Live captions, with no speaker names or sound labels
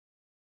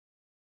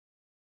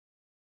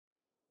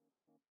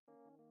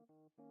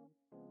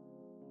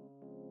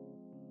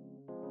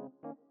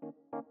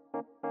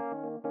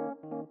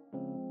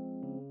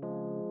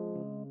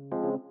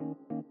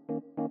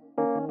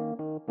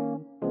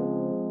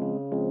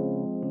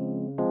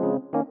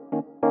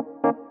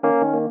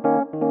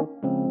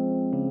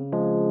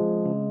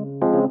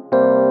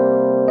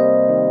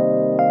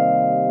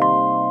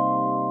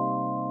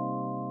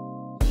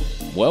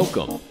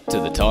Welcome to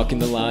the Talking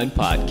the Line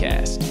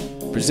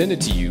podcast, presented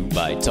to you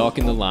by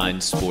Talking the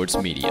Line Sports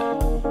Media,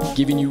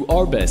 giving you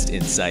our best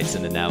insights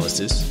and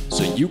analysis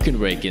so you can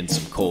rake in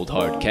some cold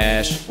hard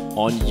cash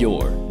on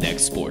your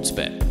next sports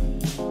bet.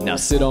 Now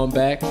sit on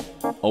back,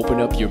 open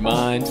up your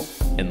mind,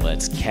 and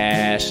let's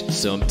cash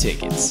some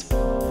tickets.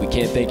 We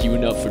can't thank you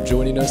enough for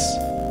joining us.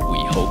 We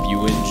hope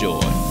you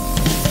enjoy.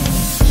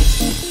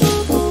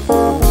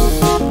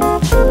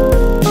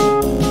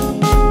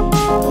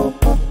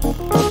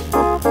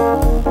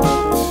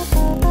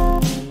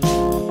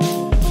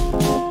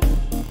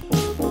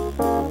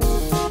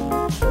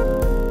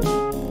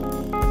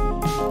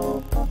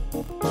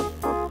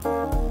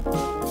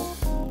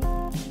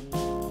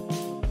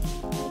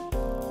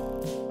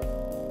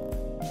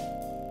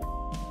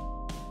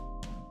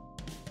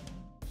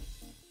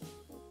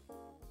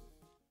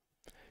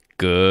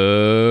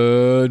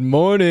 Good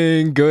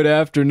morning, good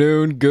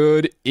afternoon,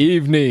 good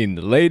evening,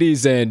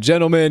 ladies and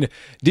gentlemen,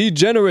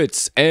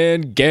 degenerates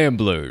and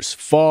gamblers,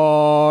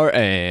 far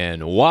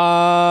and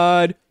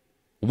wide.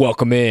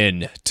 Welcome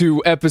in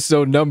to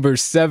episode number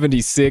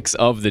 76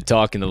 of the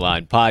Talking the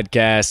Line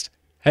podcast.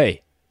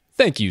 Hey,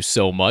 thank you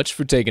so much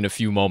for taking a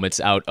few moments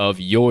out of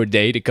your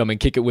day to come and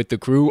kick it with the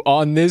crew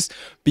on this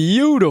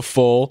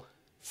beautiful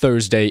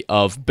Thursday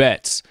of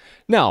bets.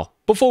 Now,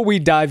 before we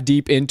dive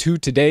deep into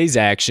today's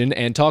action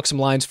and talk some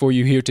lines for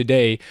you here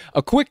today,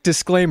 a quick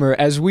disclaimer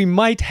as we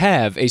might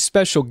have a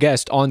special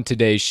guest on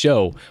today's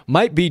show,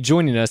 might be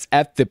joining us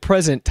at the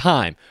present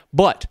time.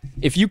 But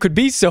if you could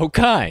be so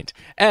kind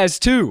as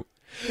to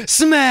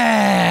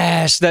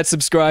smash that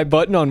subscribe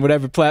button on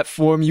whatever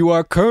platform you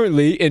are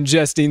currently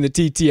ingesting the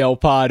TTL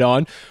pod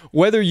on.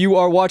 Whether you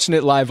are watching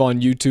it live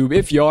on YouTube,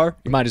 if you are,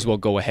 you might as well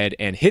go ahead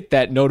and hit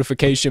that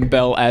notification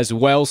bell as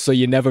well so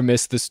you never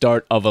miss the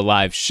start of a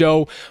live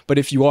show. But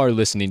if you are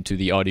listening to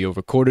the audio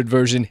recorded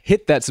version,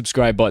 hit that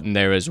subscribe button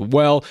there as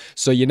well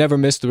so you never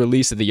miss the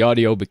release of the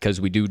audio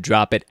because we do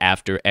drop it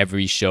after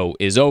every show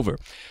is over.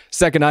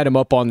 Second item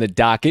up on the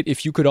docket,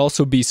 if you could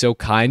also be so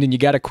kind and you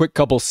got a quick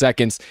couple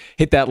seconds,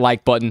 hit that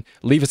like button,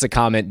 leave us a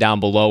comment down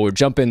below or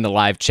jump in the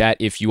live chat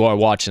if you are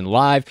watching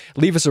live,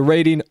 leave us a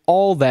rating,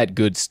 all that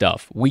good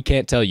stuff. We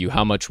can't tell you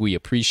how much we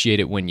appreciate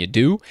it when you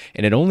do,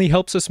 and it only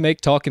helps us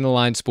make Talking the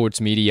Line Sports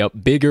Media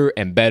bigger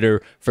and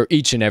better for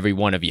each and every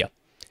one of you.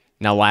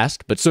 Now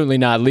last, but certainly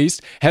not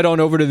least, head on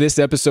over to this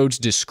episode's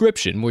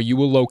description where you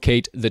will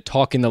locate the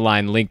Talking the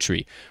Line link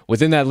tree.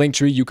 Within that link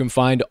tree, you can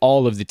find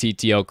all of the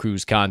TTL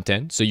Crew's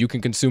content, so you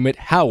can consume it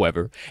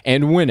however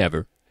and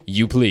whenever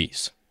you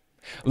please.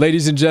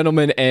 Ladies and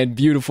gentlemen and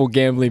beautiful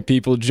gambling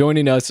people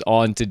joining us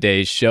on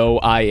today's show,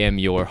 I am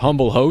your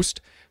humble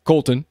host,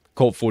 Colton,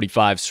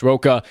 Colt45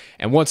 Sroka,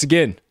 and once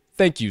again,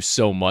 thank you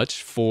so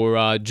much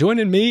for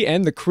joining me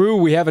and the crew.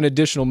 We have an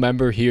additional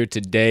member here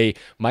today,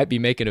 might be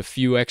making a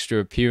few extra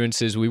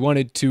appearances. We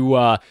wanted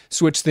to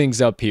switch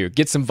things up here,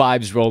 get some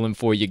vibes rolling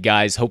for you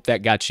guys. Hope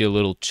that got you a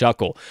little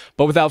chuckle.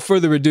 But without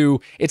further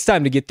ado, it's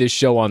time to get this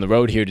show on the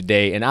road here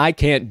today, and I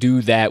can't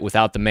do that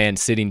without the man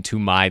sitting to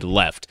my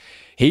left.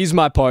 He's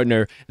my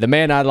partner, the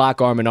man I lock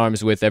arm in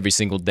arms with every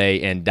single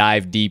day and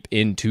dive deep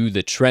into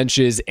the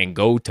trenches and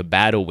go to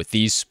battle with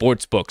these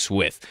sports books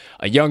with.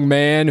 A young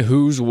man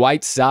whose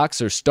White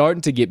Sox are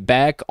starting to get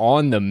back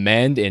on the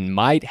mend and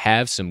might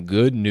have some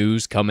good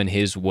news coming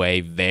his way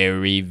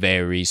very,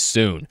 very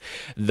soon.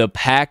 The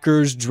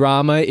Packers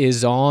drama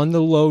is on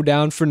the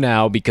lowdown for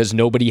now because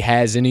nobody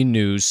has any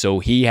news, so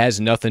he has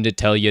nothing to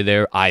tell you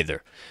there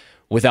either.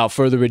 Without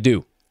further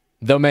ado,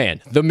 the man,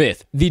 the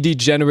myth, the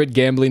degenerate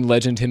gambling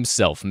legend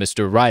himself,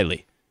 Mr.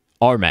 Riley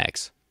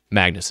R-Mags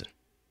Magnuson.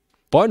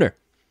 Partner,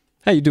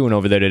 how you doing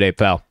over there today,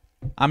 pal?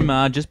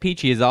 I'm just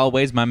peachy as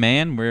always, my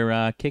man.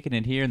 We're kicking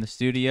it here in the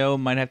studio.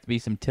 Might have to be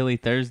some Tilly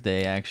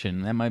Thursday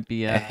action. That might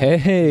be a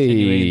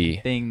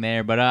thing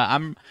there. But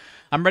I'm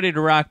ready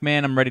to rock,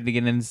 man. I'm ready to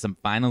get into some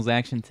finals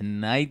action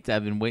tonight.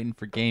 I've been waiting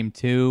for Game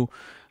 2.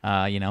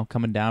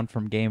 Coming down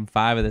from Game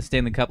 5 of the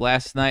Stanley Cup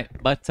last night.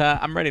 But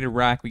I'm ready to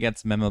rock. We got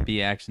some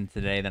MLB action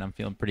today that I'm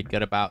feeling pretty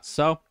good about.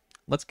 So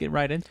let's get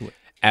right into it.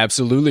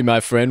 Absolutely, my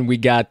friend. We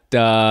got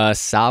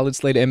solid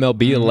slate of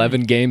MLB,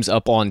 11 games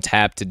up on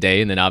tap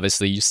today. And then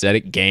obviously you said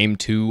it, Game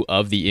 2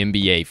 of the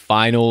NBA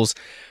Finals.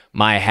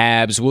 my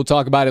Habs. We'll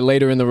talk about it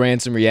later in the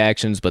rants and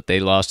reactions, but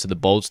they lost to the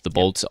Bolts. The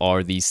Bolts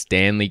are the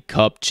Stanley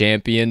Cup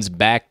champions,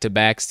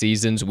 back-to-back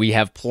seasons. We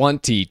have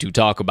plenty to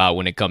talk about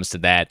when it comes to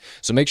that,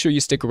 so make sure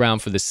you stick around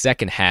for the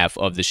second half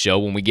of the show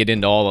when we get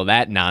into all of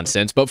that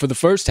nonsense. But for the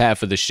first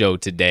half of the show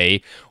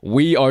today,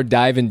 we are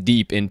diving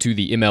deep into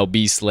the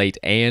MLB slate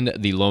and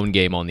the lone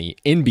game on the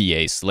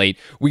NBA slate.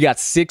 We got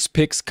 6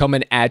 picks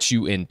coming at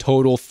you in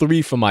total,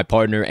 3 from my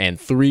partner and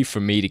 3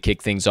 from me to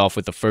kick things off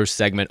with the first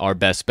segment, our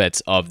best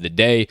bets of the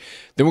day.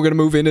 Then we're going to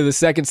move into the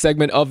second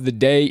segment of the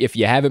day. If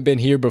you haven't been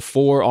here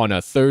before on a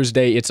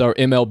Thursday, it's our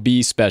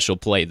MLB special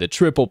play, the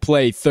Triple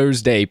Play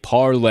Thursday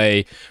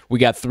Parlay. We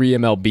got 3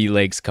 MLB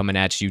legs coming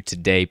at you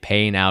today,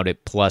 paying out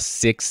at plus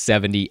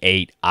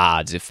 678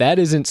 odds. If that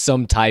isn't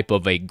some type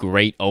of a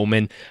great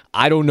omen,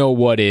 I don't know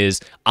what is.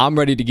 I'm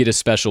ready to get a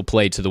special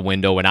play to the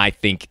window, and I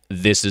think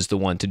this is the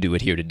one to do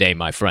it here today,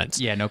 my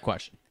friends. Yeah, no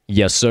question.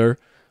 Yes, sir.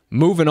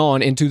 Moving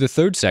on into the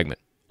third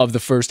segment of the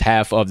first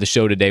half of the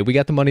show today, we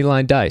got the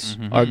Moneyline Dice,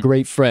 our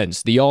great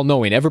friends, the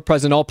all-knowing,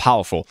 ever-present,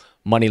 all-powerful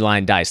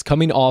Moneyline Dice.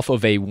 Coming off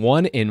of a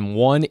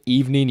 1-in-1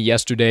 evening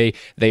yesterday,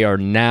 they are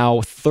now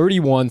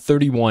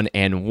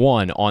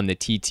 31-31-1 on the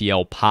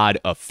TTL pod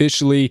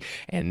officially,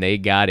 and they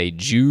got a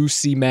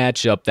juicy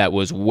matchup that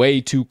was way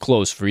too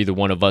close for either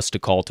one of us to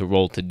call to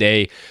roll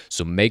today.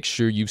 So make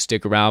sure you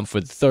stick around for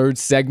the third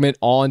segment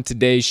on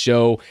today's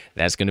show.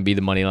 That's going to be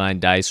the Moneyline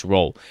Dice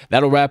roll.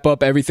 That'll wrap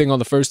up everything on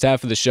the first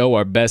half of the show,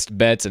 our best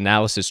bets,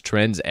 analysis,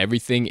 trends,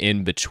 everything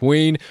in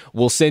between.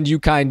 We'll send you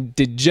kind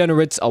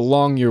degenerates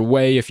along your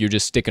way if you're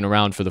just sticking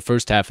around for the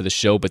first half of the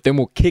show, but then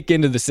we'll kick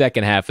into the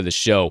second half of the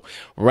show.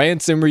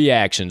 Rants and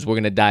reactions. We're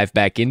going to dive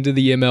back into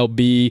the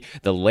MLB,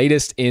 the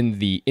latest in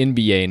the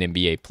NBA and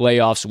NBA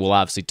playoffs. We'll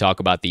obviously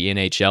talk about the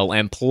NHL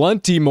and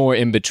plenty more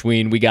in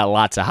between. We got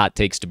lots of hot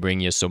takes to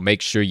bring you, so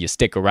make sure you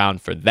stick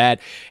around for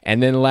that.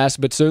 And then last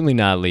but certainly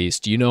not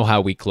least, you know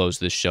how we close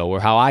this show,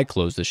 or how I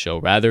close the show,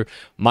 rather,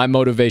 my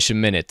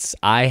motivation minutes.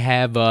 I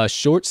have a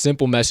short,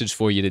 simple message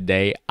for you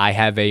today. I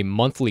have a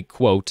monthly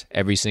quote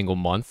every single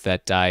month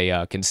that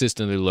I consistently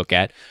look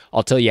at.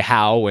 I'll tell you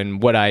how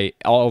and what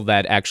all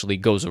that actually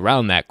goes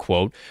around that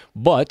quote,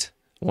 but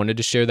wanted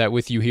to share that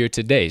with you here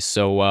today.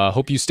 So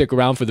hope you stick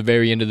around for the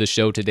very end of the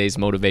show. Today's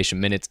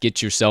motivation minutes.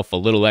 Get yourself a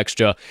little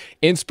extra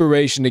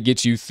inspiration to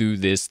get you through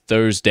this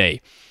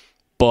Thursday.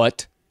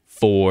 But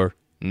for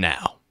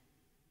now,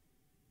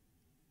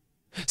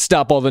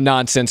 stop all the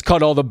nonsense,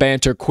 cut all the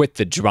banter, quit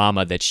the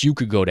drama that you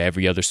could go to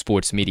every other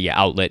sports media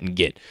outlet and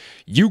get.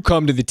 You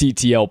come to the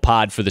TTL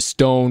pod for the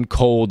stone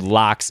cold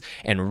locks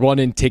and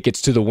running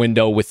tickets to the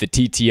window with the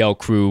TTL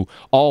crew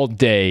all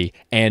day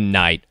and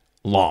night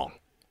long.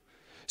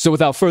 So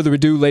without further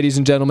ado, ladies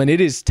and gentlemen, it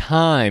is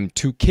time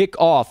to kick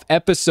off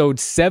episode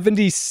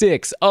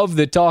 76 of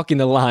the Talking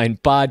the Line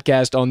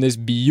podcast on this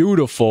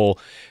beautiful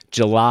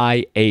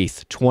July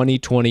 8th,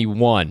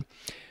 2021.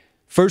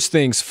 First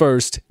things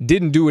first,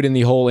 didn't do it in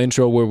the whole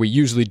intro where we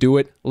usually do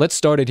it. Let's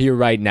start it here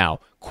right now.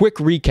 Quick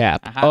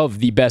recap of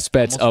the best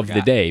bets of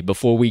the day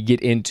before we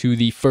get into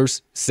the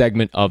first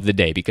segment of the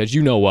day, because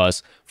you know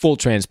us, full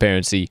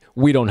transparency,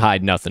 we don't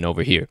hide nothing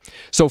over here.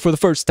 So for the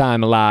first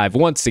time live,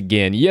 once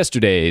again,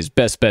 yesterday's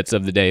best bets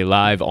of the day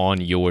live on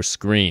your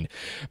screen.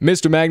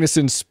 Mr.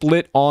 Magnuson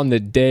split on the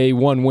day,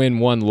 1 win,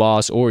 1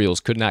 loss. Orioles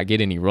could not get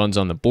any runs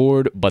on the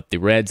board, but the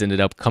Reds ended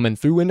up coming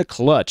through in the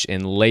clutch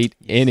in late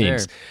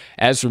innings. Sir.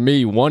 As for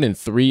me,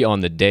 1-3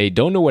 on the day.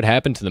 Don't know what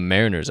happened to the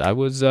Mariners. I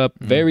was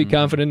very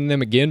confident in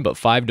them again, but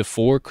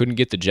 5-4, couldn't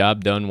get the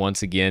job done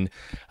once again.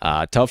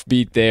 Tough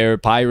beat there.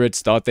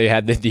 Pirates thought they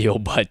had the deal,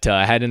 but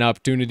had an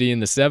opportunity in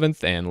the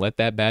 7th and let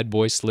that bad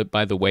boy slip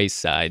by the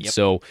wayside. Yep.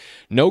 So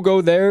no go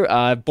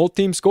there. Both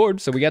teams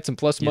scored, so we got some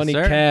plus money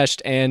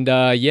cashed. And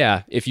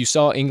yeah, if you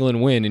saw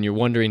England win and you're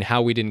wondering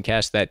how we didn't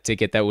cash that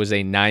ticket, that was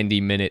a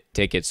 90-minute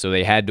ticket, so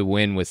they had to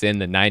win within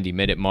the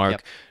 90-minute mark.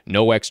 Yep.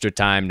 No extra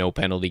time, no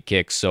penalty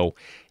kicks. So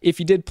if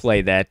you did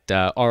play that,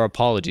 our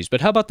apologies.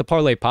 But how about the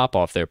parlay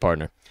pop-off there,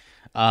 partner?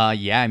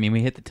 Yeah, I mean,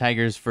 we hit the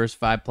Tigers first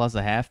 5 plus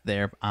a half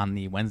there on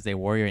the Wednesday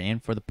Warrior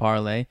and for the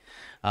parlay.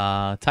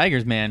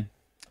 Tigers, man,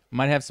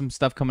 might have some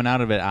stuff coming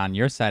out of it on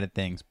your side of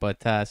things,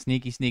 but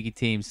sneaky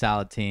team,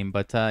 solid team.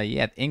 But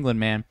yeah, England,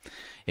 man,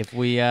 if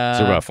we it's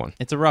a rough one.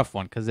 It's a rough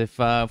one because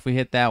if we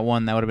hit that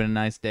one, that would have been a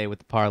nice day with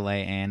the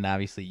parlay, and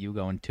obviously you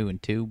going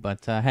 2-2.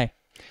 But hey,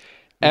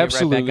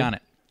 absolutely, right back on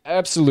it.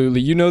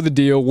 Absolutely. You know the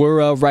deal.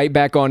 We're right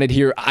back on it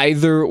here.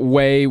 Either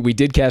way, we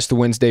did cash the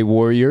Wednesday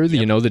Warrior,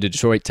 the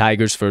Detroit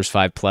Tigers first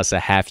 5 plus a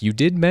half. You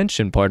did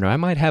mention, partner, I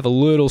might have a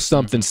little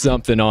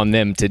something on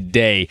them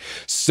today.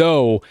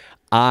 So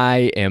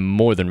I am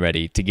more than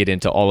ready to get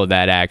into all of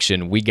that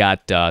action. We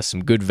got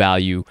some good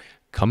value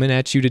coming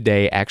at you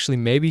today. Actually,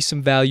 maybe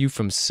some value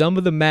from some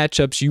of the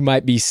matchups you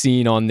might be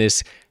seeing on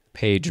this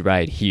page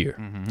right here.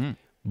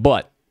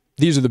 But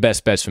these are the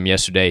best bets from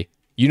yesterday.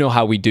 You know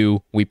how we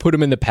do. We put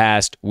them in the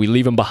past. We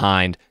leave them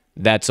behind.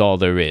 That's all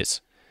there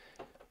is.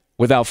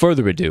 Without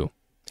further ado,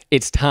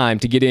 it's time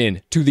to get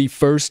in to the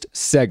first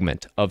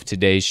segment of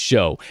today's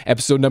show,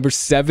 episode number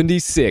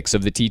 76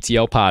 of the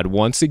TTL Pod.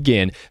 Once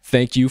again,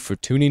 thank you for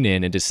tuning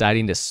in and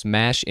deciding to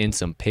smash in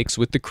some picks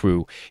with the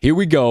crew. Here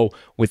we go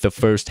with the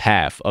first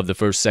half of the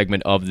first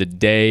segment of the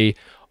day.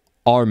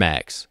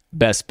 RMAG's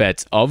best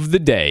bets of the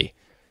day.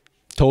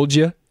 Told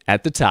you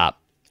at the top,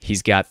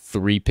 he's got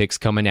 3 picks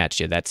coming at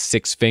you. That's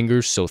 6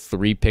 fingers, so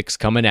 3 picks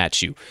coming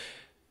at you.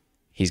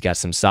 He's got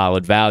some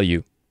solid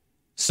value,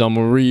 some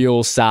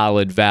real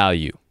solid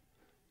value.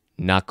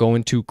 Not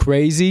going too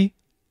crazy,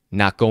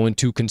 not going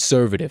too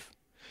conservative.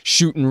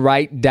 Shooting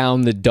right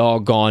down the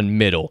doggone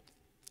middle.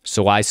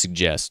 So I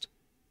suggest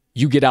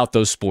you get out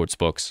those sports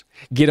books,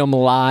 get them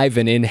live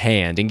and in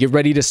hand, and get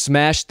ready to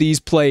smash these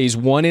plays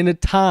one at a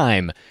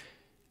time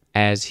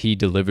as he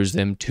delivers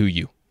them to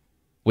you.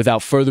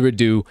 Without further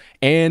ado,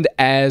 and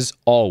as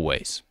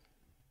always,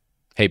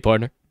 hey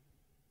partner,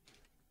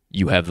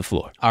 you have the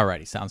floor.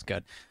 Alrighty, sounds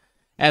good.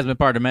 As my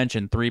partner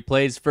mentioned, 3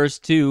 plays.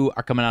 First 2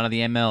 are coming out of the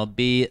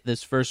MLB.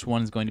 This first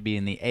one is going to be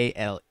in the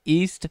AL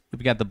East.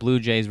 We've got the Blue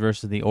Jays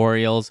versus the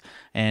Orioles.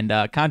 And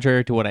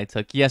contrary to what I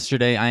took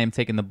yesterday, I am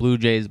taking the Blue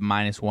Jays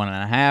minus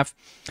 1.5.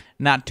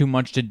 Not too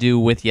much to do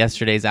with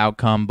yesterday's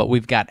outcome, but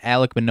we've got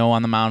Alek Manoah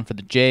on the mound for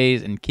the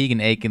Jays and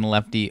Keegan Akin,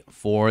 lefty,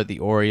 for the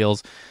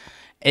Orioles.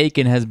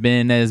 Akin has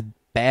been as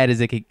bad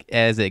as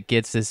it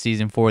gets this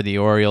season for the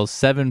Orioles.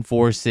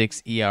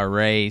 7.46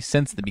 ERA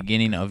since the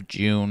beginning of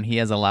June. He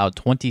has allowed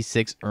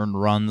 26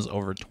 earned runs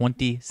over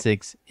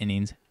 26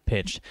 innings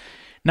pitched.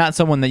 Not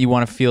someone that you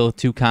want to feel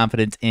too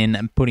confident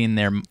in putting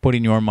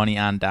your money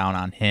down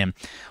on him.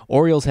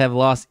 Orioles have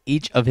lost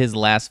each of his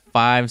last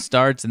 5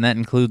 starts, and that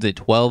includes a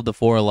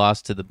 12-4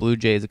 loss to the Blue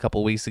Jays a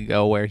couple weeks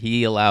ago, where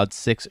he allowed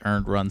 6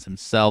 earned runs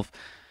himself.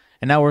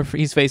 And now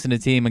he's facing a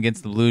team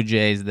against the Blue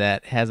Jays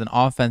that has an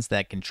offense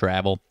that can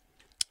travel.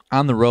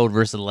 On the road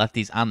versus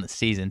lefties on the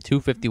season,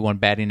 251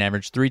 batting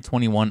average,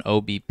 321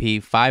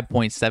 OBP,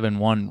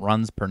 5.71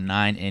 runs per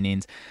 9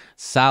 innings.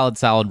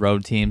 Solid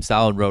road team,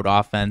 solid road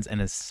offense,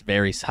 and a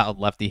very solid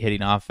lefty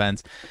hitting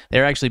offense.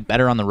 They're actually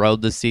better on the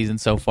road this season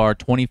so far,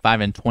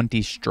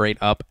 25-20 straight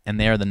up, and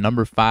they are the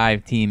number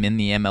 5 team in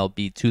the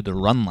MLB to the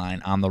run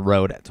line on the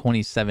road at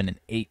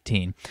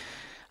 27-18.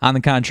 On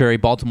the contrary,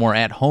 Baltimore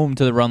at home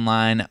to the run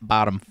line,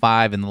 bottom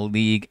 5 in the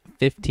league,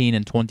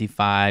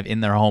 15-25 in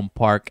their home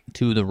park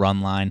to the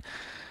run line.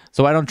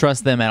 So I don't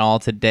trust them at all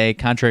today.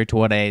 Contrary to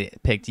what I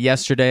picked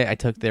yesterday, I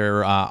took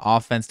their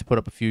offense to put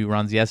up a few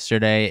runs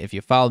yesterday. If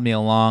you followed me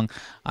along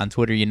on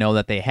Twitter, you know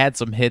that they had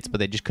some hits, but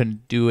they just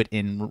couldn't do it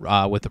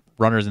with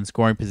runners in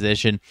scoring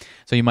position.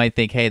 So you might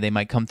think, hey, they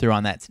might come through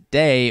on that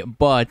today,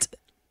 but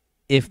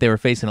if they were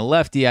facing a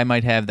lefty, I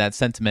might have that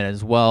sentiment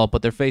as well,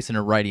 but they're facing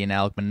a righty in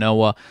Alek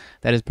Manoah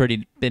that has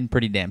been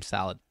pretty damn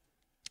solid.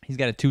 He's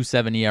got a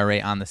 2.7 ERA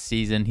on the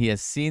season. He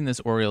has seen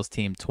this Orioles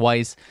team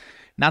twice.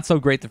 Not so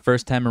great the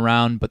first time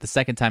around, but the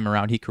second time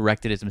around, he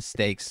corrected his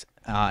mistakes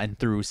and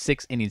threw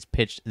 6 innings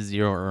pitched,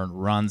 0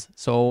 earned runs.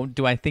 So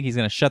do I think he's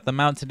going to shut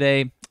them out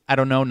today? I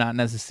don't know, not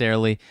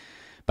necessarily.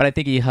 But I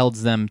think he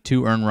holds them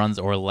 2 earned runs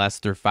or less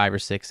through 5 or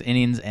 6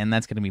 innings, and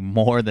that's going to be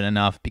more than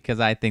enough because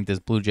I think this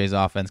Blue Jays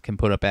offense can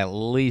put up at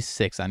least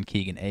 6 on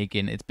Keegan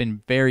Akin. It's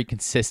been very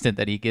consistent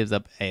that he gives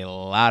up a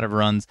lot of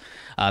runs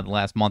the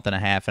last month and a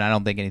half, and I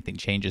don't think anything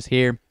changes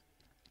here.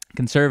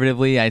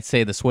 Conservatively, I'd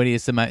say the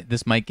sweatiest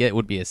this might get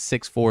would be a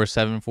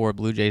 6-4, 7-4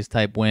 Blue Jays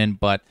type win,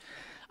 but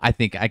I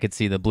think I could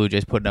see the Blue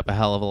Jays putting up a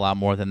hell of a lot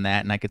more than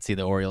that, and I could see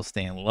the Orioles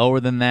staying lower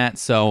than that.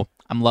 So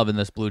I'm loving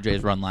this Blue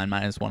Jays run line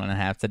minus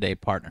 1.5 today,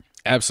 partner.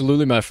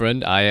 Absolutely, my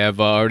friend. I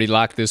have already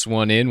locked this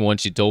one in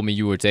once you told me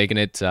you were taking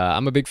it.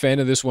 I'm a big fan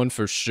of this one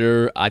for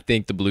sure. I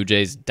think the Blue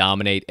Jays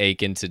dominate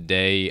Akin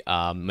today.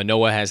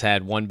 Manoah has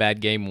had 1 bad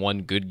game,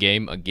 1 good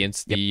game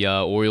against the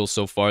Orioles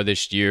so far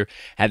this year.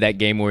 Had that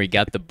game where he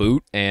got the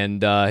boot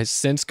and has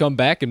since come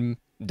back and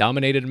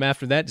dominated him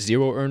after that.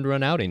 0 earned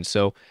run outings.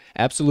 So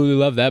absolutely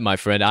love that, my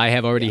friend. I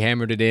have already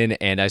hammered it in,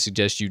 and I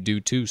suggest you do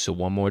too. So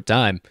one more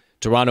time.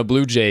 Toronto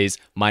Blue Jays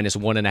minus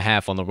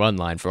 1.5 on the run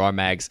line for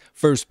RMAG's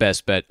first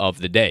best bet of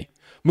the day.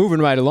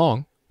 Moving right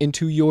along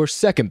into your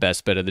second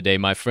best bet of the day,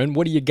 my friend.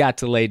 What do you got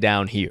to lay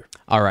down here?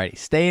 All right,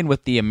 staying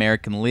with the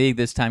American League,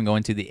 this time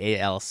going to the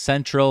AL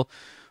Central.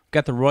 We've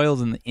got the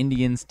Royals and the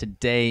Indians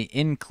today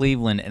in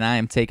Cleveland, and I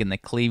am taking the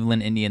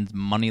Cleveland Indians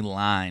money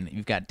line.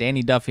 You've got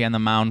Danny Duffy on the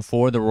mound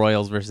for the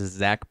Royals versus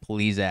Zach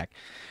Plesac.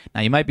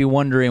 Now, you might be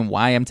wondering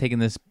why I'm taking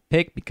this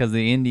pick, because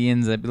the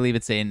Indians, I believe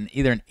it's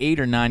either an 8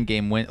 or 9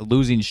 game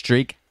losing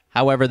streak.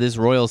 However, this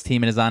Royals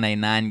team is on a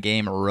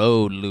 9-game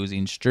road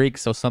losing streak,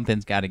 so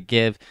something's got to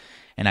give,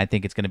 and I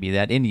think it's going to be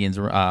that Indians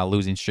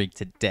losing streak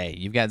today.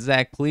 You've got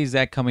Zach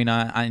Plesac coming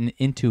on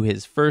into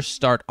his first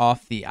start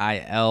off the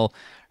IL.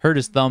 Hurt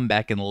his thumb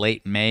back in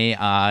late May.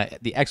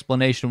 The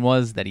explanation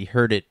was that he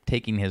hurt it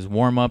taking his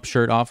warm-up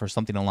shirt off or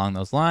something along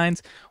those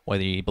lines.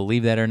 Whether you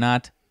believe that or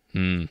not,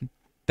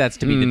 that's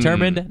to be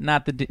determined.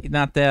 Not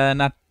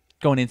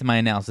going into my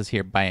analysis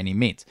here by any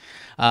means.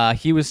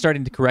 He was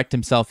starting to correct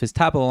himself. His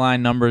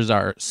top-of-the-line numbers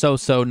are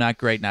so-so, not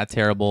great, not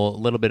terrible, a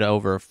little bit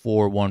over a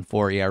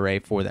 4.14 ERA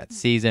for that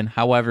season.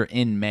 However,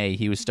 in May,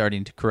 he was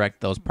starting to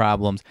correct those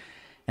problems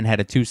and had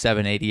a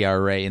 2.78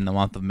 ERA in the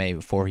month of May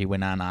before he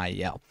went on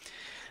IL.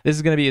 This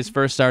is going to be his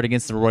first start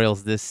against the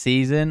Royals this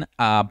season,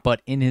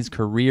 but in his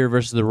career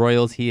versus the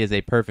Royals, he is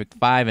a perfect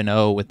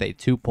 5-0 with a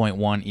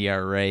 2.1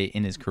 ERA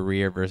in his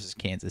career versus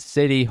Kansas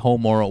City,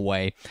 home or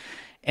away.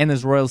 And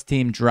this Royals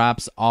team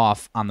drops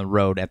off on the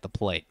road at the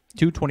plate.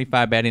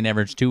 225 batting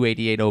average,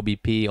 288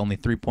 OBP, only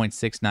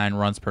 3.69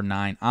 runs per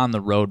 9 on the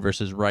road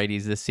versus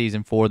righties this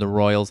season for the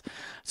Royals.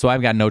 So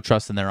I've got no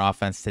trust in their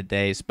offense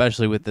today,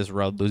 especially with this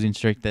road losing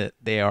streak that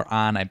they are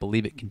on. I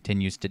believe it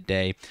continues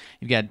today.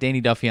 You've got Danny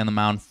Duffy on the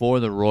mound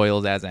for the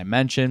Royals, as I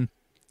mentioned.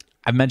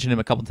 I've mentioned him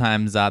a couple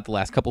times the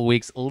last couple of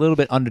weeks. A little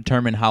bit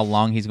undetermined how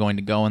long he's going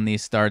to go in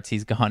these starts.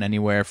 He's gone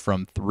anywhere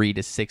from 3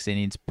 to 6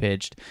 innings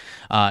pitched,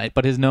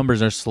 but his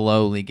numbers are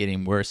slowly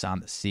getting worse on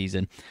the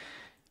season.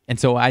 And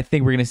so I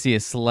think we're going to see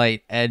a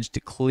slight edge to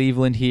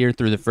Cleveland here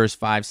through the first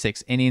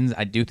 5-6 innings.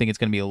 I do think it's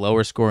going to be a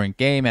lower scoring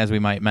game, as we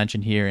might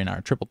mention here in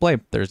our Triple Play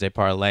Thursday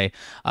parlay.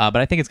 But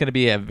I think it's going to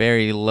be a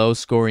very low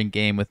scoring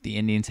game with the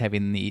Indians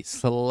having the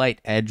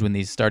slight edge when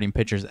these starting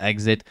pitchers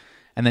exit.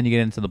 And then you get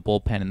into the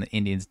bullpen, and the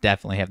Indians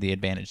definitely have the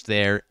advantage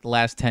there. The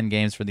last 10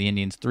 games for the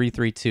Indians,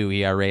 3.32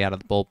 ERA out of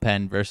the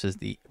bullpen versus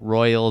the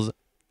Royals,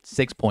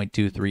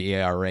 6.23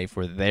 ERA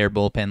for their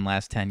bullpen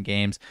last 10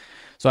 games.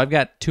 So I've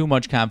got too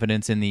much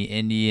confidence in the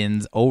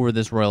Indians over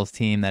this Royals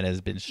team that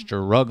has been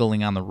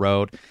struggling on the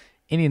road.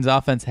 Indians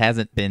offense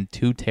hasn't been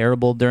too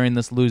terrible during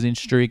this losing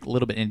streak, a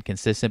little bit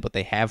inconsistent, but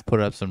they have put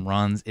up some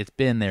runs. It's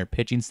been their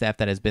pitching staff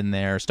that has been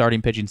their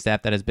starting pitching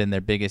staff that has been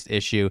their biggest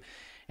issue.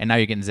 And now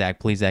you're getting Zach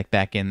Plesac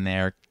back in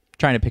there,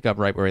 trying to pick up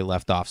right where he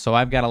left off. So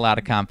I've got a lot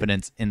of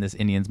confidence in this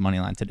Indians money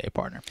line today,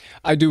 partner.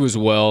 I do as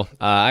well.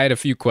 I had a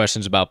few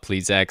questions about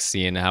Plesac,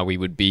 seeing how he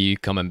would be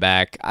coming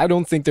back. I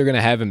don't think they're going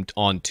to have him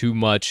on too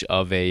much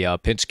of a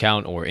pitch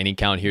count or any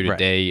count here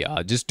today,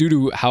 right. Just due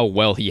to how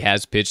well he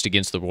has pitched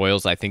against the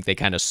Royals. I think they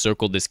kind of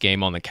circled this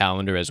game on the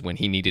calendar as when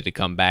he needed to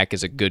come back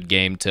as a good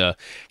game to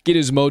get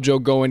his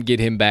mojo going, get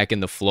him back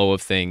in the flow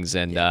of things.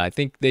 And I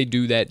think they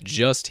do that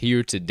just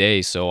here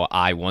today. So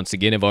I, once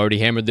again, have already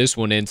hammered this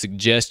one in.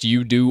 Suggest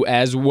you do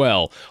as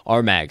well.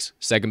 Our Mags,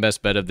 second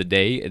best bet of the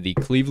day, the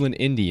Cleveland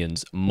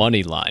Indians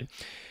money line.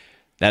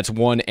 That's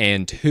 1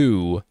 and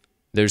 2.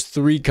 There's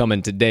 3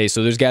 coming today,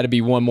 so there's got to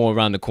be one more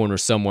around the corner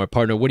somewhere.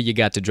 Partner, what do you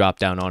got to drop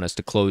down on us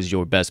to close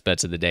your best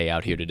bets of the day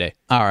out here today?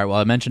 All right, well,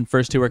 I mentioned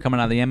first 2 are coming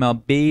out of the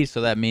MLB,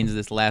 so that means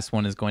this last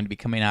one is going to be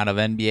coming out of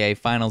NBA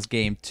Finals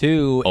Game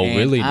 2. Oh,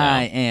 really now?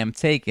 I am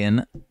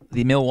taking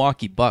the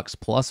Milwaukee Bucks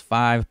 +5,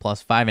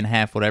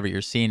 +5.5, whatever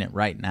you're seeing it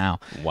right now.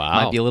 Wow.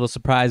 Might be a little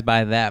surprised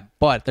by that,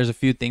 but there's a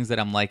few things that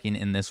I'm liking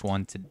in this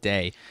one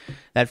today.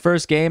 That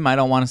first game, I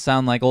don't want to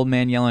sound like old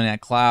man yelling at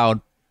cloud,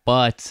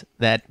 but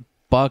that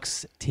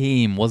Bucks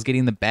team was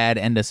getting the bad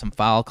end of some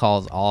foul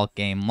calls all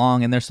game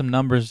long, and there's some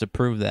numbers to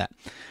prove that.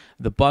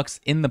 The Bucks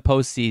in the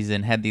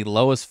postseason had the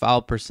lowest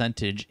foul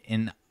percentage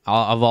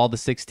of all the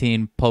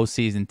 16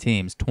 postseason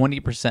teams,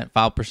 20%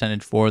 foul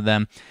percentage for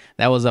them.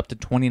 That was up to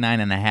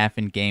 29.5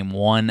 in game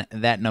 1.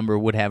 That number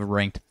would have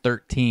ranked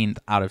 13th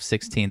out of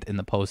 16th in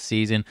the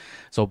postseason.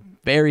 So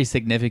very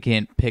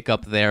significant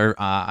pickup there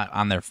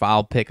on their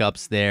foul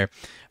pickups there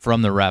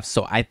from the refs.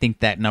 So I think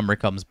that number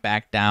comes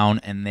back down,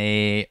 and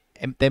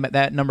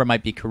that number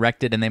might be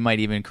corrected, and they might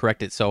even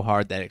correct it so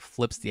hard that it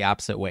flips the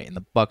opposite way, and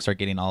the Bucks are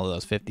getting all of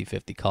those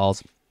 50-50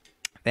 calls.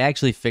 They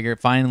actually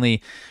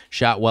finally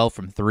shot well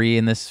from 3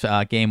 in this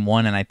game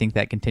 1, and I think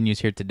that continues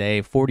here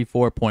today.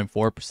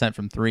 44.4%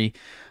 from 3.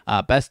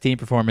 Best team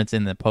performance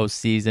in the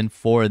postseason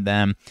for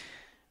them.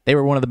 They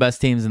were one of the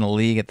best teams in the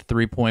league at the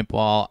three-point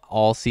ball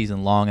all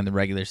season long in the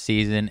regular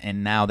season,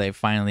 and now they've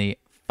finally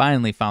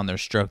found their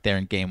stroke there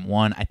in game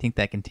 1. I think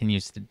that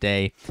continues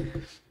today.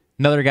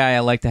 Another guy I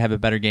like to have a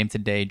better game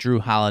today, Jrue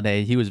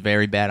Holiday. He was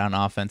very bad on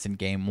offense in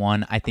game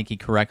 1. I think he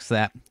corrects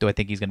that. Do I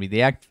think he's going to be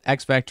the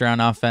X factor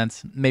on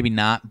offense? Maybe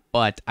not,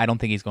 but I don't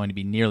think he's going to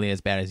be nearly as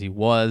bad as he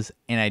was,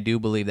 and I do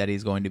believe that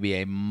he's going to be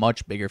a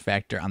much bigger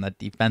factor on the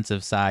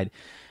defensive side,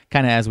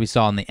 kind of as we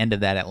saw in the end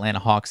of that Atlanta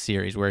Hawks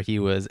series where he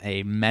was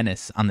a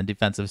menace on the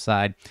defensive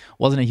side.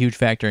 Wasn't a huge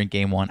factor in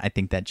game 1. I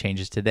think that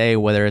changes today,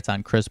 whether it's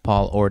on Chris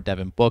Paul or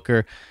Devin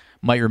Booker.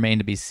 Might remain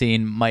to be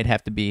seen. Might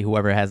have to be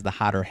whoever has the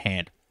hotter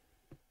hand.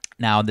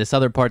 Now, this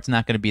other part's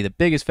not going to be the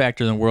biggest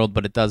factor in the world,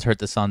 but it does hurt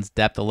the Suns'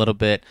 depth a little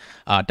bit.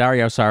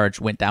 Dario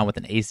Saric went down with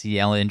an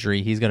ACL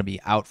injury. He's going to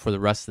be out for the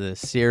rest of the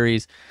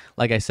series.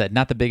 Like I said,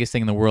 not the biggest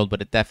thing in the world,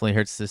 but it definitely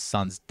hurts the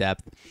Suns'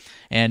 depth.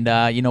 And,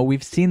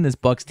 we've seen this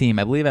Bucks team.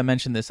 I believe I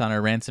mentioned this on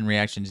our Rants and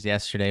Reactions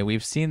yesterday.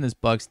 We've seen this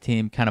Bucks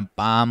team kind of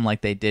bomb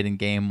like they did in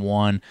Game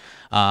 1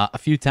 a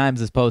few times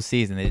this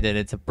postseason. They did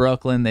it to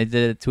Brooklyn. They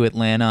did it to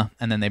Atlanta.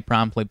 And then they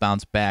promptly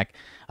bounced back,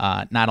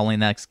 not only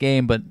next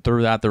game, but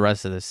throughout the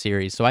rest of the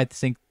series. So I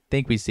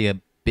think we see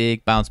a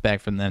big bounce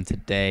back from them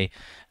today.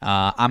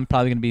 I'm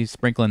probably going to be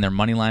sprinkling their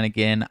money line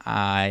again.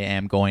 I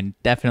am going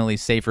definitely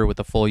safer with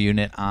the full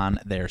unit on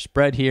their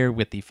spread here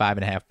with the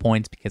 5.5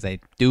 points because I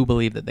do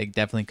believe that they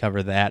definitely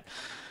cover that.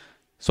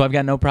 So I've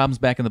got no problems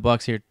back in the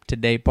Bucks here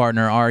today,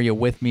 partner. Are you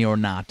with me or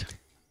not?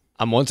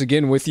 I'm once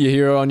again with you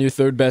here on your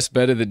third best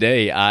bet of the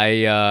day.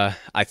 I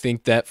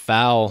think that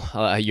foul,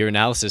 your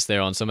analysis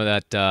there on some of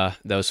that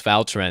those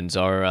foul trends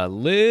are a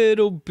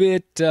little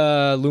bit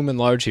looming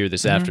large here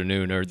this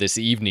afternoon, or this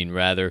evening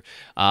rather.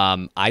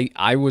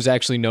 I was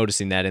actually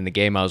noticing that in the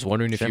game. I was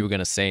wondering if you were going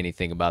to say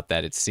anything about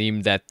that. It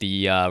seemed that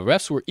the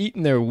refs were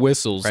eating their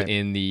whistles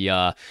in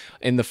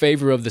the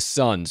favor of the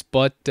Suns,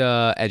 but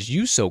as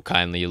you so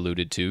kindly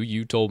alluded to,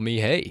 you told me,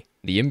 hey,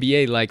 the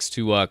NBA likes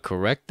to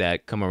correct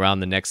that come around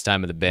the next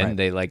time of the bend.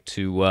 They like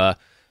to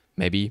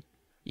maybe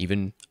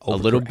even a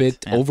little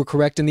bit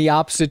overcorrect in the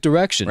opposite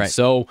direction.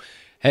 So,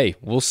 hey,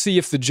 we'll see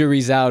if the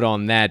jury's out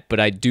on that, but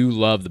I do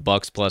love the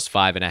Bucks plus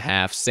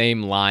 5.5.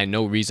 Same line.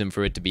 No reason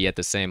for it to be at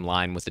the same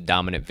line with the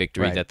dominant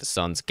victory that the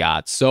Suns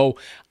got. So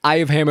I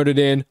have hammered it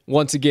in.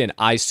 Once again,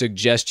 I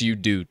suggest you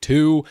do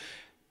too.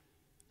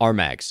 Our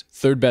Mags,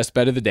 third best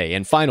bet of the day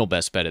and final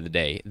best bet of the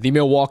day, the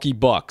Milwaukee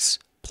Bucks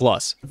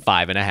plus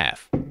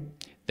 5.5.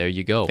 There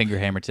you go. Finger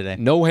hammer today.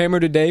 No hammer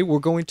today. We're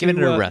going to give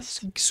it a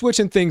rest.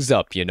 Switching things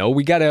up. You know,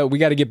 we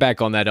gotta get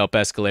back on that up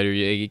escalator.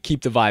 You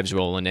keep the vibes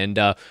rolling, and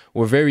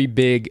we're very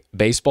big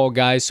baseball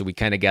guys, so we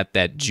kind of got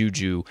that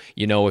juju.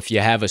 You know, if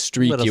you have a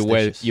streak, you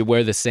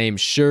wear the same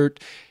shirt.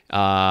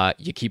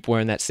 You keep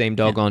wearing that same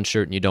doggone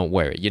shirt and you don't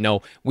wear it. You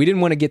know, we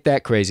didn't want to get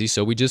that crazy,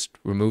 so we just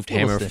removed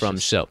hammer from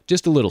show.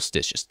 Just a little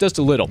stitches, just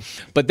a little.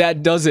 But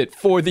that does it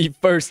for the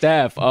first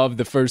half of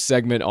the first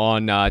segment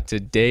on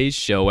today's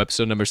show,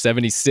 episode number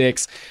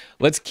 76.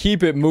 Let's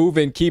keep it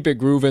moving, keep it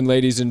grooving,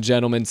 ladies and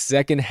gentlemen.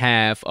 Second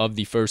half of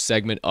the first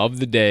segment of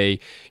the day.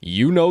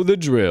 You know the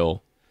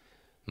drill.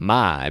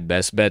 My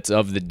best bets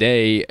of the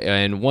day.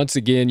 And once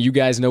again, you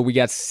guys know we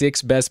got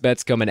 6 best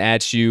bets coming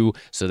at you,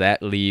 so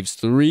that leaves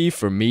 3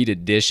 for me to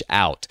dish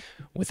out.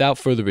 Without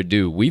further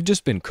ado, we've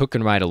just been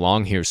cooking right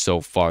along here so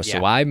far,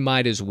 so I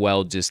might as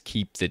well just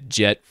keep the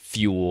jet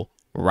fuel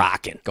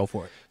rocking. Go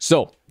for it.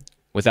 So,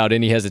 without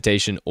any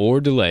hesitation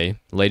or delay,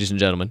 ladies and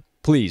gentlemen,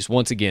 please,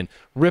 once again,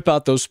 rip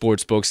out those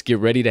sports books, get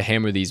ready to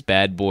hammer these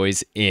bad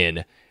boys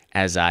in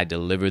as I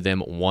deliver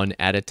them one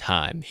at a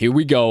time. Here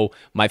we go.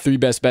 My 3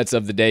 best bets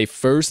of the day.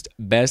 First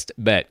best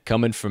bet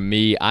coming from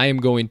me. I am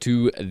going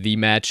to the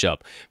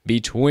matchup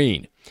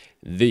between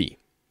the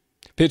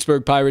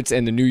Pittsburgh Pirates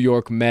and the New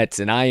York Mets,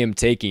 and I am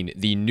taking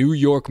the New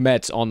York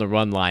Mets on the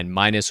run line,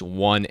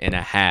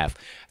 -1.5.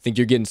 I think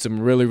you're getting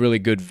some really, really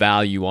good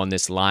value on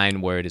this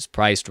line where it is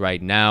priced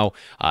right now.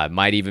 It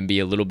might even be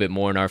a little bit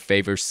more in our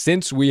favor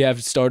since we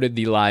have started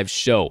the live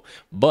show.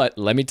 But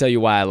let me tell you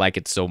why I like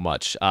it so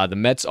much. The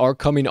Mets are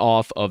coming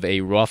off of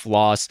a rough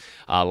loss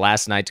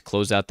last night to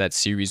close out that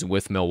series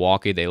with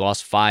Milwaukee. They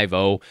lost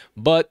 5-0,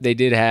 but they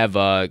did have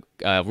a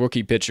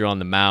rookie pitcher on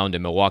the mound,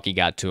 and Milwaukee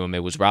got to him.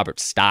 It was Robert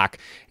Stock,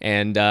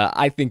 and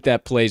I think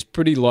that plays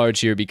pretty large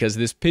here because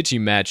this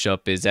pitching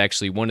matchup is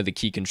actually one of the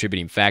key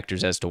contributing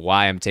factors as to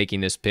why I'm taking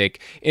this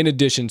pick, in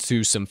addition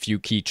to some few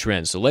key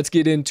trends. So let's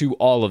get into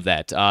all of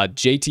that.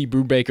 JT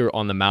Brubaker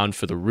on the mound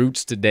for the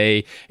Roots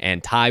today,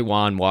 and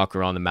Taijuan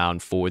Walker on the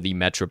mound for the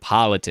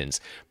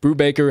Metropolitans.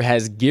 Brubaker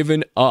has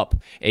given up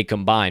a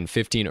combined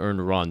 15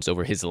 earned runs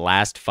over his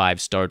last 5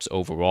 starts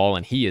overall,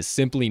 and he is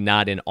simply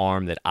not an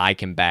arm that I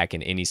can back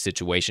in any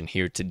situation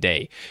here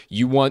today.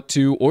 You want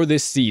to, or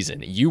this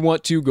season, you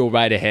want to go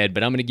right ahead,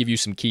 but I'm going to give you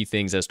some key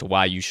things as to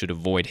why you should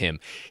avoid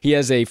him. He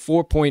has a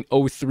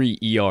 4.03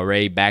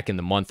 ERA back in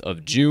the month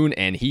of June,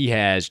 and he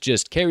has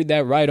just carried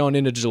that right on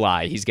into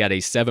July. He's got a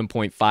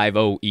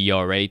 7.50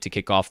 ERA to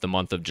kick off the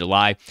month of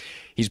July.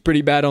 He's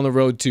pretty bad on the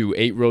road, too.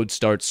 8 road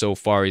starts so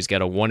far. He's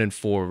got a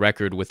 1-4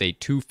 record with a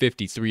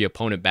 .253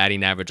 opponent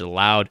batting average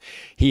allowed.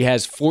 He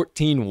has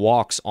 14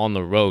 walks on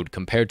the road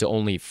compared to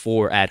only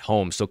 4 at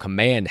home. So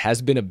command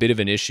has been a bit of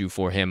an issue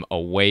for him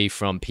away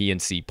from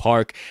PNC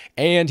Park.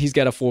 And he's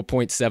got a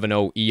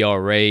 4.70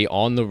 ERA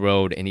on the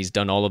road, and he's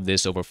done all of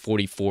this over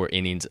 44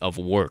 innings of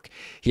work.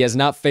 He has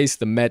not faced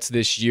the Mets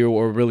this year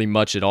or really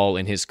much at all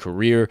in his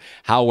career.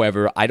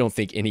 However, I don't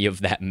think any of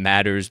that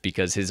matters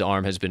because his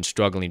arm has been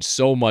struggling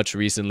so much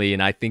recently,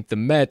 and I think the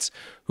Mets,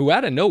 who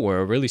out of nowhere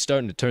are really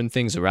starting to turn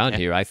things around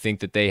here. I think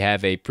that they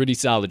have a pretty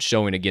solid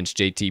showing against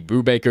JT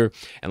Brubaker.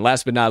 And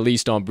last but not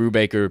least on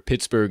Brubaker,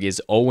 Pittsburgh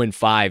is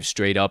 0-5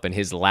 straight up in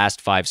his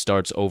last 5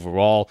 starts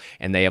overall,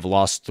 and they have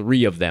lost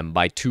 3 of them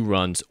by 2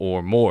 runs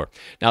or more.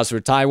 Now, as for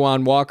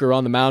Taijuan Walker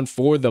on the mound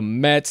for the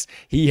Mets,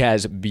 he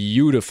has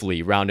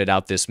beautifully rounded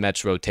out this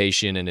Mets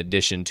rotation in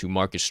addition to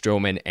Marcus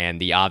Stroman and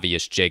the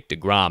obvious Jake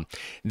DeGrom.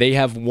 They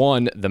have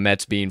won, the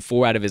Mets being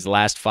 4 out of his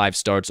last 5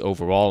 starts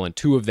overall, and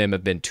 2 of them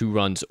have been 2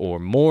 runs or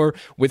more,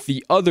 with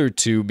the other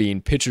 2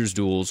 being pitchers'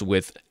 duels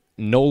with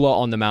Nola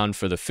on the mound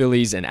for the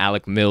Phillies and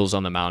Alec Mills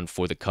on the mound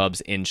for the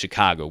Cubs in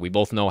Chicago. We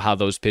both know how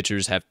those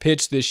pitchers have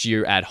pitched this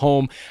year at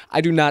home.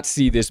 I do not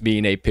see this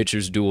being a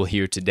pitcher's duel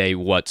here today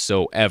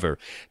whatsoever.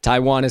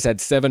 Taijuan has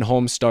had 7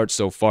 home starts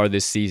so far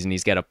this season.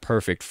 He's got a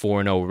perfect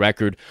 4-0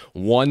 record,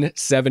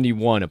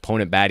 171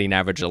 opponent batting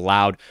average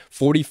allowed,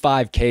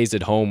 45 Ks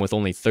at home with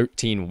only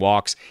 13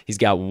 walks. He's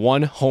got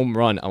 1 home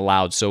run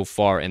allowed so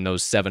far in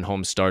those 7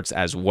 home starts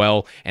as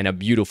well, and a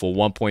beautiful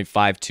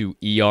 1.52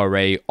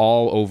 ERA,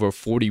 all over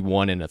 41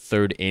 and a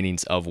third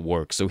innings of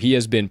work. So he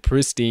has been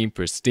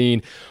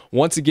pristine.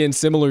 Once again,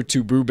 similar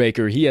to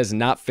Brubaker, he has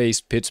not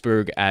faced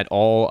Pittsburgh at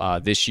all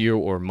this year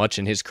or much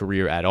in his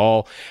career at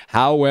all.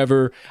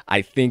 However,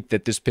 I think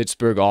that this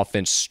Pittsburgh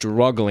offense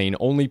struggling,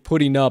 only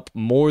putting up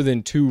more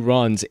than 2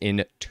 runs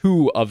in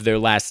 2 of their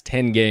last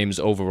 10 games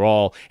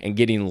overall, and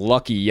getting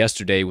lucky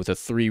yesterday with a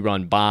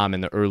 3-run bomb in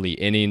the early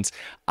innings.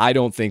 I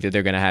don't think that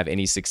they're going to have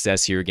any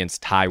success here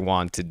against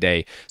Taijuan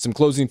today. Some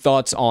closing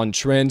thoughts on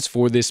trends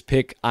for this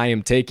pick I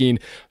am taking.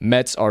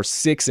 Mets are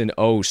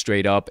 6-0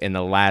 straight up in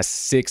the last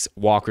 6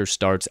 Walker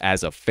starts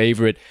as a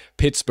favorite.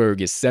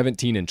 Pittsburgh is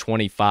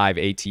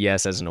 17-25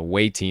 ATS as an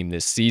away team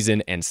this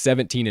season, and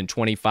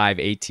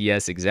 17-25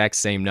 ATS, exact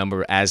same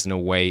number as an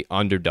away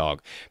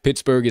underdog.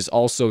 Pittsburgh is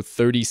also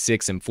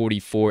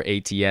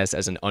 36-44 ATS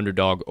as an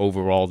underdog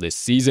overall this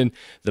season.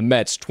 The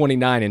Mets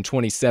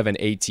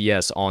 29-27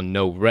 ATS on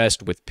no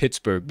rest, with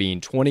Pittsburgh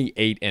being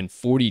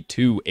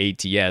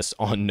 28-42 ATS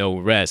on no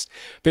rest.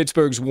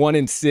 Pittsburgh's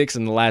 1-6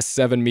 in the last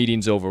 7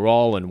 meetings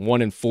overall, and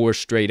 1-4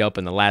 straight up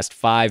in the last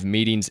 5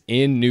 meetings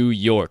in New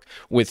York,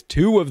 with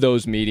 2 of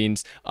those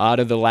meetings out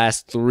of the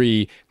last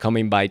 3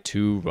 coming by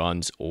 2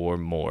 runs or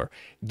more.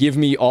 Give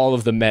me all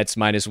of the Mets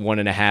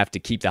 -1.5 to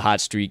keep the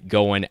hot streak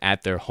going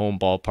at their home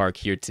ballpark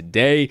here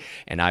today,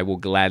 and I will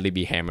gladly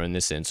be hammering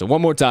this in. So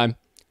one more time,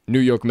 New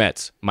York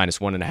Mets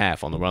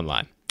 -1.5 on the run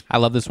line. I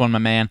love this one, my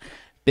man.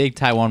 Big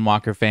Taijuan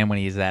Walker fan when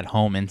he's at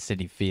home in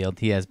Citi Field.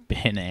 He has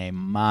been a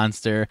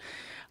monster.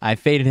 I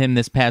faded him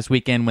this past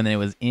weekend when it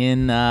was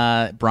in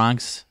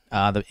Bronx.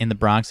 In the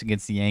Bronx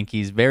against the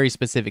Yankees. Very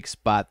specific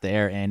spot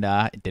there, and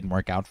it didn't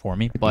work out for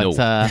me. But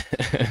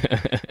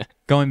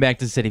going back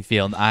to Citi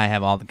Field, I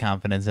have all the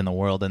confidence in the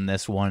world in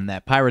this one.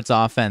 That Pirates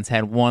offense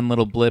had one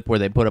little blip where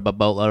they put up a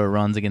boatload of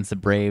runs against the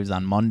Braves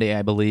on Monday,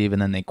 I believe, and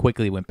then they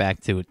quickly went back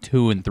to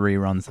 2 and 3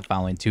 runs the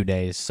following 2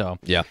 days. So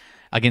yeah.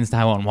 Against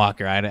Taijuan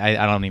Walker, I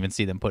don't even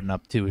see them putting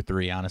up 2 or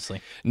 3, honestly.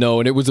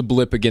 No, and it was a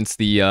blip against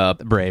the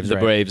Braves, the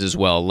right? Braves as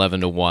well,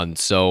 11-1.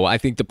 So I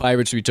think the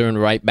Pirates return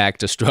right back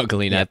to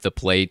struggling at the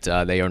plate.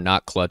 They are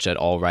not clutch at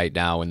all right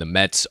now, and the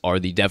Mets are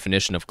the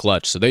definition of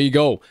clutch. So there you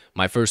go,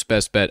 my first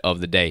best bet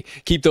of the day.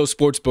 Keep those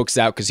sports books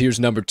out, because here's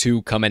number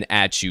 2 coming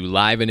at you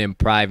live and in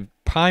prime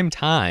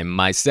time.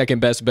 My second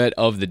best bet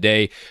of the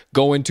day,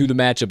 going to the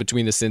matchup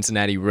between the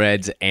Cincinnati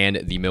Reds and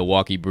the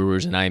Milwaukee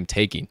Brewers, and I am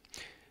taking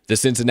the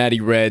Cincinnati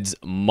Reds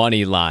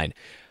money line.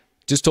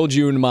 Just told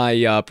you in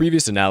my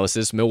previous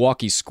analysis,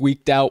 Milwaukee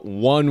squeaked out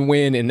 1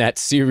 win in that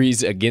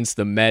series against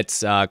the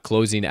Mets,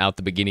 closing out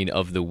the beginning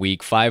of the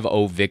week.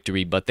 5-0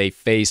 victory, but they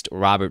faced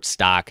Robert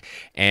Stock.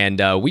 And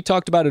we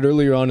talked about it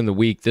earlier on in the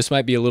week. This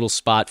might be a little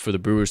spot for the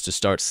Brewers to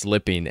start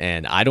slipping,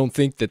 and I don't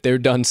think that they're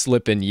done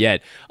slipping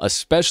yet,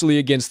 especially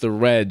against the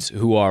Reds,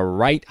 who are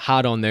right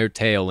hot on their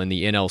tail in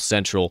the NL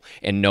Central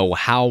and know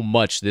how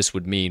much this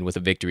would mean with a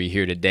victory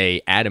here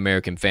today at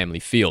American Family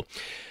Field.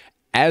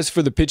 As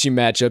for the pitching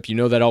matchup, you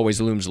know that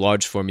always looms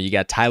large for me. You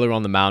got Tyler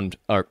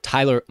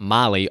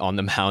Mahle on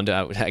the mound.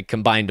 I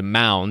combined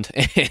mound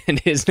and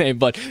his name,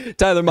 but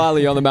Tyler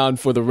Mahle on the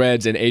mound for the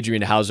Reds and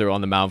Adrian Hauser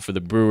on the mound for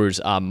the Brewers.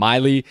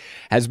 Mahle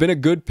has been a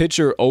good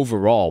pitcher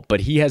overall,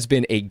 but he has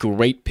been a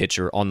great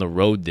pitcher on the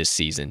road this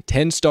season.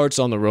 10 starts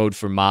on the road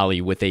for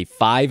Mahle with a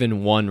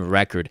 5-1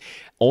 record,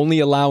 only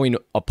allowing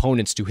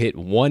opponents to hit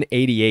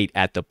 188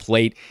 at the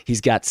plate.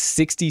 He's got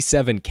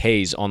 67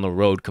 Ks on the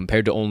road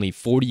compared to only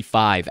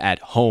 45 at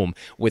home,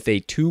 with a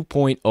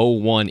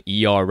 2.01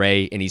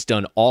 ERA, and he's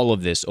done all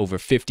of this over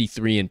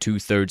 53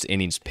 2/3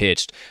 innings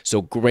pitched.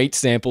 So great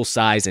sample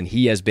size, and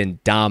he has been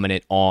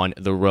dominant on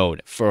the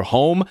road. For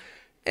home,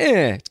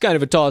 it's kind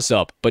of a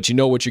toss-up, but you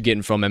know what you're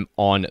getting from him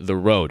on the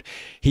road.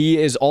 He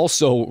is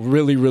also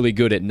really, really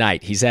good at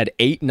night. He's had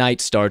 8 night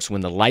starts.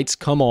 When the lights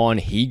come on,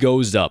 he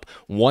goes up.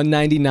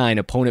 199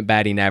 opponent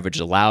batting average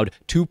allowed,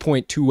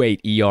 2.28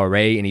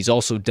 ERA, and he's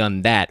also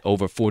done that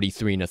over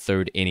 43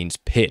 1/3 innings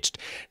pitched.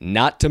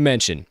 Not to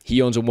mention,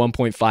 he owns a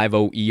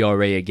 1.50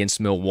 ERA against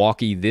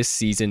Milwaukee this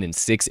season in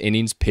 6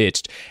 innings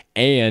pitched,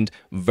 and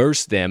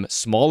versus them,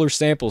 smaller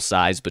sample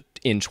size, but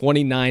in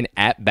 29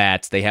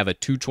 at-bats, they have a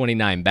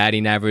 229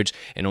 batting average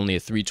and only a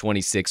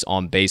 326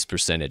 on-base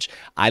percentage.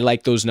 I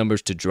like those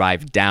numbers to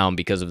drive down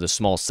because of the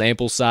small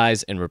sample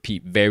size and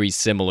repeat very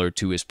similar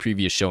to his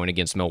previous showing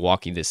against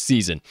Milwaukee this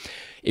season.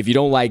 If you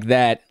don't like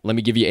that, let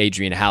me give you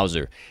Adrian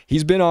Hauser.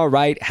 He's been all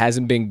right,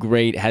 hasn't been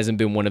great, hasn't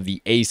been one of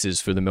the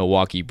aces for the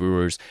Milwaukee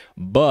Brewers,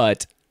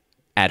 but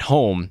at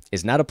home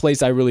is not a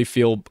place I really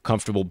feel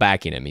comfortable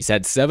backing him. He's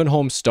had 7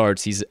 home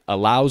starts. He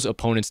allows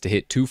opponents to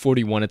hit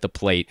 241 at the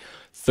plate,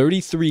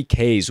 33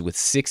 Ks with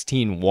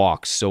 16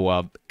 walks.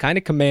 So kind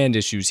of command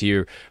issues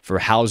here for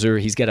Houser.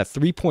 He's got a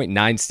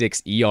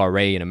 3.96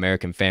 ERA in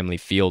American Family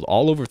Field,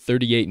 all over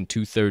 38 and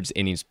 2/3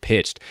 innings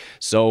pitched.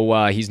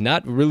 So he's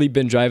not really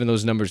been driving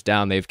those numbers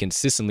down. They've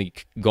consistently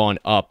gone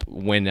up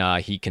when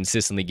he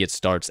consistently gets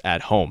starts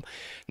at home.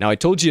 Now, I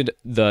told you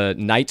the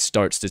night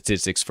start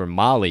statistics for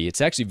Molly.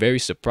 It's actually very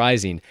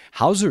surprising.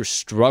 Houser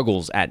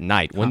struggles at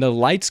night. When the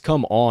lights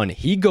come on,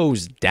 he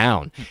goes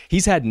down.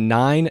 He's had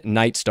 9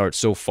 night starts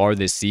so far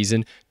this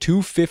season,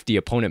 250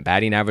 opponent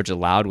batting average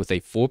allowed with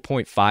a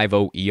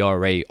 4.50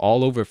 ERA,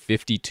 all over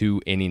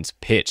 52 innings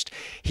pitched.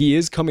 He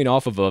is coming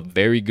off of a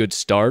very good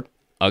start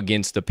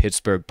against the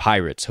Pittsburgh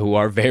Pirates, who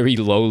are very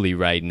lowly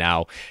right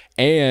now.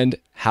 And,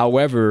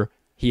 however,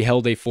 he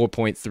held a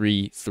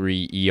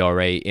 4.33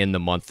 ERA in the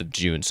month of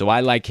June. So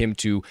I like him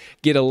to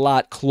get a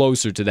lot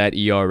closer to that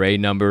ERA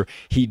number.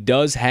 He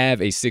does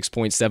have a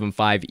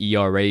 6.75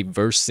 ERA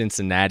versus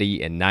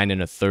Cincinnati in 9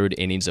 1/3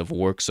 innings of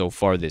work so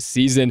far this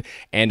season,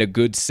 and a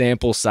good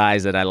sample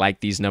size that I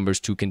like these numbers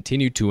to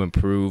continue to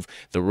improve.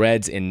 The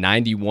Reds in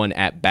 91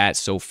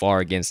 at-bats so far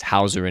against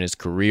Houser in his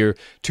career,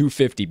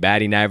 250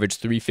 batting average,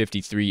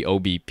 353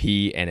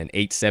 OBP, and an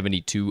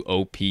 872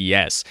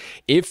 OPS.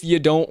 If you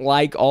don't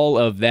like all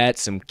of that,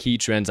 some key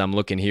trends I'm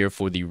looking here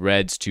for the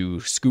Reds to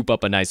scoop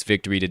up a nice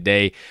victory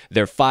today.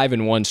 They're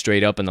 5-1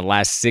 straight up in the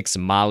last 6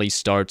 Molly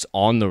starts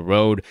on the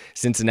road.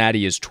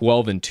 Cincinnati is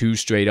 12-2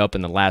 straight up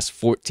in the last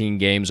 14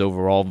 games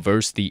overall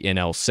versus the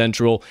NL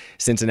Central.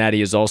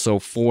 Cincinnati is also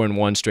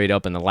 4-1 straight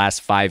up in the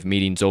last 5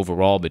 meetings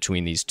overall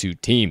between these two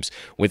teams,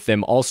 with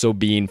them also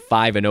being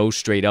 5-0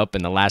 straight up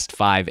in the last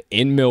 5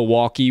 in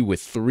Milwaukee, with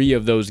 3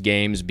 of those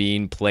games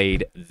being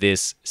played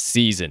this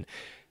season.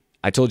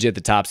 I told you at the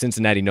top,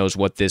 Cincinnati knows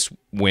what this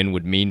win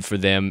would mean for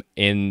them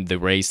in the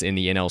race in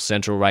the NL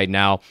Central right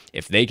now.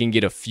 If they can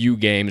get a few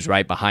games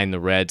right behind the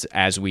Reds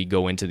as we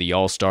go into the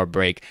All-Star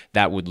break,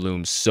 that would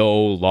loom so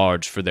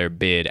large for their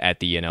bid at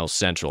the NL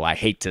Central. I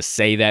hate to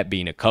say that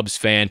being a Cubs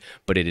fan,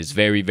 but it is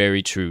very,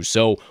 very true.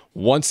 So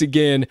once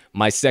again,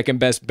 my second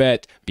best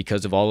bet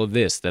because of all of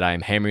this that I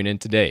am hammering in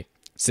today,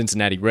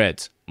 Cincinnati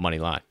Reds, money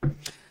line.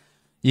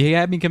 You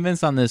had me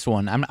convinced on this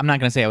one. I'm not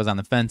going to say I was on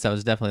the fence. I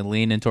was definitely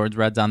leaning towards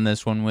Reds on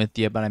this one with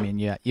you. But, I mean,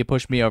 yeah, you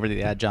pushed me over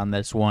the edge on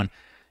this one.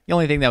 The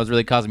only thing that was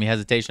really causing me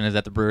hesitation is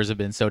that the Brewers have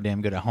been so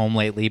damn good at home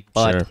lately.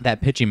 But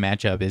that pitching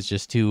matchup is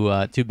just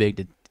too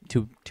big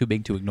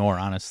to ignore,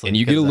 honestly. And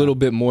you get a little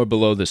bit more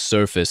below the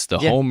surface. The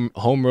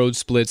home road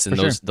splits and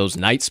those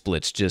night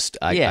splits, just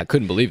I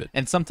couldn't believe it.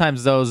 And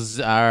sometimes those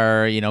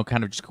are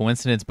kind of just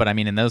coincidence, but I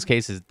mean in those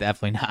cases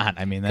definitely not.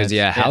 I mean because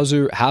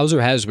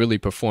Houser has really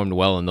performed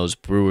well in those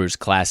Brewers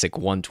classic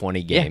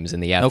 120 games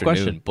in the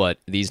afternoon, but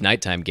these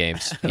nighttime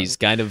games he's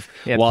kind of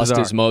lost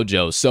his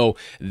mojo. So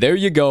there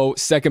you go,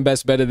 second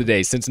best bet of the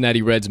day,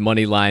 Cincinnati Reds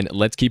money line.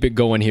 Let's keep it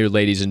going here,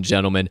 ladies and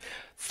gentlemen.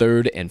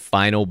 Third and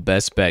final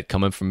best bet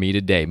coming from me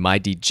today. My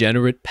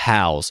degenerate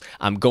pals.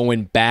 I'm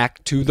going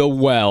back to the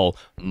well.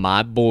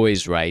 My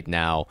boys right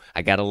now.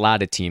 I got a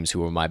lot of teams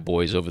who are my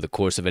boys over the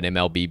course of an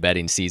MLB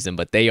betting season,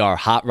 but they are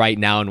hot right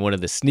now and one of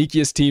the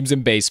sneakiest teams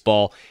in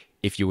baseball.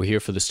 If you were here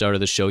for the start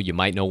of the show, you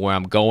might know where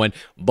I'm going,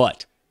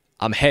 but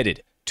I'm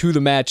headed to the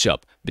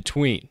matchup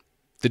between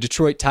the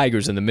Detroit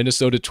Tigers and the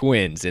Minnesota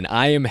Twins, and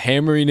I am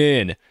hammering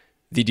in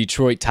the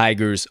Detroit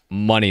Tigers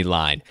money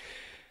line.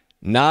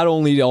 Not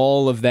only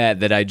all of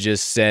that I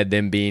just said,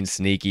 them being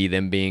sneaky,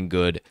 them being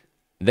good,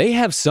 they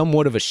have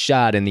somewhat of a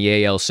shot in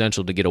the AL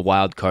Central to get a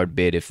wild card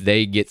bid if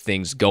they get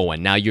things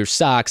going. Now, your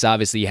Sox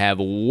obviously have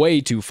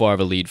way too far of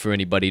a lead for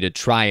anybody to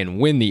try and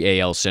win the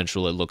AL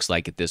Central, it looks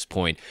like at this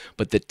point.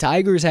 But the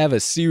Tigers have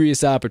a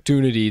serious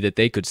opportunity that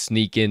they could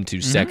sneak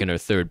into second or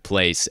third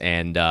place,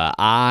 and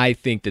I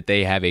think that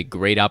they have a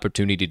great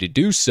opportunity to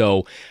do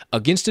so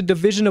against a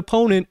division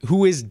opponent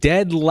who is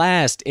dead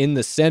last in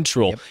the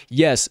Central.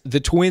 Yes, the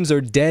Twins are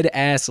dead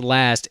ass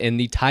last, and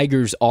the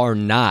Tigers are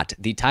not.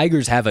 The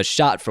Tigers have a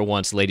shot for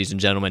once, ladies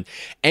and gentlemen,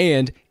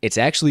 and it's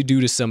actually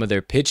due to some of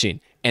their pitching,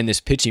 and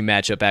this pitching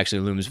matchup actually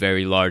looms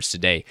very large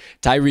today.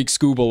 Tyreek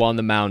Skubal on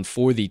the mound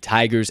for the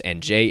Tigers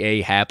and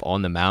J.A. Happ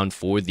on the mound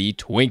for the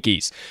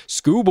Twinkies.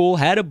 Skubal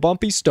had a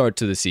bumpy start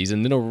to the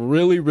season, then a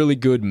really, really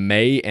good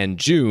May and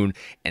June,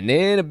 and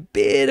then a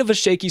bit of a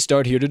shaky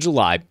start here to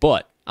July,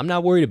 but I'm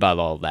not worried about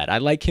all of that. I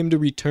like him to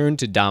return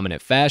to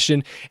dominant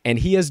fashion, and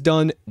he has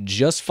done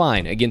just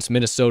fine against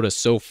Minnesota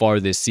so far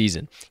this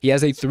season. He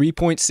has a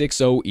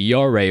 3.60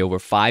 ERA over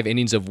 5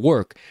 innings of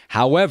work.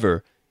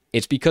 However,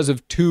 it's because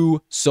of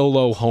 2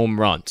 solo home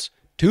runs.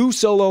 2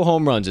 solo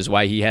home runs is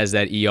why he has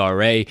that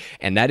ERA,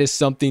 and that is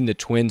something the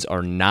Twins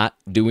are not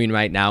doing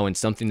right now and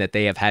something that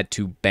they have had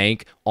to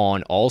bank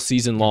on all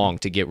season long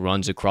to get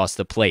runs across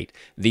the plate,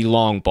 the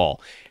long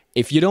ball.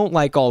 If you don't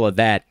like all of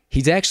that,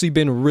 He's actually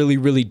been really,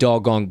 really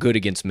doggone good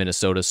against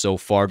Minnesota so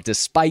far,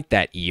 despite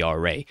that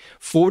ERA.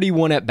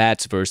 41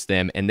 at-bats versus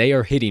them, and they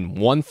are hitting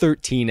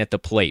 113 at the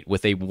plate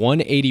with a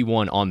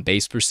 181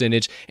 on-base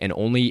percentage and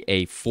only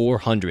a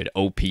 400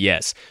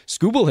 OPS.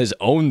 Skubal has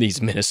owned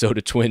these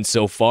Minnesota Twins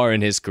so far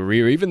in his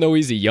career, even though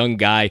he's a young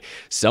guy.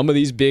 Some of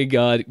these big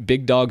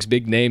dogs,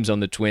 big names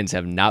on the Twins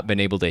have not been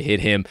able to hit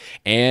him,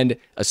 and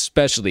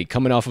especially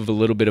coming off of a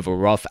little bit of a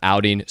rough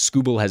outing,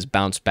 Skubal has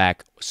bounced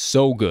back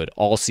so good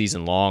all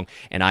season long,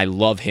 and I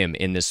love him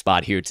in this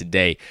spot here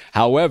today.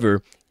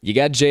 However, you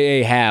got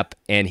J.A. Happ,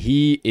 and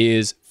he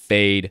is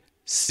fade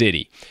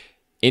city.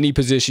 Any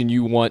position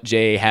you want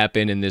J.A. Happ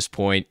in this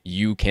point,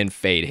 you can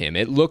fade him.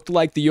 It looked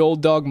like the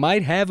old dog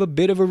might have a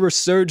bit of a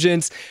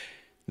resurgence.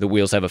 The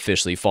wheels have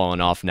officially fallen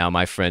off now,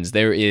 my friends.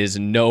 There is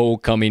no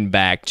coming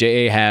back.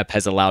 J.A. Happ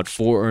has allowed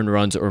 4 earned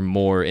runs or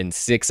more in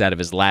 6 out of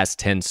his last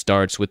 10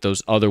 starts, with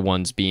those other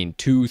ones being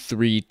 2,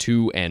 3,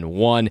 2, and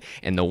 1,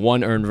 and the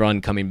 1 earned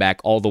run coming back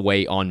all the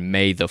way on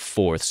May the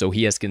 4th. So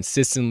he has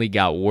consistently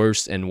got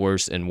worse and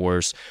worse and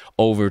worse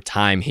over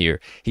time here.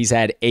 He's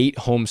had 8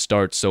 home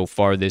starts so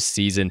far this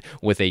season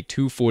with a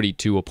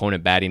 242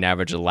 opponent batting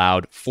average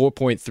allowed,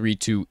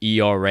 4.32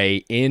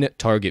 ERA in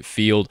Target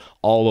Field,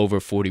 all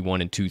over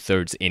 41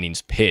 2/3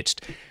 innings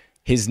pitched.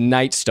 His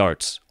night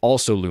starts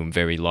also loom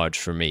very large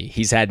for me.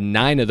 He's had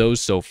 9 of those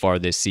so far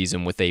this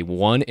season with a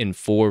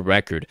 1-4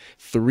 record,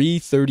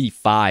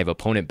 335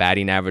 opponent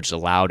batting average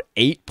allowed,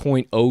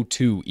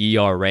 8.02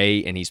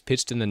 ERA, and he's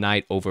pitched in the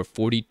night over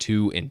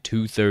 42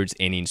 2/3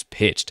 innings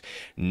pitched.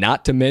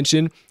 Not to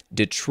mention,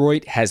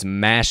 Detroit has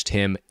mashed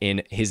him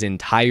in his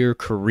entire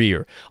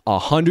career.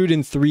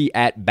 103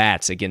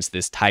 at-bats against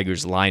this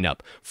Tigers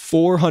lineup,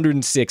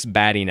 406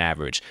 batting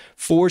average,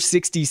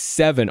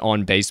 467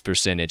 on-base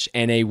percentage,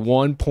 and a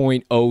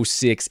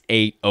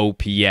 1.068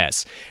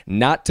 OPS.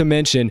 Not to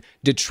mention,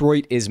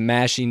 Detroit is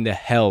mashing the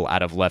hell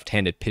out of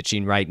left-handed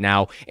pitching right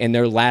now. In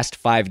their last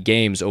 5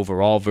 games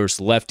overall versus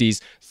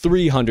lefties,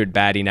 300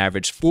 batting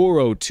average,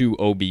 402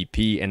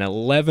 OBP, and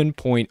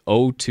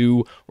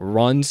 11.02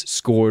 runs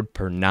scored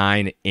per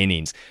 9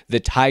 innings. The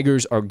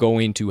Tigers are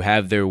going to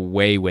have their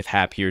way with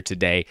Happ here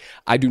today.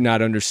 I do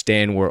not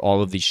understand where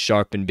all of the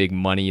sharp and big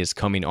money is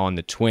coming on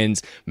the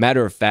Twins.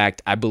 Matter of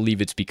fact, I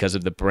believe it's because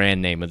of the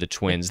brand name of the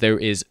Twins. There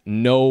is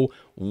no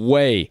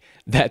way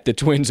that the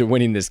Twins are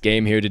winning this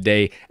game here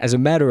today. As a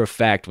matter of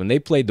fact, when they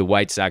played the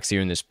White Sox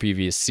here in this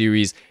previous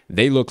series,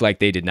 they looked like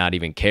they did not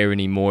even care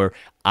anymore.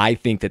 I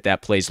think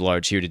that plays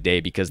large here today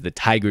because the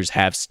Tigers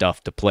have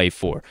stuff to play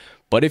for.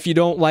 But if you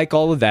don't like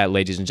all of that,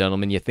 ladies and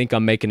gentlemen, you think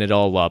I'm making it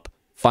all up,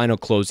 final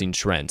closing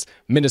trends.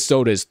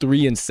 Minnesota is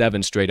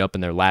 3-7 straight up in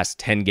their last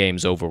 10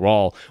 games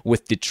overall,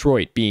 with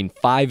Detroit being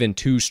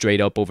 5-2 straight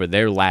up over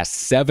their last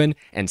 7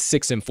 and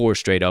 6-4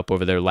 straight up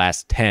over their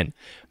last 10.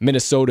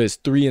 Minnesota is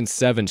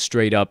 3-7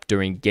 straight up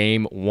during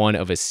game 1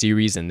 of a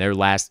series in their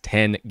last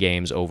 10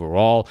 games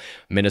overall.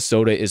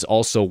 Minnesota is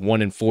also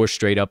 1-4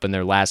 straight up in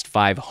their last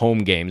 5 home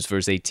games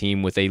versus a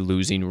team with a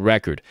losing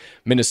record.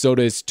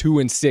 Minnesota is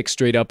 2-6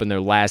 straight up in their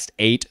last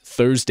 8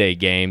 Thursday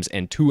games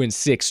and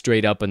 2-6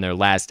 straight up in their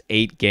last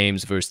 8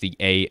 games versus the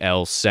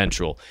AL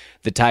Central.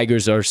 The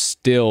Tigers are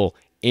still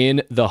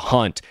in the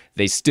hunt.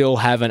 They still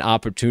have an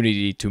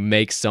opportunity to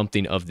make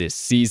something of this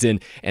season,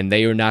 and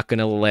they are not going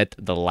to let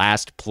the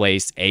last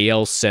place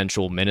AL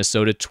Central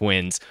Minnesota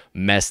Twins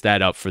mess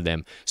that up for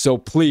them. So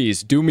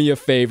please do me a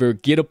favor,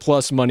 get a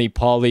plus money,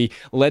 Paulie.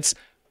 Let's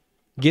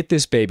get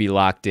this baby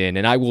locked in,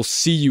 and I will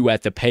see you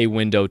at the pay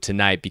window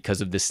tonight because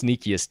of the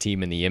sneakiest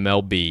team in the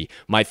MLB.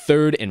 My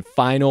third and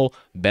final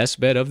best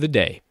bet of the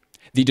day,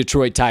 the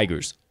Detroit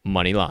Tigers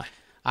money line.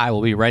 I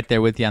will be right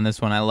there with you on this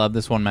one. I love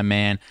this one, my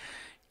man.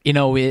 You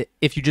know,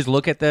 if you just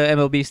look at the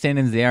MLB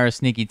standings, they are a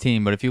sneaky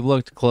team. But if you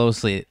looked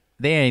closely,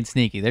 they ain't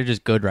sneaky. They're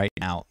just good right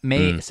now.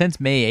 Since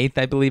May 8th,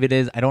 I believe it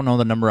is. I don't know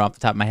the number off the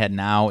top of my head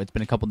now. It's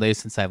been a couple days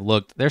since I've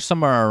looked. They're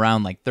somewhere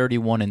around like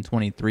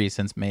 31-23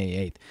 since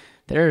May 8th.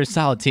 They're a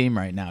solid team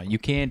right now. You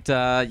can't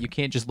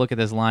just look at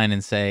this line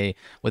and say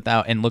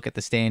and look at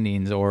the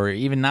standings, or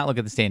even not look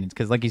at the standings,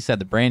 because like you said,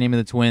 the brand name of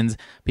the Twins,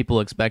 people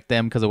expect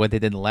them because of what they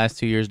did the last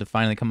 2 years to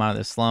finally come out of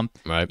this slump.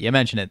 Right. You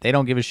mentioned it. They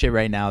don't give a shit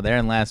right now. They're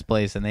in last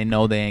place, and they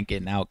know they ain't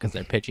getting out because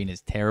their pitching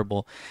is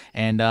terrible.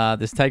 And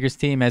this Tigers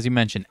team, as you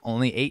mentioned,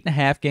 only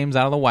 8.5 games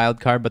out of the wild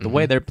card, but the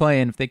way they're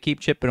playing, if they keep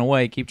chipping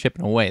away,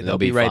 they'll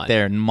be right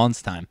there in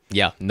months' time.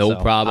 Yeah, no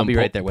problem. I'll be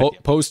right there with you.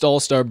 Post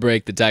All-Star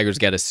break, the Tigers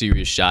got a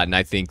serious shot, and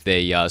I think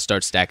they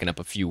start stacking up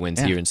a few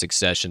wins here in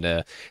succession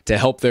to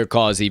help their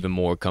cause even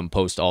more come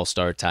post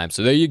All-Star time.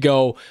 So there you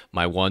go,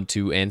 my 1,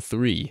 2, and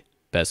 3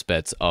 best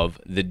bets of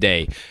the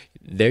day.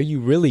 There you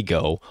really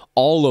go.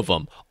 All of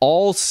them.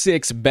 All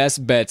 6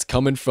 best bets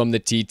coming from the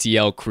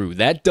TTL crew.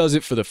 That does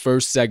it for the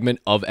first segment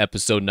of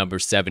episode number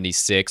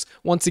 76.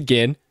 Once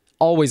again,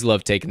 always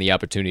love taking the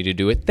opportunity to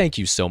do it. Thank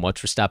you so much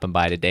for stopping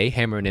by today,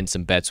 hammering in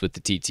some bets with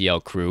the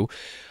TTL crew.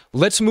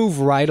 Let's move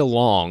right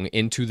along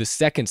into the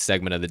second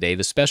segment of the day,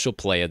 the special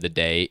play of the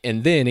day,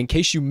 and then, in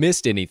case you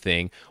missed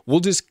anything, we'll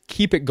just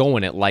keep it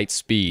going at light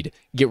speed,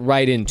 get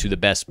right into the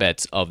best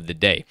bets of the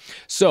day.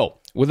 So,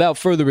 without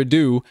further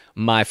ado,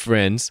 my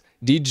friends,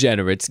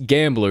 degenerates,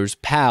 gamblers,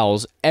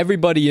 pals,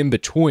 everybody in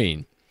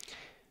between,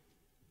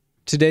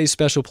 today's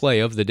special play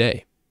of the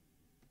day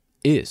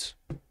is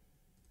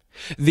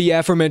the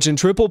aforementioned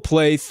Triple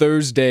Play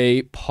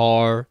Thursday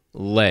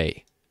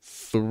Parlay.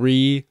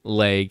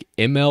 3-leg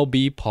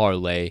MLB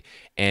parlay,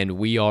 and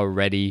we are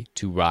ready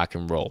to rock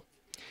and roll.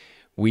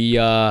 We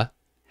have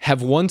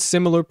one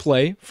similar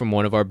play from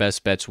one of our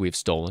best bets we've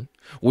stolen.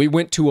 We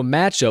went to a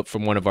matchup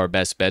from one of our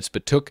best bets,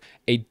 but took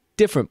a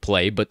different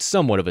play, but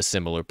somewhat of a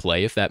similar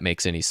play, if that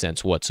makes any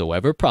sense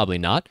whatsoever. Probably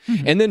not.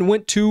 And then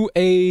went to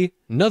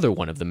another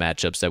one of the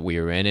matchups that we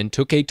were in and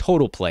took a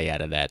total play out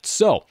of that.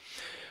 So,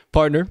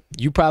 partner,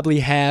 you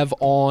probably have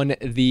on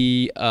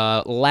the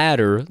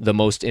ladder the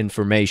most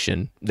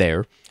information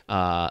there.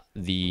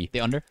 The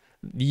under?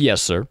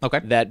 Yes, sir. Okay.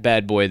 That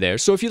bad boy there.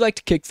 So if you'd like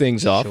to kick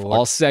things off,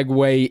 I'll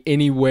segue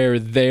anywhere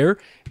there.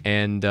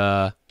 And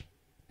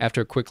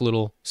after a quick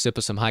little sip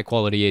of some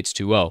high-quality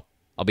H2O,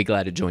 I'll be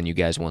glad to join you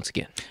guys once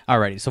again.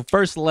 Alrighty, so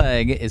first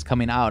leg is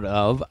coming out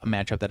of a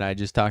matchup that I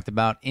just talked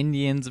about,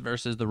 Indians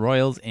versus the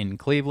Royals in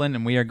Cleveland,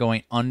 and we are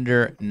going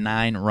under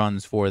 9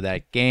 runs for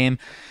that game.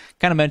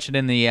 Kind of mentioned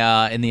in the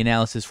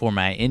analysis for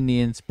my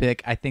Indians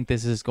pick, I think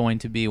this is going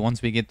to be,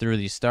 once we get through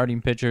these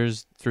starting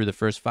pitchers, through the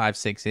first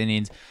 5-6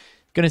 innings,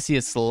 going to see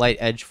a slight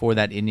edge for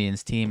that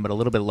Indians team, but a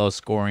little bit low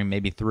scoring,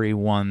 maybe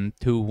 3-1,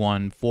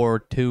 2-1,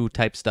 4-2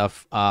 type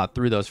stuff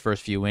through those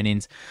first few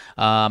innings.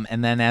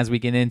 And then as we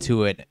get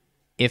into it,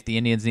 if the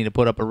Indians need to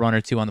put up a run or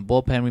two on the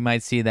bullpen, we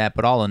might see that.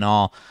 But all in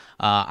all,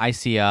 I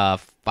see a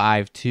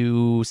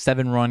 5-2,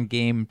 7-run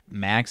game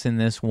max in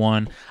this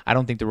one. I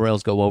don't think the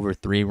Royals go over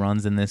 3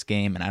 runs in this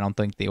game, and I don't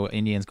think the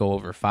Indians go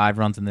over 5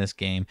 runs in this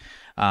game.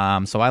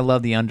 So I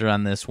love the under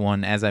on this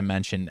one. As I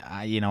mentioned,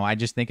 I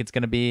just think it's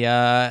going to be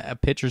a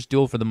pitcher's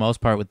duel for the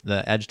most part, with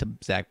the edge to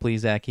Zach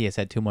Plesac. He has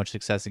had too much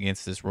success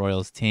against this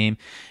Royals team,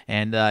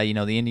 and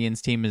the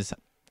Indians team is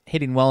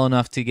hitting well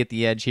enough to get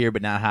the edge here,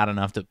 but not hot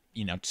enough to,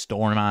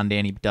 storm on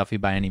Danny Duffy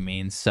by any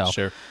means. So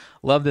sure.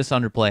 Love this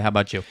underplay. How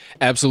about you?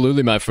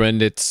 Absolutely, my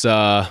friend. It's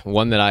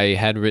one that I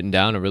had written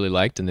down, I really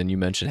liked, and then you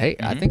mentioned, hey,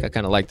 I think I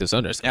kind of like this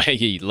under. So,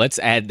 hey, let's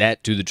add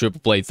that to the Triple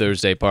Play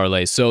Thursday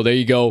parlay. So there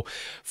you go.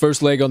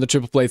 First leg on the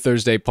Triple Play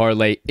Thursday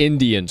parlay,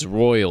 Indians,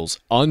 Royals,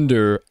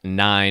 under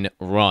 9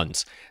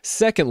 runs.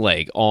 Second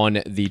leg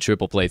on the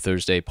Triple Play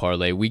Thursday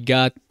parlay, we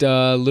got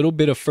a little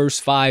bit of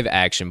first 5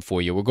 action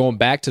for you. We're going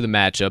back to the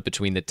matchup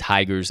between the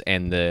Tigers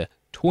and the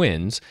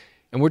Twins,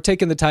 and we're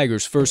taking the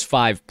Tigers first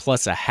 5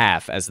 plus a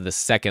half as the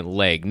second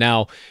leg.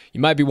 Now, you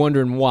might be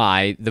wondering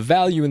why. The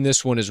value in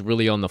this one is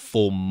really on the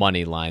full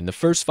money line. The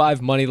first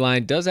 5 money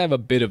line does have a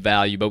bit of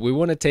value, but we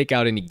want to take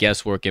out any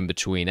guesswork in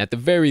between. At the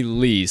very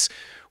least,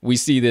 we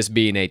see this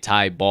being a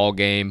tie ball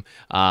game,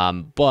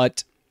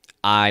 but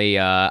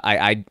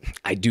I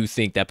do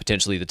think that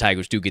potentially the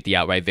Tigers do get the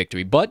outright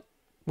victory, but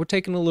we're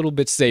taking a little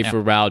bit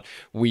safer route.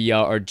 We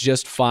are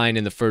just fine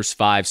in the first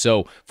 5.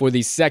 So for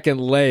the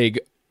second leg,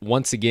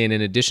 once again,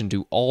 in addition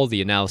to all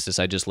the analysis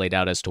I just laid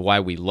out as to why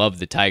we love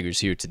the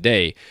Tigers here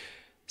today,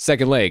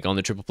 second leg on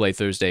the Triple Play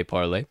Thursday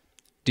parlay,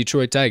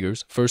 Detroit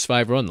Tigers, first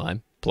 5 run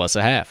line, plus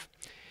a half.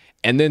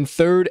 And then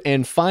third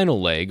and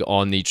final leg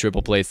on the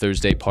Triple Play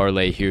Thursday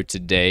parlay here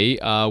today,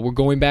 we're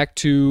going back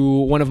to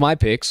one of my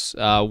picks,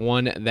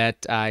 one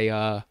that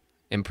I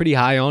am pretty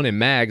high on, and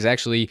Mags,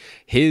 actually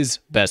his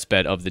best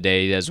bet of the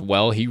day as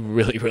well. He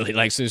really, really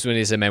likes this one.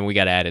 He said, man, we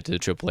got to add it to the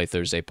Triple Play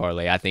Thursday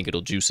parlay. I think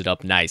it'll juice it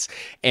up nice.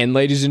 And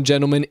ladies and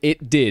gentlemen,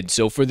 it did.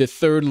 So for the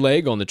third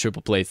leg on the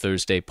Triple Play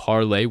Thursday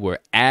parlay, we're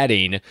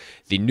adding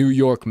the New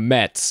York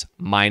Mets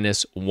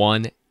minus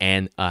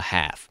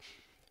 1.5.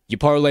 You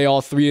parlay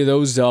all 3 of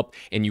those up,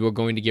 and you are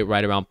going to get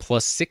right around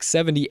plus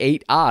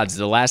 678 odds.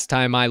 The last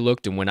time I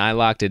looked, and when I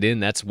locked it in,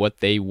 that's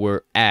what they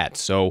were at.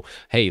 So,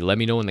 hey, let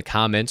me know in the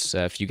comments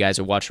if you guys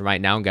are watching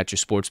right now and got your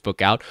sports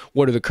book out.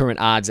 What are the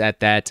current odds at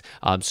that?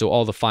 So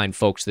all the fine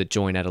folks that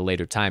join at a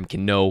later time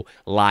can know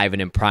live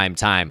and in prime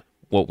time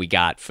what we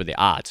got for the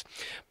odds.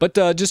 But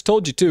just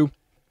told you, too,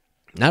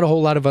 not a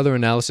whole lot of other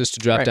analysis to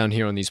drop down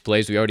here on these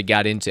plays. We already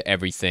got into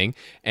everything.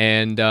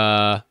 And,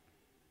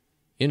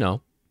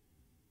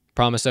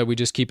 promise that we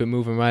just keep it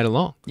moving right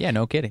along. Yeah,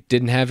 no kidding.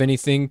 Didn't have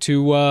anything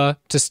to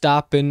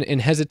stop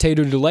and hesitate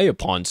or delay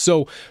upon.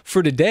 So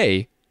for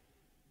today,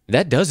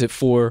 that does it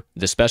for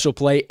the special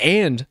play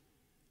and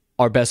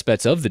our best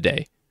bets of the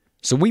day.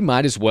 So we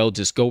might as well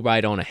just go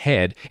right on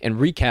ahead and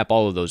recap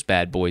all of those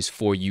bad boys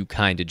for you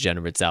kind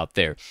degenerates out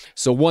there.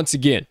 So once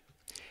again,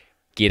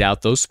 get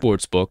out those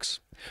sports books.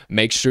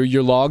 Make sure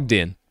you're logged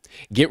in.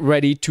 Get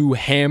ready to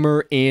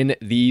hammer in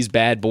these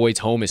bad boys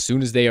home as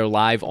soon as they are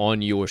live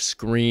on your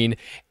screen,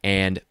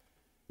 and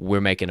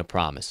we're making a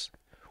promise.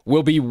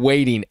 We'll be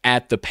waiting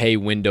at the pay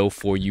window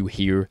for you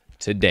here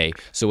today.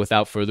 So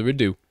without further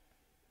ado,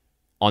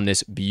 on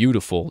this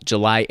beautiful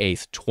July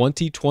 8th,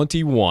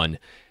 2021,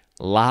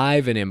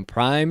 live and in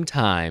prime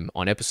time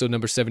on episode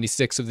number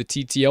 76 of the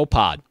TTL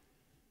Pod,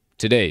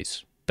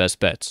 today's best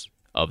bets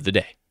of the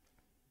day.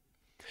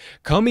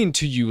 Coming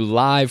to you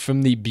live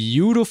from the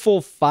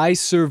beautiful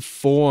Fiserv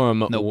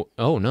Forum. Nope.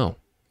 Oh, no.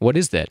 What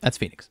is that? That's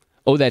Phoenix.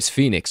 Oh, that's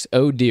Phoenix.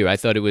 Oh, dear. I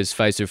thought it was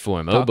Fiserv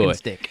Forum. Oh, boy.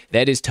 Stick.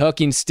 That is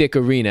Talking Stick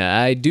Arena.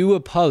 I do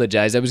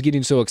apologize. I was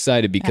getting so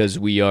excited because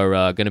we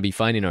are going to be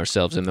finding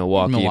ourselves in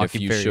Milwaukee in a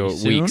few short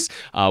weeks.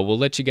 We'll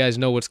let you guys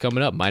know what's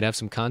coming up. Might have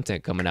some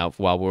content coming out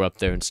while we're up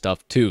there and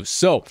stuff, too.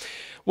 So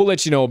we'll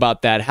let you know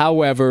about that.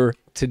 However,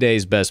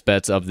 today's best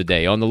bets of the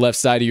day. On the left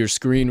side of your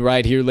screen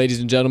right here, ladies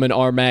and gentlemen,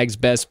 R-Mag's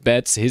best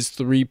bets, his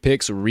 3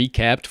 picks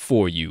recapped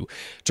for you.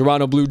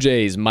 Toronto Blue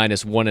Jays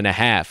minus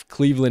 1.5,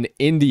 Cleveland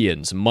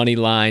Indians money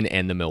line,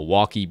 and the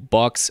Milwaukee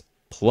Bucks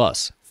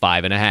plus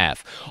 5.5.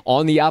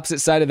 On the opposite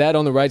side of that,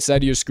 on the right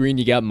side of your screen,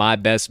 you got my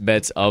best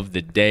bets of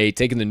the day,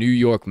 taking the New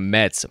York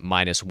Mets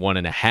minus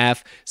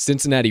 1.5,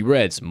 Cincinnati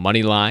Reds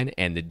money line,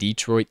 and the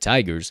Detroit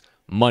Tigers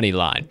money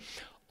line.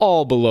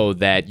 All below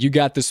that, you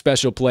got the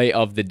special play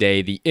of the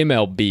day, the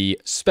MLB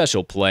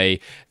special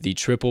play, the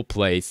triple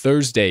play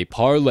Thursday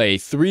parlay.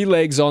 3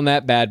 legs on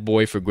that bad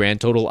boy for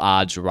grand total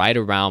odds right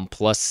around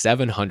plus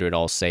 700,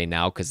 I'll say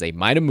now, because they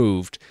might have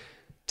moved.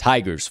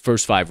 Tigers,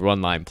 first 5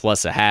 run line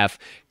plus 0.5.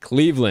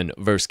 Cleveland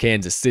versus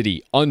Kansas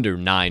City under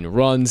 9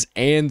 runs.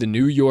 And the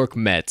New York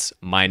Mets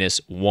minus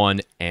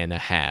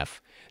 1.5.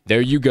 There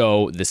you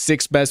go, the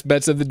 6 best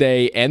bets of the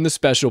day and the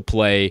special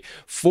play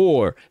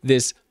for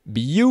this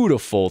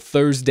beautiful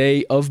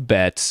Thursday of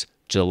bets,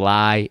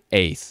 July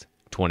 8th,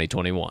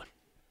 2021.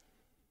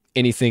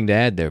 Anything to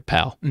add there,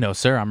 pal? No,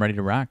 sir. I'm ready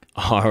to rock.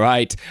 All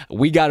right.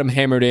 We got them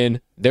hammered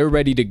in. They're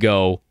ready to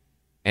go.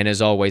 And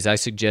as always, I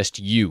suggest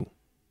you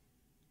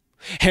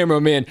hammer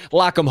them in,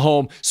 lock them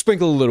home,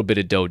 sprinkle a little bit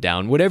of dough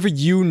down. Whatever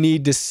you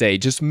need to say,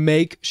 just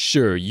make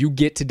sure you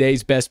get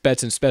today's best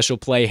bets and special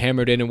play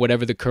hammered in and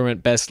whatever the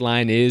current best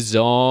line is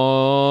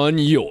on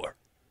your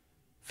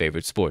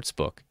favorite sports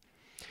book.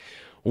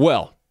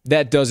 Well,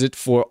 that does it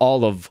for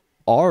all of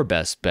our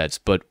best bets,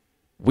 but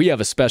we have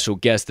a special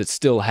guest that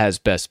still has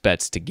best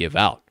bets to give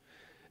out.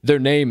 Their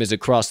name is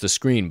across the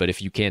screen, but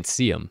if you can't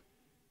see them,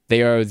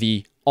 they are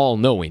the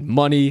all-knowing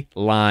Money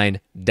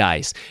Line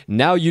Dice.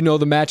 Now you know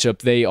the matchup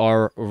they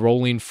are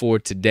rolling for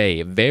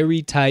today. A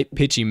very tight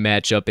pitching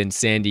matchup in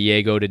San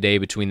Diego today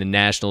between the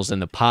Nationals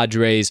and the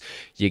Padres.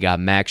 You got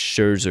Max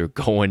Scherzer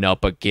going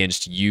up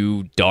against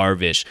Yu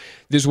Darvish.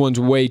 This one's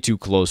way too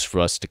close for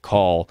us to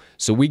call,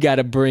 so we got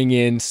to bring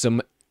in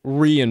some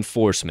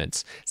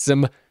reinforcements,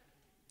 some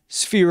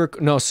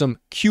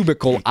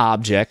cubicle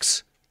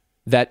objects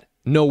that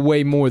know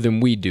way more than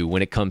we do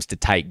when it comes to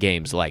tight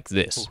games like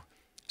this.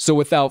 So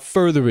without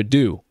further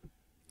ado,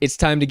 it's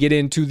time to get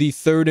into the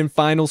third and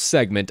final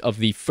segment of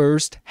the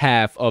first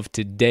half of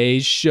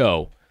today's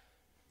show.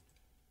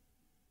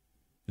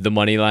 The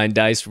Moneyline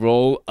Dice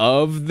roll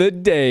of the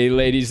day,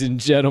 ladies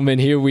and gentlemen.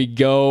 Here we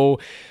go.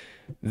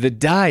 The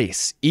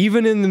dice,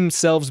 evening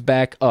themselves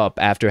back up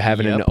after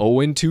having an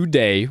 0-2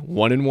 day,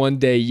 1-1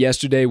 day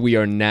yesterday. We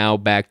are now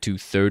back to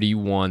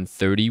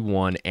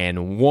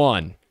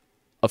 31-1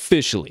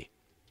 officially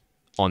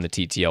on the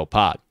TTL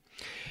pod.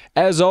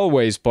 As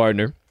always,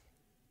 partner,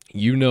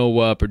 you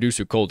know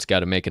producer Colt's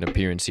got to make an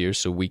appearance here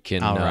so we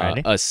can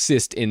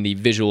assist in the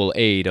visual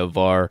aid of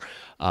our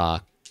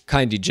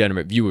kind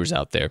degenerate viewers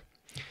out there.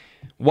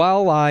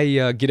 While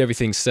I get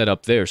everything set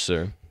up there,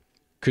 sir,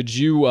 could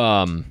you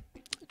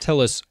tell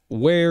us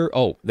where...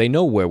 Oh, they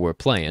know where we're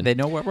playing. They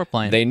know where we're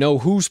playing. They know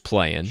who's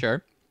playing.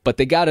 Sure. But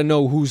they got to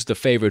know who's the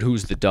favorite,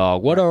 who's the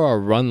dog. What are our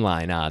run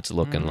line odds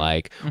looking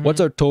like? What's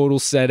our total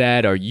set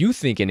at? Are you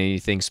thinking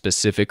anything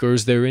specific, or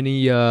is there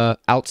any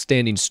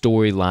outstanding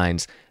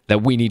storylines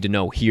that we need to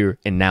know here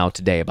and now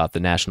today about the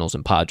Nationals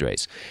and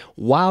Padres?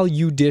 While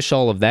you dish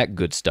all of that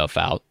good stuff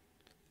out,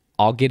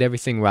 I'll get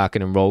everything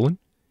rocking and rolling,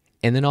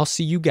 and then I'll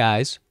see you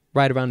guys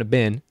right around the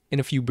bend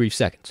in a few brief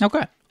seconds.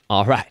 Okay.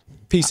 All right.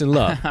 Peace and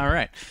love. All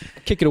right.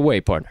 Kick it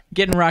away, partner.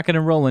 Getting rocking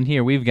and rolling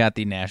here. We've got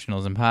the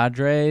Nationals and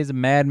Padres.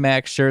 Mad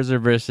Max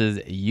Scherzer versus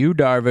Yu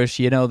Darvish.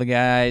 You know the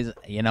guys.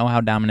 You know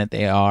how dominant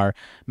they are.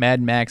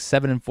 Mad Max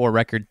 7-4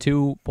 record,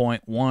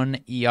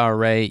 2.1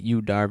 ERA.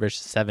 Yu Darvish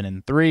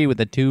 7-3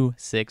 with a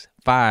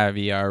 2.65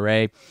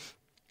 ERA.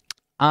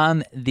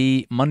 On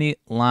the money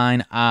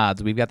line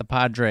odds, we've got the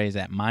Padres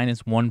at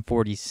minus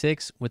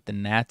 146 with the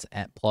Nats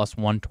at plus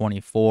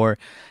 124.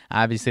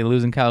 Obviously,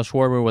 losing Kyle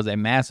Schwarber was a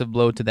massive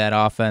blow to that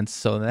offense,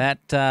 so that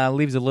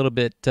leaves a little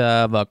bit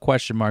of a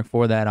question mark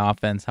for that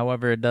offense.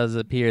 However, it does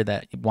appear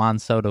that Juan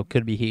Soto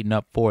could be heating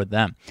up for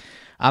them.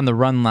 On the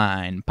run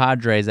line,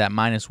 Padres at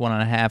minus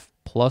 1.5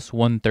 plus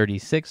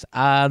 136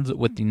 odds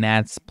with the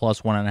Nats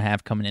plus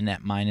 1.5 coming in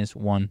at minus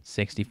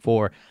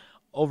 164.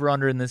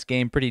 Over-under in this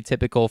game, pretty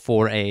typical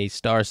for a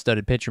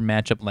star-studded pitcher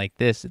matchup like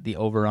this. The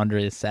over-under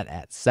is set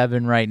at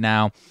 7 right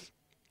now.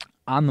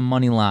 On the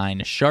money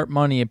line, sharp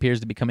money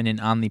appears to be coming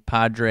in on the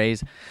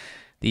Padres.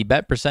 The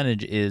bet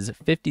percentage is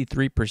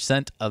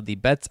 53% of the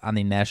bets on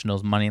the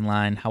Nationals money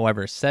line.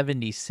 However,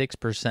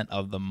 76%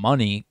 of the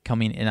money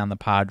coming in on the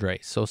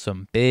Padres. So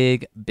some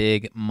big,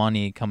 big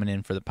money coming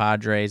in for the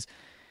Padres.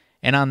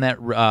 And on that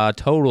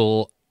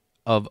total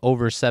of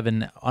over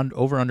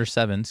under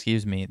 7,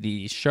 excuse me.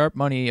 The sharp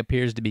money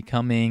appears to be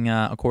coming,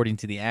 according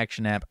to the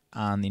Action app,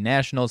 on the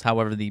Nationals.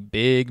 However, the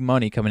big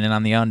money coming in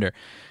on the under.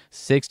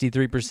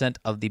 63%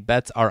 of the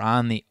bets are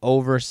on the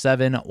over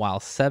 7, while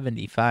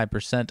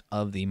 75%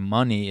 of the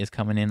money is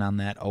coming in on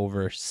that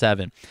over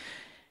 7.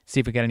 See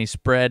if we got any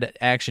spread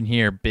action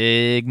here.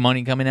 Big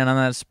money coming in on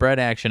that spread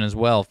action as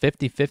well.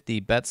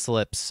 50-50 bet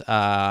slips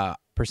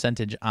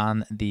percentage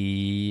on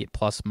the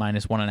plus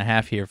minus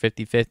 1.5 here.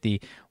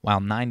 50-50,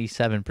 while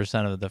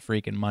 97% of the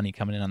freaking money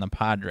coming in on the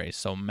Padres.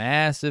 So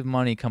massive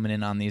money coming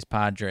in on these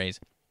Padres.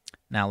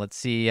 Now let's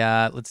see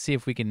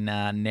if we can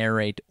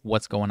narrate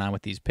what's going on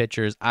with these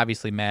pitchers.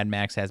 Obviously, Mad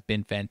Max has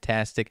been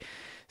fantastic,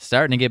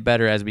 starting to get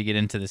better as we get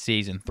into the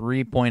season.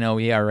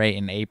 3.0 ERA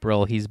in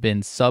April. He's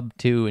been sub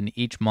 2 in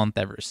each month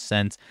ever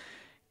since.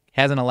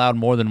 Hasn't allowed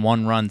more than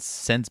 1 run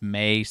since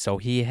May, so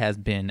he has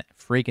been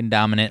freaking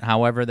dominant.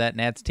 However, that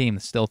Nats team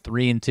is still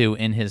 3-2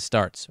 in his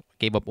starts.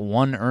 Gave up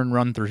 1 earned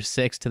run through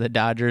 6 to the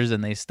Dodgers,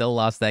 and they still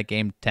lost that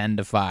game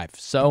 10-5.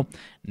 So,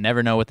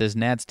 never know with this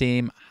Nats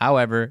team.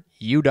 However,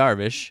 Yu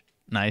Darvish,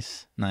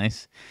 nice.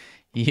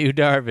 Yu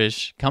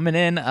Darvish coming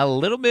in a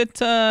little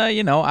bit,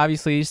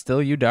 obviously he's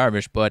still Yu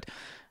Darvish, but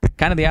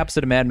kind of the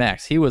opposite of Mad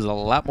Max. He was a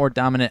lot more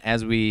dominant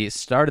as we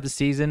started the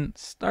season,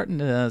 starting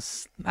to,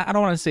 I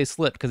don't want to say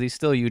slip because he's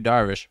still Yu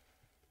Darvish.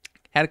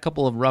 Had a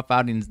couple of rough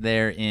outings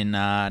there in,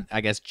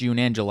 June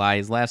and July.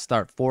 His last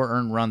start, 4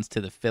 earned runs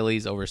to the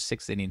Phillies over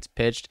 6 innings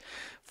pitched.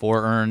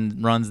 4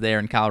 earned runs there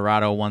in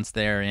Colorado, once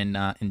there in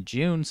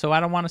June. So I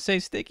don't want to say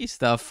sticky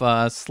stuff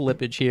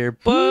slippage here,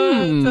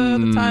 but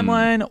the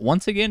timeline,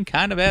 once again,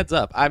 kind of adds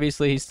up.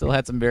 Obviously, he still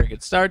had some very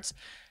good starts,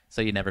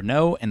 so you never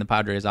know. And the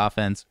Padres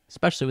offense,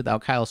 especially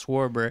without Kyle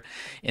Schwarber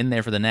in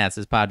there for the Nats,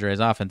 this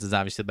Padres offense is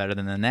obviously better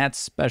than the Nats,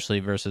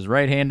 especially versus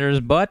right-handers,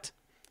 but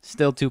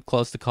still too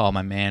close to call,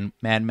 my man.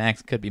 Mad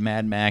Max could be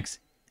Mad Max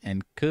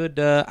and could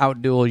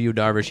outduel Yu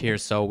Darvish here,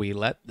 so we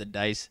let the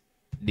dice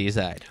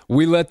decide.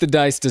 We let the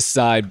dice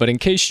decide, but in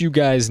case you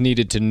guys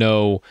needed to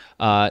know,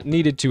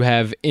 needed to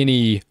have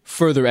any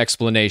further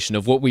explanation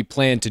of what we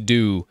plan to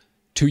do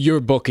to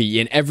your bookie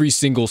in every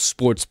single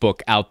sports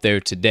book out there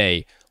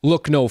today,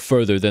 look no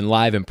further than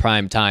live in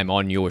prime time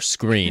on your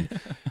screen.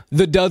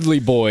 The Dudley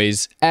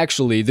Boys,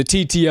 actually the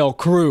TTL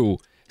crew,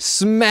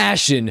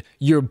 smashing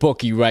your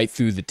bookie right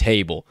through the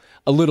table.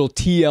 A little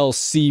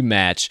TLC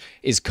match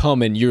is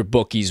coming your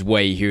bookie's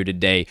way here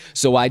today,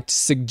 so I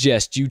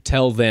suggest you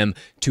tell them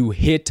to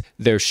hit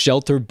their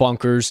shelter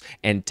bunkers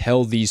and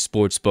tell these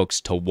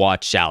sportsbooks to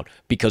watch out,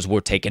 because we're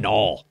taking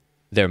all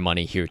their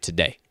money here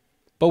today.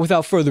 But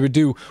without further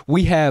ado,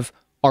 we have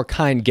our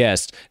kind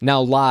guest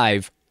now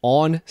live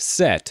on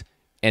set,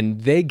 and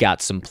they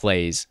got some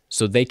plays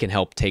so they can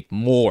help take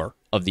more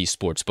of these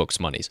sportsbooks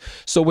monies.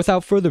 So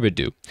without further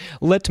ado,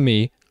 let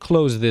me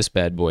close this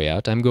bad boy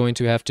out. I'm going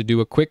to have to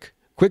do a quick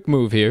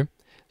move here.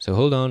 So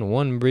hold on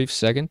one brief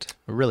second.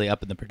 We're really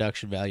upping the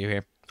production value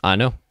here. I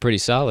know. Pretty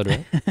solid,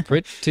 right?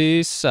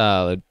 Pretty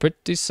solid.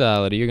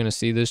 You're going to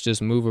see this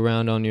just move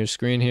around on your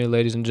screen here,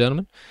 ladies and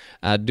gentlemen.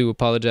 I do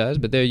apologize,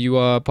 but there you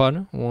are,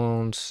 partner.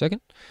 1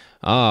 second.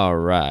 All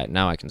right.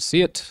 Now I can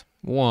see it.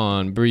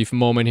 One brief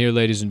moment here,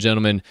 ladies and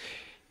gentlemen.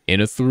 In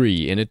a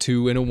 3, in a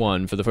 2, in a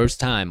 1, for the first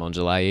time on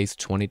July 8th,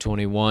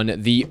 2021,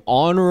 the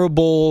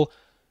honorable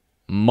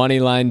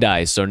Moneyline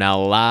Dice are now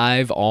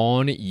live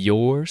on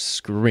your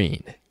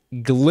screen,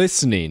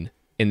 glistening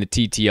in the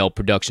TTL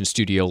production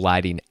studio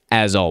lighting,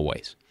 as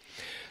always.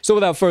 So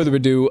without further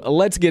ado,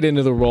 let's get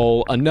into the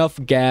roll.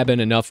 Enough gabbing,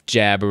 enough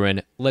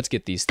jabbering. Let's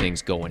get these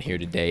things going here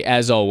today.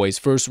 As always,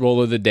 first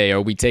roll of the day.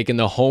 Are we taking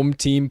the home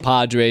team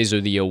Padres or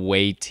the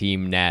away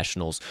team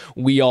Nationals?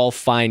 We all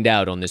find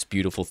out on this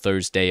beautiful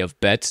Thursday of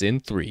bets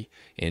in 3,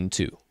 in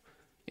 2,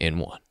 in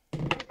 1.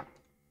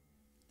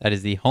 That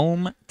is the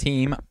home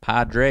team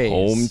Padres.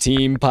 Home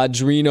team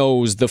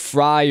Padrinos, the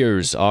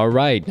Friars. All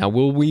right. Now,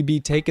 will we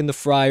be taking the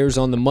Friars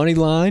on the money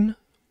line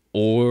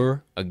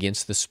or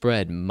against the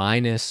spread,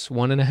 minus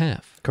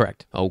 1.5?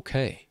 Correct.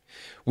 Okay.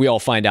 We all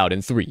find out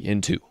in 3,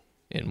 in 2,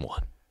 in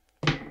 1.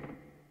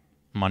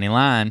 Money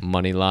line.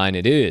 Money line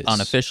it is.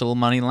 Unofficial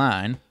money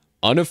line.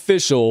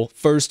 Unofficial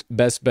first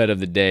best bet of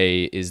the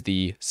day is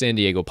the San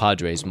Diego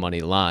Padres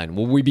money line.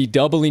 Will we be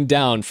doubling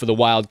down for the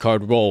wild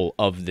card roll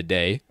of the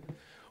day?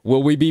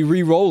 Will we be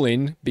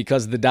re-rolling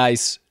because the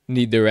dice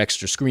need their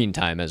extra screen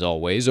time as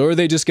always, or are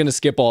they just going to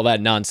skip all that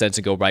nonsense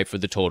and go right for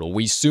the total?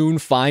 We soon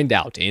find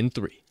out in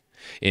 3,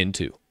 in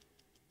 2,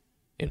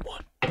 in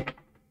 1.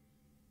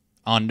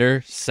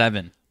 Under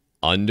 7.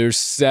 Under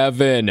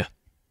 7.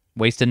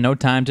 Wasting no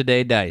time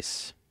today,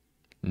 dice.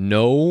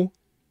 No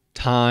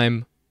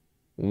time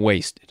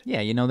wasted.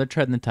 Yeah, they're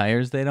treading the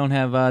tires. They don't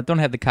have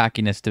the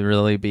cockiness to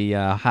really be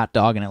hot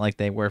dogging it like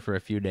they were for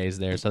a few days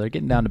there. So they're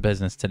getting down to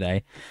business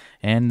today.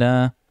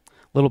 And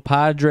little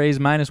Padres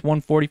minus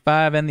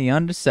 145 and the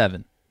under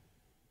 7.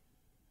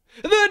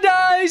 The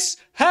dice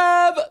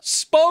have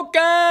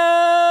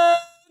spoken!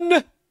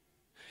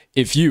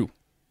 If you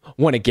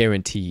want to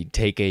guaranteed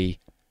take a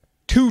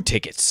 2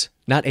 tickets,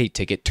 not 8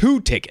 ticket,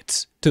 2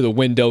 tickets to the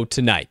window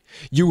tonight.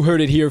 You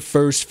heard it here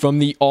first from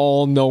the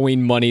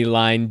all-knowing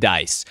Moneyline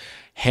Dice.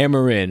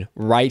 Hammer in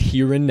right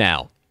here and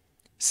now.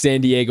 San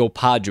Diego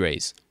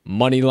Padres,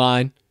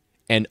 Moneyline,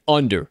 and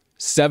under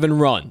 7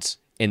 runs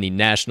in the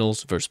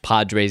Nationals versus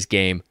Padres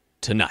game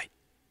tonight.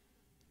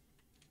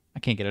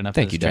 I can't get enough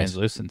of this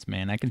translucence,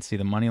 man. I can see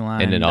the money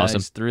line. Isn't it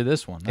awesome? Through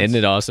this one. Isn't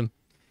it awesome?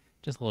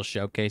 Just a little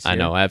showcase here. I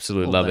know,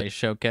 absolutely love it.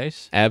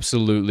 Showcase.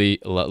 Absolutely.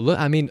 Look,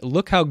 I mean,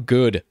 look how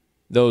good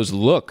those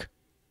look.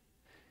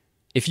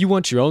 If you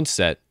want your own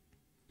set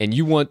and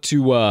you want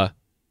to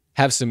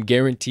have some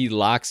guaranteed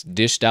locks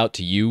dished out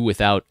to you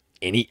without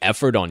any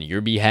effort on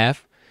your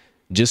behalf,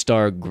 just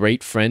our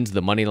great friends,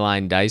 the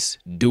Moneyline Dice,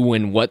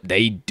 doing what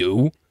they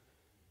do,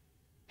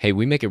 hey,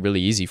 we make it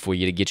really easy for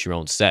you to get your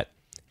own set.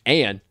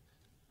 And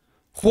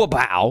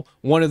whoa,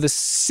 one of the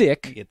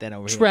sick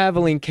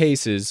traveling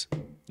cases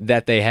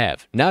that they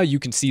have. Now you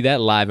can see that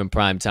live in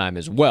prime time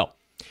as well.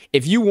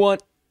 If you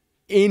want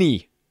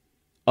any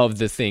of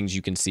the things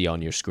you can see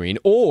on your screen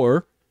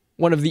or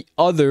one of the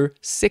other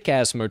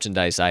sick-ass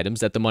merchandise items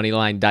that the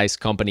Moneyline Dice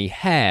Company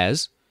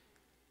has,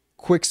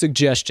 quick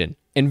suggestion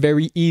and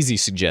very easy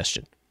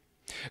suggestion.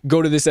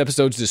 Go to this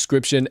episode's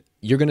description.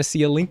 You're going to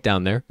see a link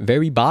down there,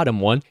 very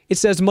bottom one. It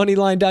says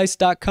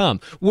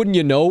moneylinedice.com. Wouldn't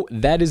you know,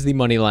 that is the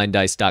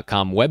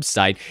moneylinedice.com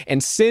website.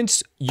 And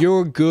since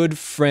your good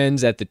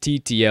friends at the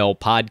TTL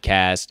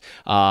podcast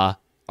are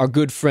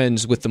good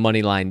friends with the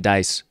Moneyline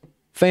Dice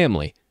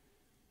family,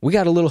 we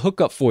got a little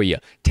hookup for you.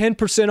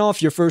 10%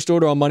 off your first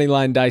order on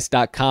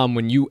moneylinedice.com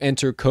when you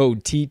enter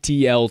code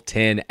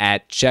TTL10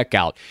 at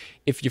checkout.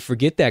 If you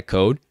forget that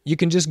code, you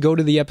can just go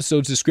to the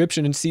episode's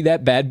description and see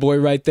that bad boy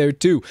right there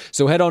too.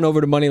 So head on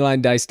over to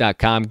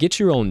moneylinedice.com, get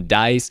your own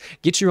dice,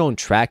 get your own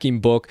tracking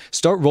book,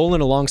 start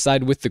rolling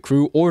alongside with the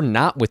crew or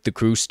not with the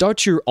crew,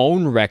 start your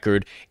own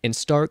record, and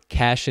start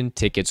cashing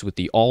tickets with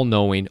the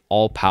all-knowing,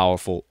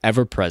 all-powerful,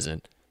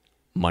 ever-present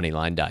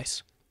Moneyline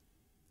Dice.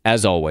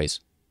 As always,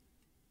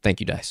 thank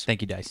you, Dice.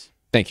 Thank you, Dice.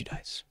 Thank you,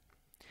 Dice.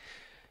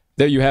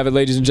 There you have it,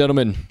 ladies and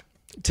gentlemen.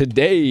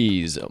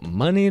 Today's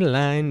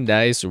Moneyline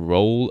Dice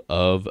roll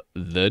of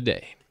the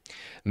day.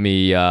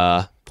 Me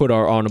put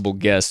our honorable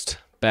guest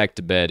back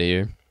to bed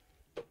here.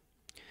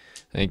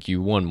 Thank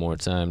you one more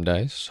time,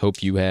 Dice.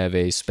 Hope you have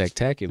a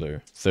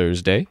spectacular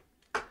Thursday.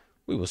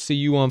 We will see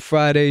you on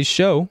Friday's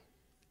show.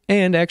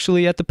 And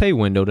actually at the pay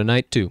window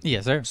tonight, too.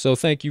 Yes, sir. So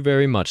thank you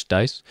very much,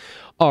 Dice.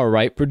 All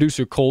right,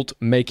 producer Colt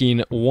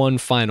making one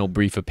final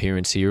brief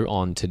appearance here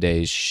on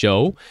today's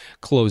show,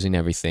 closing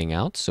everything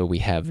out so we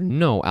have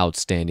no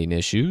outstanding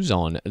issues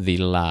on the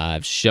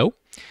live show.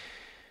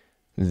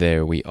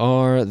 There we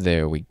are.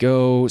 There we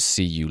go.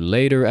 See you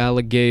later,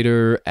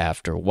 alligator.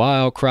 After a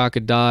while,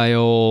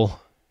 crocodile.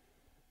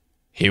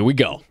 Here we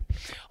go.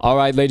 All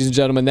right, ladies and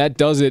gentlemen, that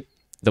does it.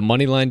 The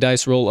Moneyline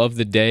Dice roll of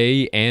the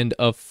day and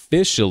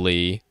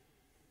officially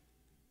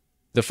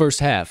the first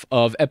half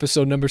of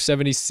episode number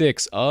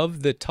 76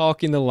 of the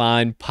Talking the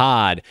Line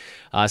pod.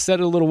 I said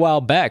it a little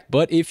while back,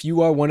 but if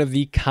you are one of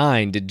the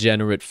kind,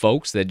 degenerate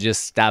folks that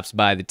just stops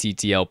by the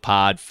TTL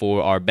pod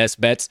for our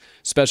best bets,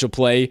 special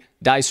play,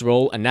 dice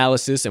roll,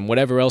 analysis, and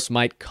whatever else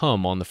might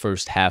come on the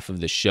first half of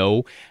the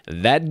show,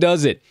 that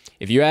does it.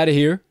 If you're out of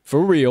here,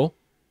 for real,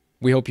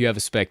 we hope you have a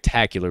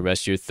spectacular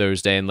rest of your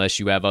Thursday unless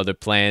you have other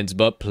plans,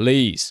 but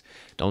please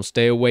don't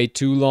stay away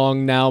too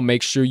long now.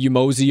 Make sure you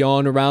mosey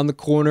on around the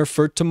corner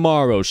for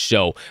tomorrow's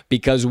show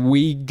because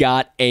we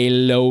got a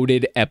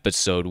loaded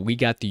episode. We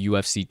got the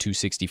UFC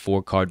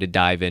 264 card to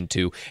dive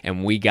into,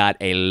 and we got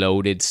a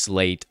loaded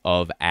slate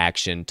of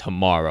action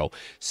tomorrow.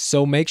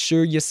 So make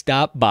sure you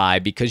stop by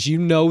because you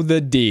know the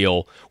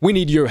deal. We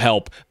need your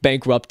help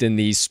bankrupting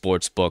these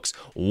sports books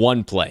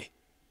one play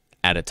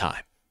at a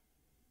time.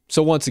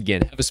 So once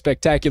again, have a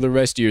spectacular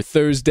rest of your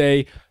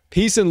Thursday.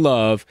 Peace and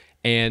love,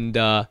 and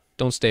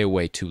don't stay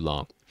away too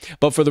long.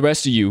 But for the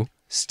rest of you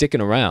sticking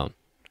around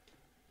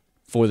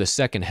for the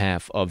second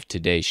half of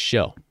today's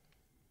show,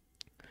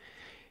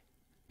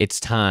 it's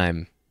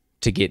time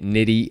to get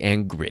nitty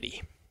and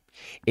gritty.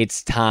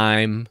 It's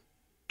time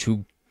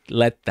to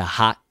let the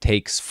hot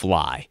takes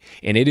fly.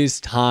 And it is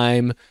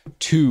time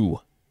to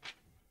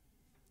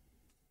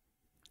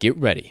get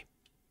ready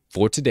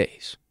for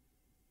today's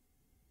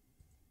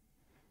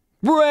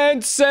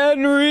Rants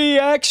and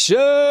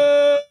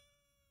Reactions.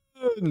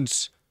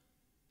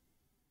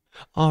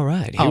 All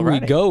right, here we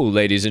go,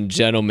 ladies and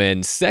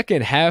gentlemen.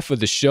 Second half of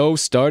the show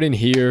starting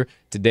here.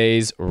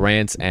 Today's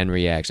Rants and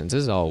Reactions.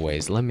 As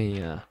always, let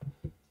me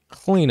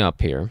clean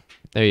up here.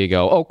 There you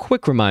go. Oh,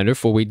 quick reminder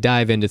before we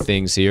dive into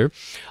things here.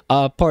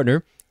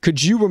 Partner,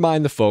 could you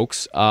remind the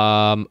folks,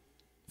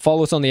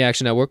 follow us on the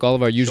Action Network, all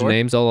of our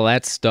usernames, all of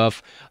that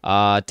stuff.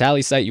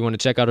 Tally site, you want to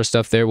check out our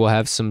stuff there. We'll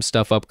have some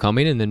stuff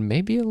upcoming, and then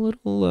maybe a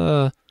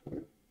little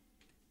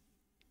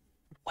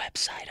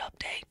website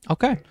update.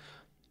 Okay.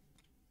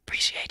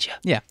 Appreciate you.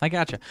 Yeah, I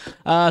gotcha.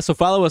 So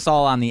follow us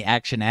all on the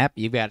Action app.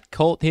 You've got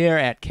Colt here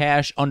at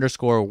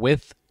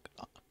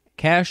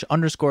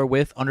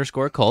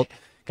cash_with_Colt.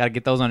 Got to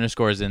get those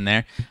underscores in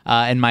there.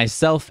 And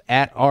myself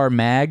at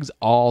rmags,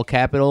 all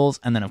capitals.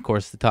 And then, of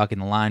course, the Talking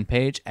the Line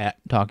page at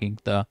Talking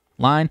the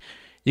Line.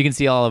 You can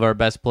see all of our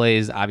best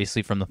plays,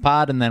 obviously, from the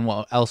pod, and then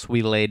what else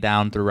we lay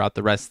down throughout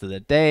the rest of the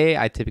day.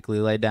 I typically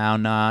lay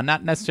down,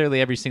 not necessarily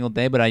every single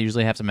day, but I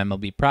usually have some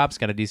MLB props.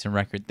 Got a decent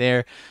record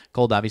there.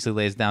 Cold obviously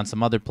lays down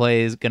some other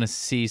plays. Going to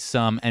see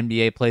some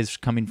NBA plays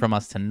coming from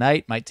us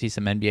tonight. Might see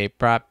some NBA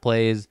prop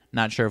plays.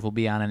 Not sure if we'll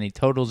be on any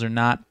totals or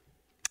not,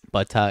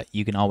 but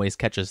you can always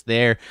catch us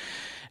there.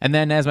 And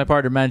then, as my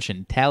partner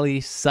mentioned,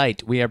 Tally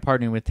Site. We are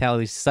partnering with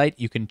Tally Site.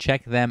 You can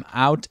check them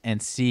out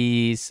and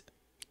see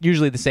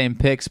usually the same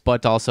picks,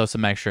 but also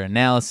some extra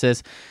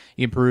analysis.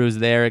 You can peruse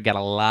there. Got a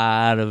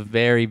lot of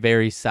very,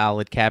 very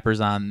solid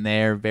cappers on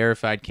there,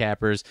 verified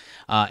cappers.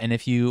 And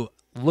if you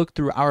look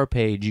through our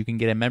page, you can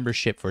get a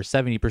membership for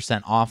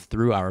 70% off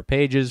through our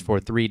pages for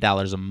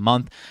 $3 a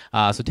month.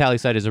 So Tally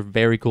Site is a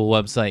very cool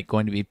website,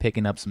 going to be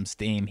picking up some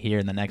steam here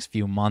in the next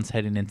few months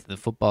heading into the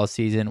football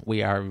season.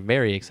 We are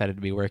very excited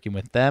to be working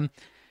with them.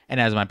 And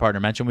as my partner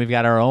mentioned, we've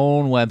got our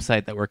own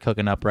website that we're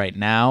cooking up right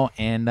now,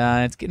 and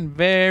it's getting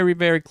very,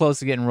 very close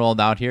to getting rolled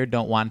out here.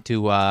 Don't want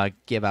to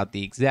give out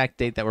the exact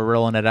date that we're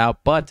rolling it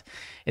out, but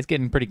it's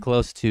getting pretty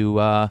close to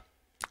hot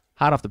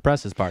off the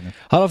presses, partner.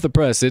 Hot off the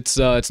press. It's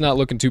not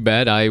looking too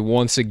bad. I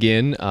once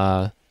again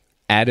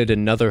added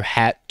another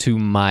hat to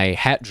my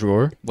hat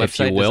drawer, if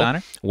you will.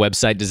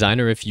 Website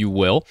designer, if you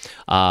will.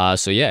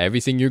 So yeah,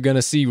 everything you're going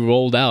to see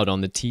rolled out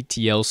on the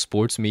TTL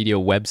Sports Media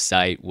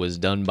website was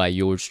done by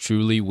yours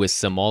truly, with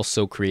some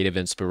also creative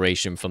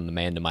inspiration from the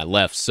man to my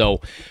left. So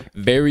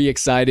very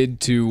excited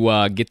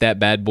to get that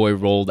bad boy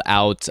rolled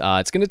out.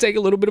 It's going to take a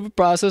little bit of a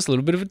process, a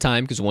little bit of a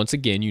time, because once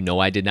again, you know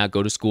I did not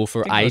go to school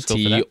for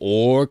IT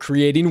or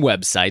creating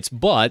websites,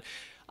 but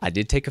I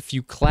did take a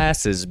few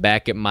classes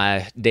back at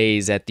my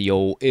days at the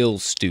old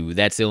ILSTU.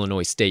 That's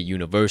Illinois State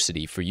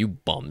University for you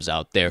bums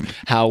out there.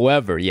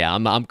 However, yeah,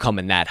 I'm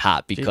coming that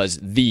hot because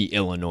the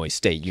Illinois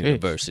State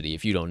University,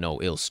 if you don't know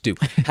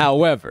ILSTU.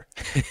 However,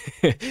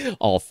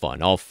 all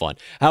fun.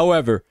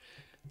 However,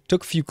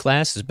 took a few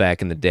classes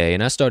back in the day,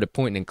 and I started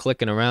pointing and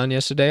clicking around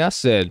yesterday. I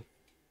said,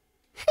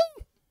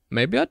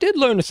 maybe I did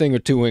learn a thing or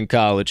two in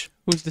college.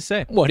 Who's to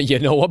say? What do you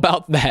know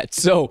about that?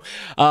 So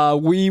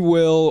we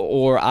will,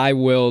 or I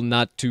will,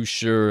 not too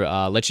sure,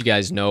 let you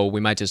guys know. We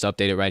might just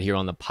update it right here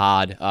on the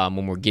pod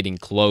when we're getting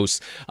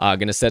close.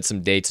 Going to set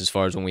some dates as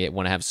far as when we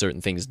want to have certain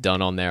things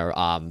done on there.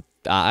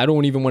 I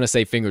don't even want to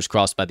say fingers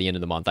crossed by the end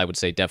of the month. I would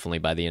say definitely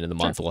by the end of the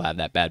month we'll have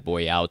that bad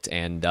boy out,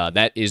 and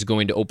that is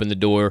going to open the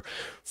door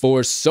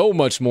for so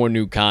much more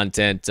new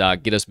content,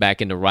 get us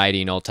back into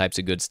writing, all types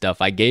of good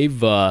stuff. I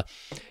gave a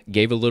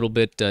little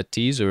bit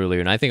tease earlier,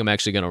 and I think I'm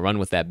actually going to run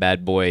with that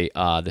bad boy,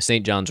 the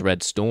St. John's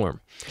Red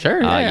Storm.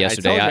 Sure. Yeah,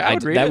 yesterday,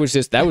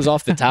 that was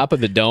off the top of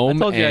the dome, I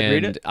told you I'd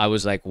read it. I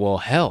was like, well,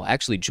 hell,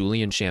 actually,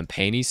 Julian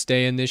Champagne's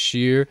staying this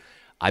year.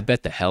 I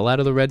bet the hell out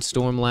of the Red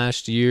Storm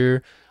last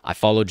year. I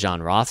follow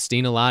John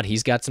Rothstein a lot.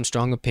 He's got some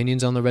strong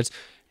opinions on the Reds.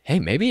 Hey,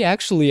 maybe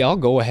actually I'll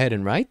go ahead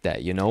and write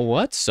that. You know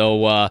what?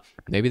 So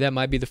maybe that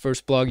might be the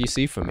first blog you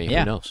see from me. Yeah.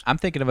 Who knows? I'm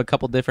thinking of a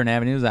couple different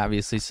avenues.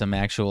 Obviously, some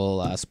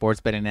actual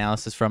sports betting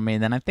analysis from me.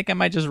 And then I think I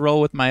might just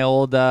roll with my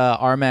old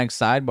RMAG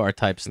sidebar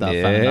type stuff.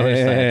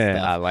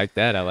 Yeah, I like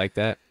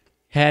that.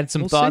 Had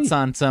some thoughts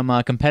on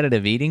some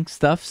competitive eating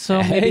stuff,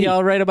 so maybe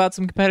I'll write about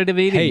some competitive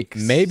eating. Hey,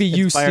 maybe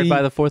you inspired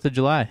by the 4th of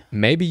July.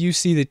 Maybe you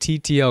see the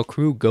TTL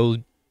crew go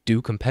do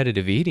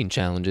competitive eating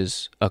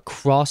challenges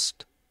across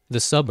the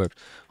suburb.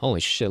 Holy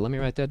shit, let me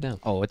write that down.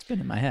 Oh, it's been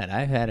in my head.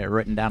 I've had it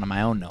written down in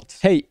my own notes.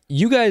 Hey,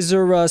 you guys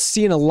are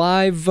seeing a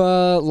live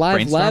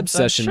lab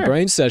session,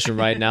 brain session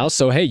right now.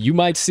 So, hey, you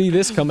might see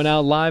this coming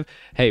out live.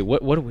 Hey,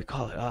 what do we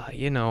call it? I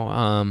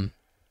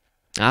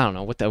don't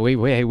know what that. We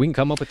can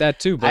come up with that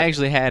too. But I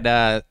actually had.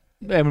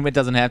 I mean, it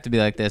doesn't have to be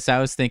like this.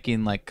 I was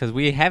thinking, because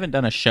we haven't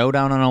done a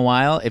showdown in a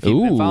while. If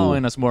you've been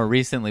following us more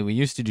recently, we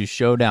used to do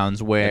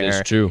showdowns where, that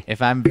is true,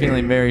 if I'm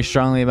feeling very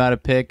strongly about a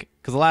pick,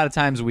 because a lot of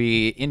times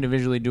we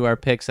individually do our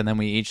picks and then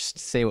we each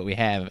say what we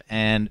have.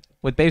 And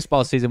with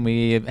baseball season,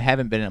 we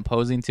haven't been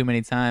opposing too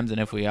many times,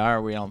 and if we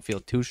are, we don't feel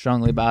too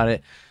strongly about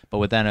it. But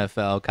with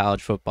NFL,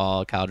 college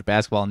football, college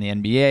basketball, and the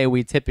NBA,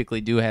 we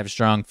typically do have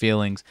strong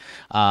feelings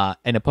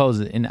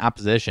in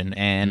opposition,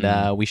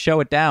 and we show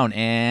it down,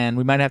 and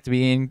we might have to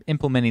be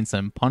implementing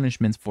some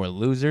punishments for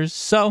losers.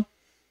 So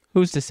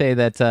who's to say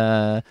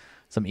that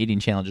some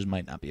eating challenges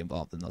might not be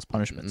involved in those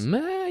punishments?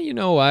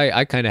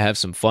 I kind of have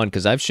some fun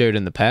because I've shared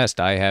in the past.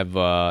 I have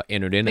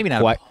entered in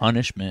a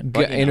punishment,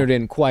 but entered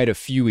in quite a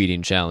few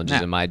eating challenges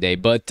in my day.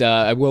 But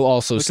I will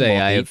also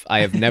say I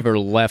have never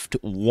left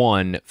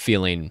one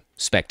feeling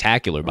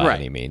spectacular by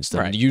any means.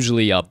 Right.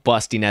 Usually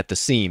busting at the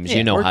seams. Yeah,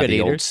 you know how the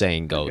eaters. old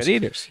saying goes. Good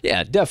eaters.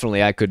 Yeah,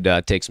 definitely. I could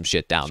take some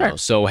shit down though.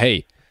 So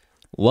hey,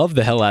 love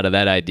the hell out of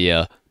that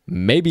idea.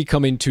 Maybe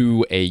coming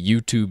to a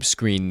YouTube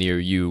screen near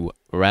you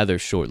rather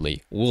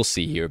shortly. We'll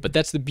see here. But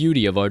that's the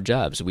beauty of our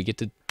jobs. We get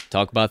to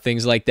talk about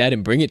things like that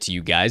and bring it to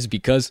you guys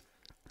because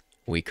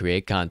We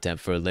create content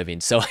for a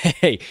living. So,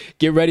 hey,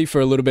 get ready for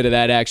a little bit of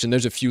that action.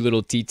 There's a few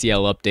little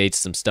TTL updates,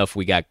 some stuff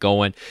we got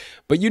going.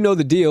 But you know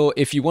the deal.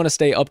 If you want to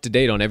stay up to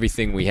date on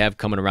everything we have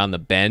coming around the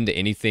bend,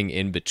 anything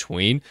in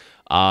between,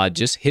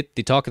 just hit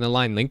the Talking the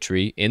Line link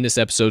tree in this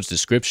episode's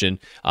description.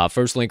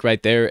 First link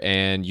right there,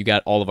 and you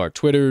got all of our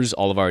Twitters,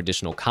 all of our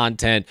additional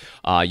content.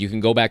 You can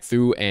go back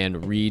through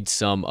and read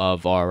some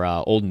of our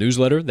old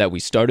newsletter that we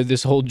started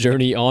this whole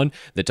journey on,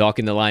 the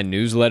Talking the Line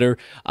newsletter.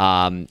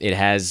 It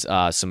has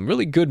some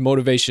really good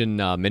motivation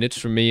minutes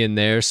from me in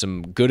there,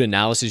 some good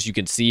analysis. You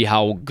can see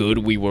how good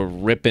we were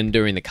ripping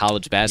during the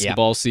college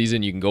basketball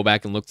season. You can go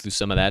back and look through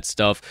some of that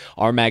stuff.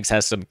 RMAGS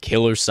has some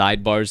killer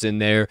sidebars in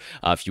there.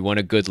 If you want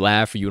a good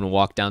laugh or you want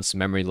to walk down some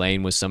memory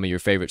lane with some of your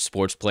favorite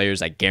sports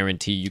players, I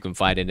guarantee you can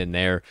find it in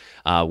there.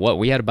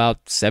 We had about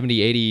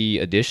 70, 80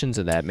 editions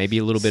of that, maybe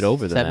a little bit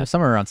over than that.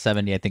 Somewhere around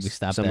 70, I think we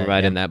stopped somewhere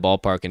right in that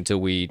ballpark until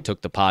we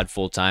took the pod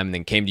full-time and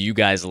then came to you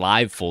guys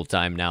live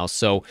full-time now.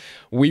 So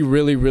we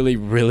really, really,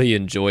 really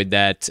enjoyed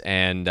that,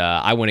 and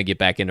I want to get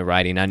back into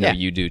writing. I know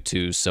you do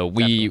too, so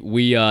we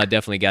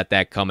definitely got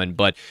that coming.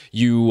 But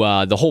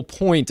the whole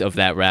point of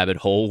that rabbit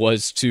hole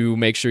was to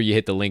make sure you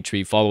hit the link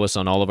tree, follow us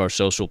on all of our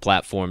social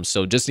platforms.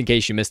 So just in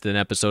case you missed an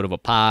episode of a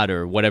pod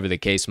or whatever the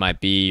case might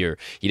be, or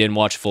you didn't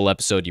watch a full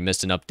episode, you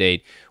missed an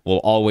update, we'll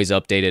always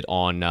update it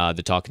on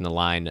the Talking the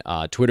Line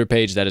Twitter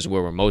page. That is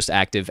where we're most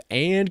active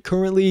and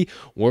currently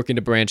working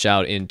to branch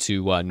out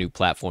into new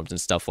platforms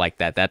and stuff like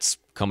that. That's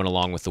coming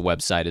along with the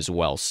website as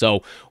well.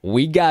 So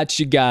we got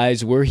you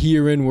guys. We're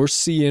hearing, we're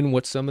seeing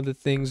what some of the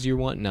things you're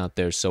wanting out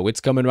there. So it's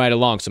coming right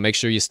along. So make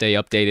sure you stay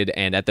updated,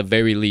 and at the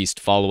very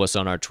least, follow us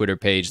on our Twitter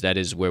page. That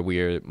is where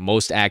we are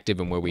most active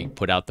and where we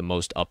put out the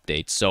most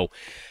updates. So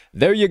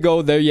there you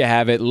go. There you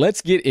have it.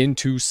 Let's get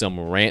into some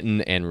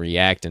ranting and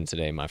reacting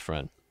today, my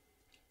friend.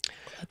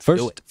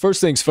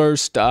 First things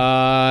first,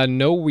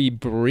 no, we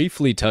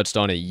briefly touched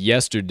on it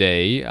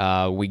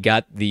yesterday. We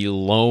got the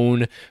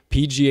lone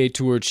PGA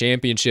Tour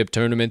Championship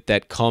tournament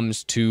that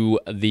comes to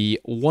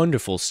the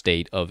wonderful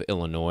state of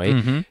Illinois.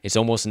 Mm-hmm. It's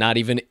almost not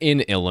even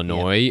in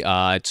Illinois.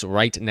 Yeah. It's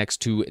right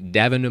next to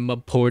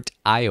Davenport,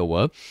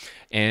 Iowa.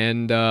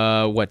 And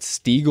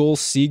Seigel,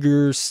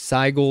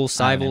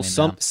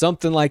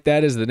 something like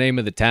that is the name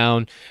of the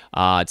town.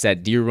 It's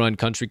at Deer Run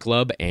Country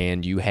Club,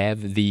 and you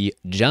have the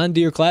John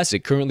Deere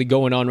Classic currently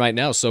going on right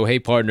now. So, hey,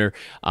 partner,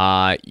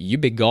 you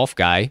big golf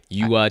guy,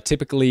 you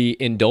typically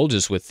indulge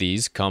us with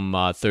these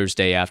come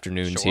Thursday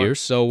afternoons here.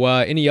 So,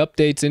 any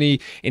updates,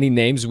 any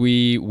names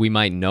we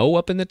might know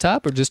up in the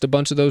top, or just a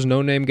bunch of those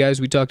no-name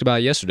guys we talked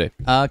about yesterday?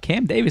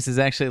 Cam Davis is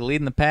actually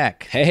leading the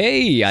pack.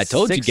 Hey, I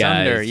told you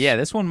guys. Under. Yeah,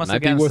 this one must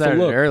have gotten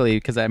started early,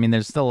 because I mean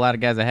there's still a lot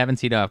of guys I haven't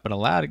teed off, but a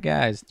lot of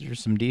guys.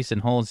 There's some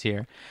decent holes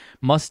here.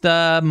 Must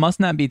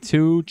not be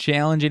too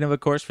challenging of a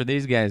course for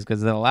these guys,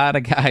 because a lot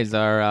of guys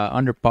are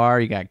under par.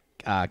 You got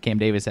Cam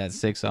Davis at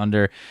 6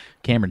 under,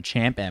 Cameron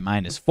Champ at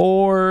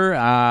 -4.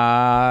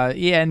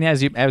 And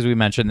as we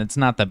mentioned, it's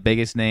not the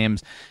biggest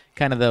names,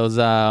 kind of those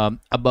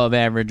above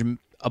average,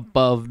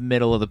 above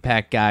middle of the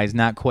pack guys,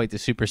 not quite the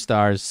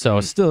superstars. So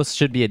still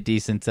should be a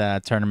decent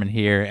tournament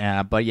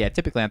here. But yeah,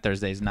 typically on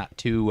Thursdays, not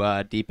too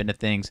deep into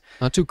things.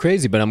 Not too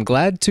crazy, but I'm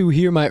glad to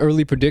hear my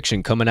early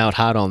prediction coming out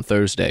hot on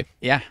Thursday.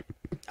 Yeah.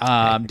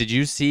 Did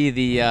you see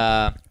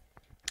the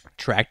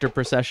tractor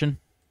procession?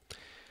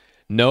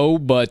 No,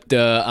 but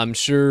I'm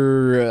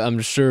sure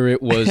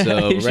it was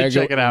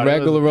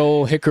regular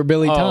old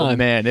hickorbilly time. Oh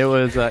man, it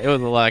was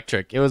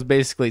electric. It was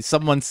basically,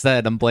 someone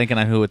said, I'm blanking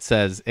on who it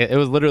says. It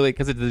was literally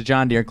because it's the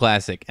John Deere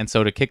Classic, and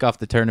so to kick off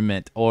the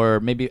tournament,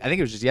 or maybe I think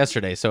it was just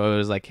yesterday, so it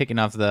was like kicking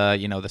off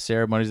the the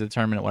ceremonies of the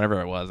tournament,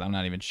 whatever it was. I'm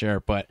not even sure,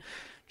 but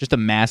just a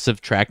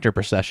massive tractor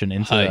procession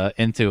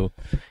into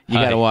you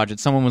got to watch it.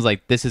 Someone was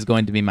like, "This is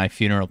going to be my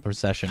funeral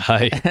procession."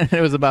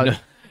 It was about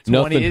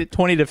 20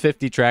 to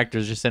 50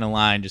 tractors just in a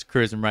line, just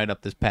cruising right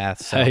up this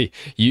path. So. Hey,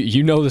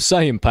 you know the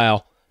saying,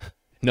 pal.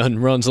 Nothing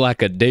runs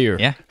like a deer.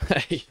 Yeah.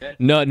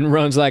 Nothing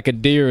runs like a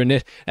deer,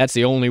 and that's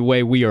the only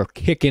way we are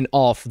kicking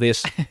off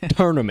this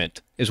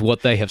tournament, is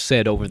what they have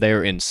said over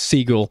there in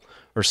Stiegel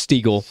or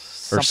Seigel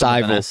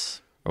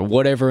or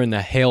whatever in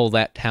the hell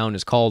that town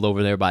is called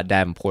over there by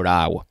Davenport,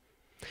 Iowa.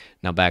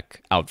 Now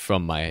back out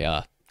from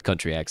my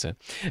country accent,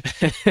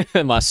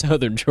 my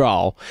southern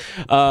drawl.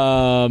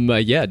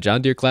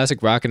 John Deere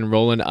Classic, rocking and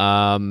rolling.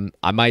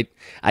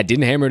 I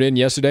didn't hammer it in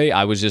yesterday.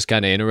 I was just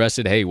kind of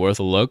interested. Hey, worth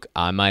a look.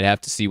 I might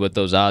have to see what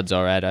those odds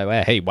are at.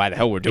 Hey, why the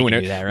hell we're doing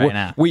it? Do that right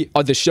now.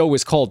 The show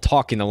is called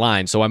Talking the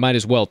Line, so I might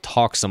as well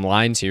talk some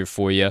lines here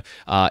for you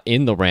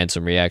in the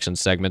ransom reaction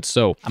segment.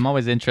 So I'm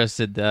always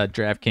interested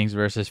DraftKings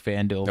versus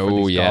FanDuel.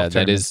 For these golf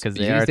that is, because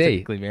they are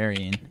typically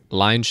varying.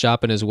 Line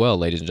shopping as well,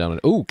 ladies and gentlemen.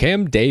 Ooh,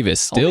 Cam Davis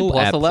still only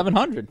plus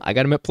 1,100. I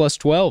got him at plus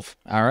 12.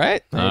 All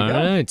right. All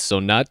right. So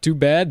not too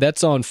bad.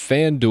 That's on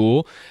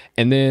FanDuel.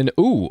 And then,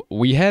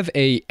 we have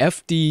a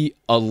FD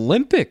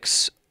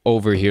Olympics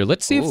over here.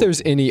 Let's see if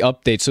there's any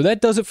updates. So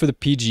that does it for the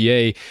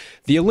PGA.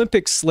 The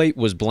Olympics slate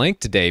was blank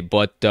today,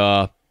 but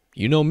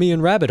you know me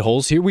and rabbit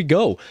holes. Here we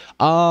go.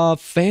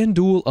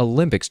 FanDuel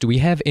Olympics. Do we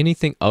have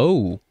anything?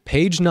 Oh,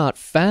 page not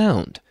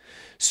found.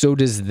 So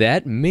does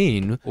that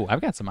mean... Oh,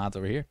 I've got some odds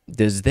over here.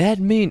 Does that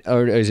mean...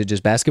 Or is it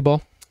just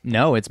basketball?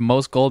 No, it's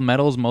most gold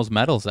medals, most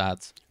medals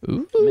odds.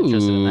 Ooh, I'm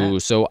interested in that.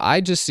 So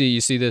I just see...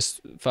 You see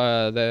this...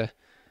 the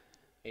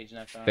page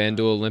not found. FanDuel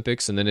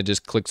Olympics, and then it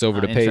just clicks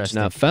over to page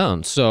not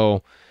found.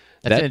 So...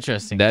 That's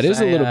interesting. That is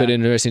a little bit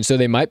interesting. So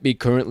they might be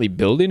currently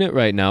building it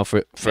right now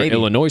for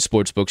Illinois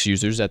sportsbooks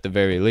users at the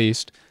very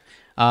least.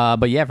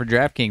 But yeah, for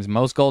DraftKings,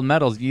 most gold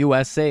medals,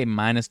 USA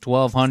minus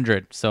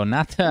 1,200. So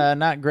not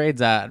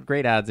great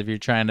odds if you're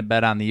trying to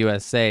bet on the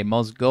USA.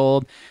 Most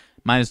gold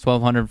minus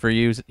 1,200 for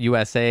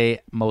USA.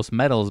 Most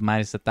medals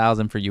minus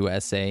 1,000 for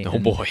USA. Oh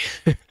boy.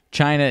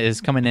 China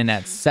is coming in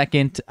at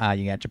second.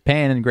 You got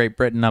Japan and Great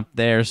Britain up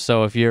there.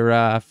 So if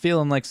you're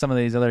feeling like some of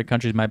these other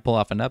countries might pull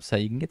off an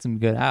upset, you can get some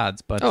good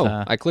odds. But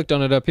I clicked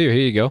on it up here.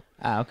 Here you go.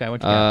 Okay.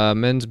 What you got?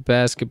 Men's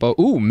basketball.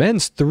 Ooh,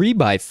 men's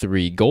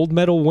 3x3 gold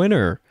medal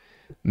winner.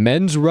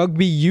 Men's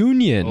rugby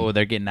union. Oh,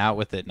 they're getting out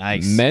with it.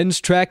 Nice. Men's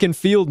track and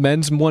field.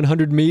 Men's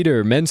 100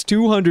 meter. Men's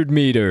 200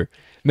 meter.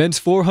 Men's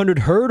 400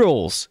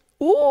 hurdles.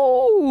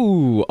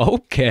 Ooh,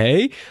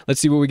 okay. Let's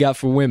see what we got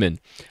for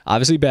women.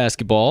 Obviously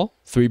basketball,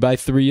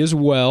 3x3 as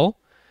well.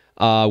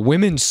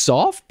 Women's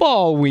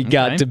softball we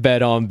got to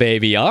bet on,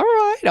 baby. All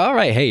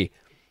right. Hey,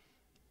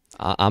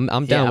 I'm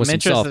down with some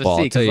softball.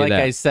 I'll tell you like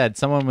I said,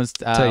 someone was,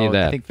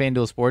 I think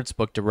FanDuel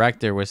Sportsbook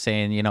director was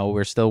saying,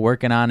 we're still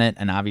working on it,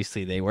 and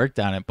obviously they worked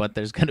on it, but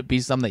there's going to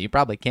be some that you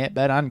probably can't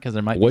bet on because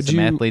there might be some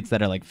athletes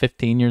that are like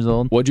 15 years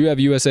old. What'd you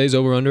have USA's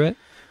over under at?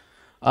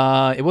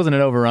 It wasn't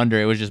an over-under.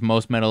 It was just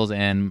most medals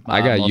and...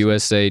 I got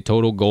USA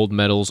total gold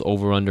medals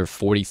over under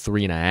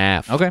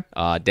 43.5. Okay.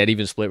 Dead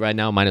even split right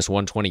now, minus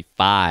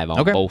 125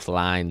 on both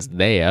lines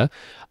there.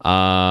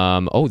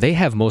 They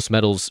have most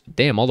medals,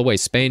 all the way.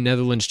 Spain,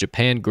 Netherlands,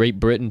 Japan, Great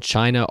Britain,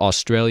 China,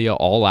 Australia,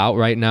 all out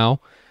right now.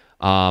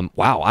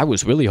 Wow, I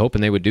was really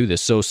hoping they would do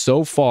this.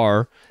 So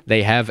far,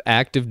 they have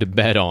active to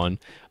bet on.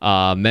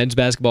 Men's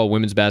basketball,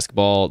 women's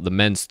basketball, the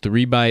men's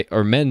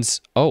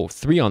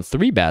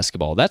 3-on-3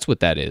 basketball. That's what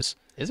that is.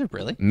 Is it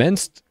really?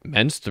 Men's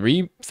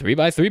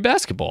 3x3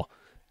 basketball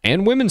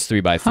and women's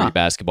 3x3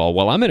 basketball.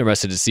 Well, I'm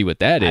interested to see what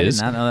that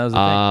is. I did not know that was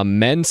a thing.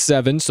 Men's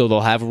 7, so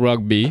they'll have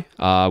rugby,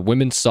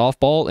 women's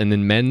softball, and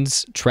then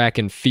men's track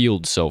and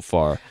field so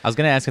far. I was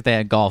going to ask if they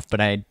had golf,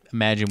 but I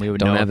imagine we would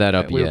Don't have that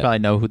up we yet. would probably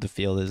know who the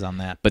field is on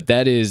that. But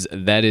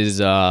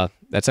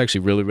that's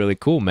actually really, really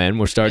cool, man.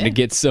 We're starting to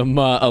get some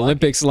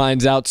Olympics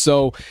lines out.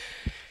 So,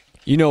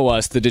 you know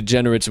us, the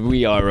degenerates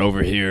we are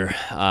over here.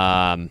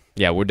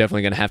 We're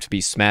definitely going to have to be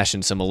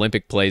smashing some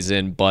Olympic plays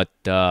in. But,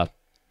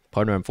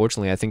 partner,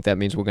 unfortunately, I think that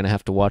means we're going to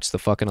have to watch the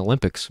fucking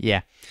Olympics.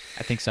 Yeah,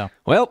 I think so.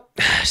 Well,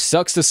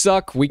 sucks to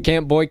suck. We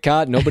can't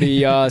boycott.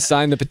 Nobody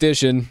signed the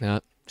petition.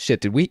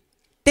 Did we?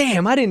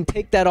 Damn, I didn't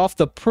take that off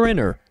the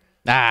printer.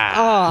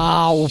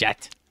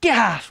 Shit.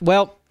 Gosh.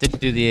 Well, didn't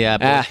do the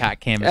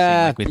boycott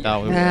canvassing like we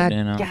thought we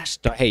would. Gosh.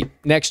 Hey,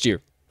 next year.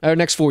 Or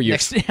next 4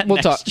 years.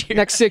 We'll talk. Year.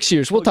 Next 6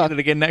 years. We'll talk it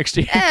again next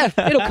year.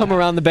 It'll come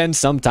around the bend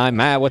sometime.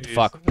 What the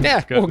fuck?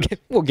 Yeah,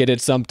 we'll get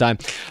it sometime.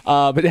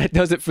 But that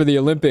does it for the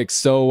Olympics.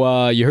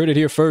 So you heard it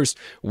here first.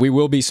 We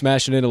will be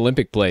smashing in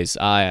Olympic plays.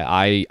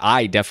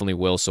 I definitely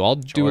will. So I'll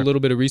do a little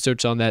bit of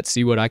research on that,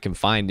 see what I can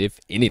find, if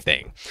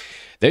anything.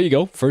 There you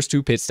go. First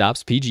 2 pit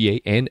stops,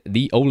 PGA and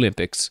the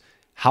Olympics.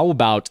 How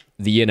about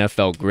the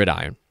NFL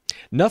gridiron?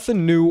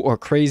 Nothing new or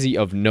crazy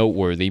of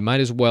noteworthy. Might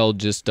as well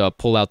just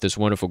pull out this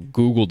wonderful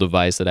Google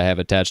device that I have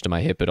attached to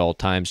my hip at all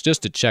times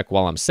just to check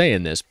while I'm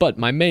saying this. But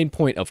my main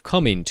point of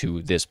coming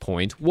to this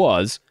point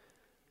was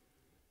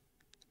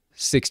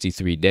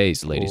 63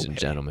 days, ladies and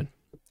gentlemen.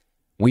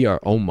 We are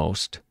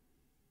almost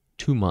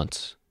 2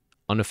 months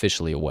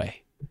unofficially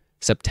away.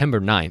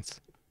 September 9th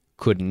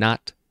could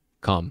not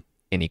come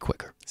any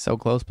quicker. So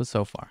close, but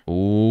so far.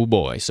 Oh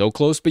boy, so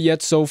close, but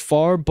yet so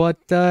far. But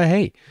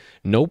hey,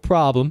 no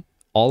problem.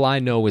 All I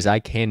know is I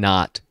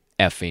cannot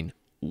effing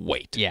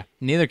wait. Yeah,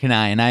 neither can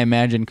I. And I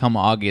imagine come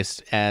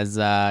August, as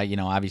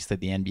obviously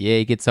the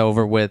NBA gets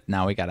over with.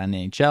 Now we got an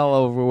NHL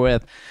over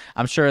with.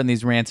 I'm sure in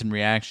these rants and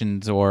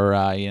reactions, or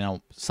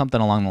something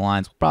along the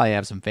lines, we'll probably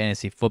have some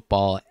fantasy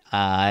football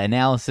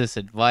analysis,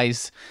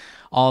 advice,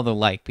 all the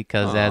like.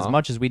 Because as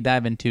much as we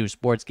dive into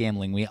sports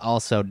gambling, we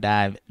also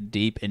dive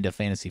deep into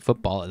fantasy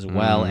football as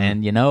well.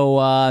 And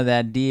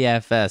that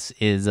DFS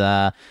is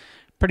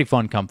pretty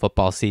fun come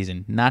football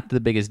season. Not the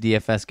biggest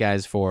DFS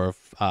guys for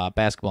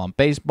basketball and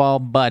baseball,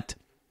 but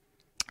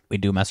we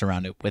do mess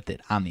around with it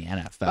on the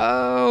NFL.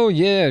 Oh,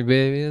 yeah,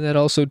 baby. That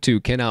also,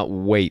 too. Cannot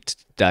wait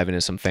to dive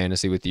into some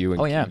fantasy with you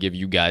and give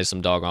you guys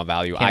some doggone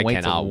value. Can't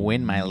wait to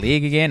win my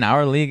league again,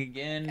 our league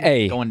again.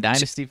 Hey, going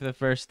Dynasty for the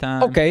first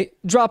time. Okay,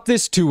 drop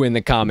this, too, in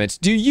the comments.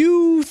 Do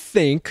you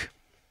think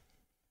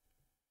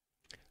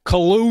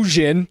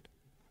collusion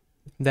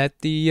that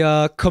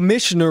the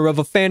commissioner of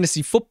a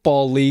fantasy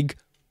football league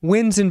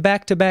wins in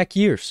back-to-back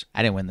years?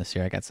 I didn't win this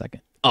year. I got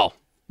second. Oh,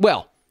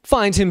 well,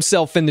 finds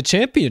himself in the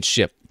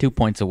championship. 2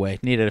 points away.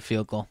 Needed a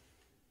field goal.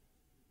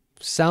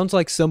 sounds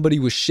like somebody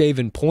was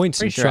shaving points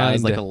Pretty and sure I trying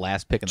was like to the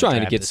last pick in the trying to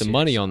draft get this some year,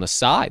 money so. on the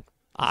side.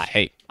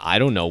 Hey, I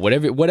don't know.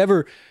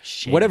 Whatever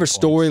Shaving points.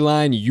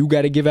 storyline you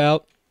got to give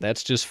out,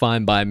 that's just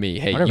fine by me.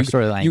 Hey, Whatever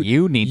storyline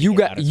you need to you get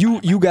got out is you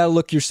fine by you got to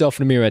look yourself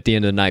in the mirror at the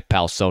end of the night,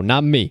 pal. So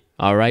not me.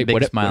 All right,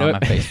 Big smile on my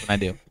face when I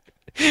do.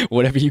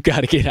 Whatever you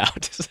got to get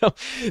out. So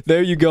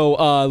there you go.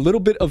 A little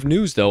bit of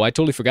news, though. I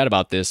totally forgot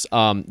about this.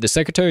 The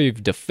Secretary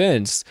of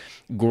Defense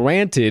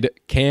granted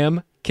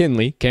Cameron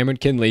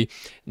Kinley,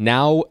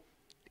 now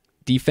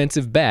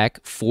defensive back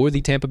for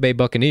the Tampa Bay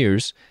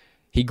Buccaneers.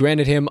 He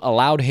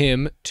allowed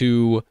him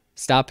to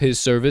stop his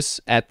service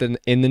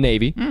in the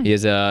Navy. He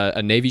is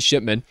a Navy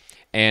shipman,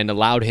 and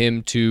allowed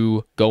him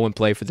to go and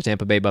play for the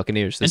Tampa Bay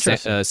Buccaneers.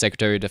 The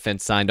Secretary of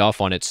Defense signed off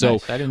on it. So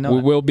nice. I didn't know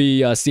we will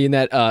be seeing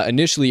that.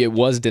 Initially, it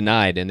was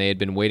denied, and they had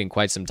been waiting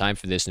quite some time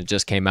for this, and it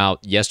just came out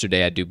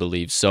yesterday, I do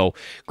believe. So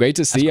great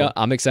to see. Cool.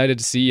 I'm excited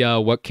to see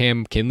what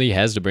Cam Kinley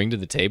has to bring to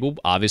the table.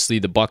 Obviously,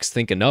 the Bucs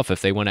think enough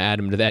if they want to add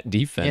him to that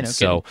defense.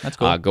 So that's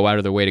cool. Go out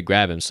of their way to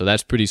grab him. So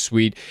that's pretty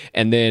sweet.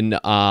 And then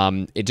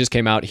it just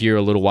came out here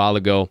a little while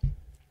ago.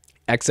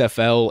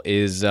 XFL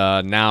is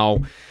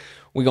now...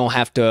 We're going to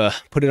have to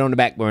put it on the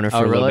back burner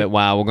for a little bit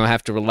while. We're going to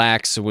have to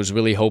relax. I was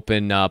really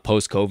hoping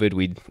post-COVID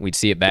we'd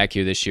see it back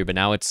here this year, but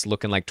now it's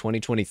looking like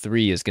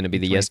 2023 is going to be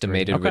the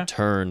estimated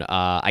return.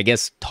 I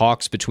guess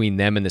talks between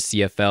them and the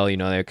CFL,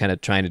 they're kind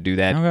of trying to do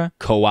that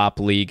co-op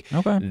league.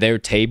 They're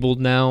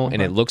tabled now,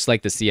 and it looks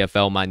like the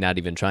CFL might not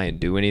even try and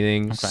do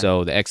anything.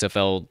 So the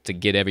XFL, to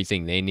get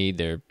everything they need,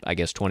 they're, I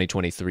guess,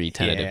 2023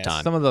 tentative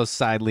time. Some of those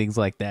side leagues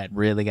like that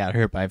really got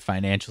hurt by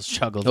financial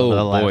struggles over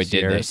the last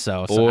year or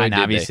so. And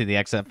obviously the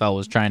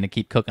XFL was trying to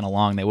keep cooking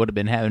along. They would have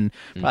been having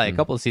probably a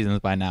couple of seasons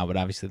by now, but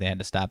obviously they had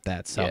to stop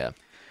that. So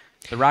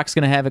The Rock's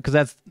gonna have it because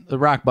that's The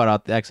Rock bought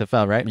out the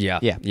XFL, right? Yeah.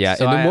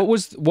 So and then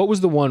what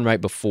was the one right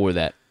before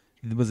that?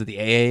 Was it the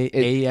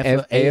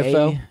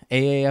AAFL?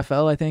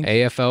 I think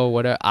AFL.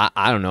 Whatever.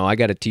 I don't know. I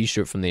got a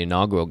T-shirt from the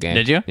inaugural game.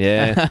 Did you?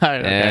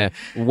 Yeah.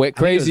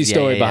 Crazy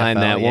story behind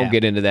that. AAFL, Won't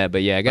get into that,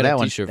 but yeah, I got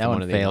a T-shirt from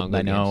one of the failed.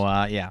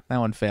 inaugural games. That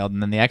one failed,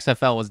 and then the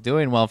XFL was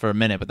doing well for a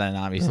minute, but then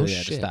obviously they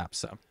had to stop.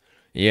 So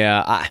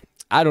yeah,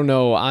 I don't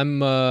know.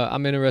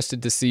 I'm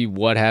interested to see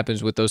what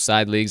happens with those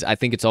side leagues. I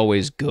think it's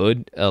always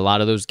good. A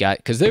lot of those guys,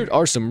 because there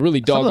are some really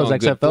doggone some of those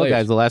good XFL players.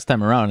 guys the last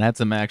time around had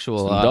some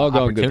actual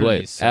doggone good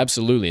plays. So.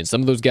 Absolutely, and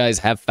some of those guys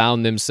have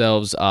found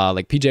themselves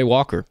like PJ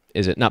Walker.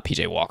 Is it not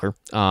PJ Walker?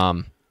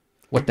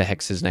 What the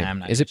heck's his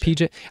name? Is it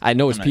PJ? I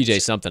know it's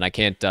PJ something. I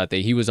can't.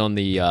 He was on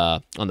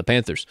the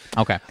Panthers.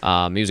 Okay.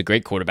 He was a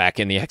great quarterback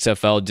in the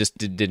XFL. Just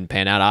didn't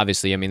pan out.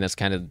 Obviously, I mean that's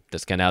kind of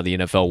how the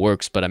NFL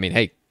works. But I mean,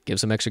 hey. Give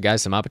some extra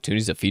guys some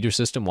opportunities, a feeder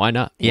system. Why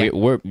not? Yeah.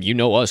 We're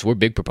us. We're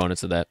big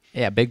proponents of that.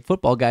 Yeah, big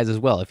football guys as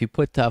well. If you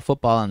put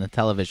football on the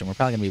television, we're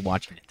probably going to be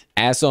watching it.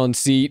 Ass on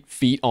seat,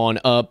 feet on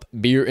up,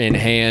 beer in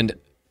hand,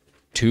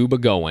 tuba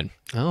going.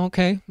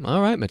 Okay.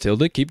 All right,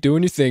 Matilda. Keep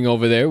doing your thing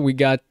over there. We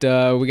got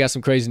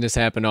some craziness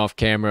happen off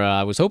camera.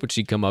 I was hoping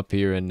she'd come up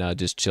here and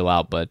just chill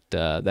out, but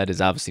that is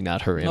obviously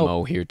not her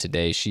MO here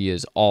today. She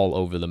is all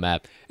over the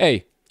map.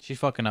 Hey. She's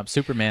fucking up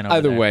Superman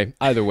over there.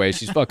 Either way,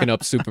 she's fucking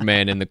up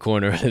Superman in the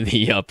corner of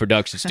the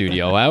production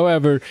studio.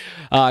 However,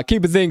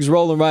 keeping things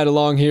rolling right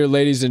along here,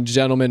 ladies and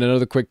gentlemen,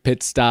 another quick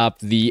pit stop,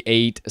 the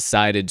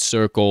 8-sided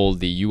circle,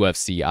 the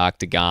UFC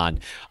octagon.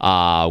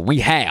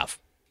 We have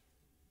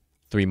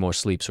 3 more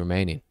sleeps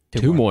remaining.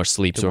 Two more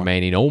sleeps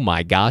remaining. Oh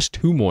my gosh,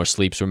 2 more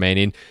sleeps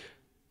remaining.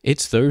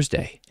 It's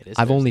Thursday.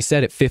 I've only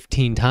said it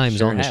 15 times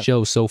on the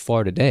show so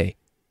far today.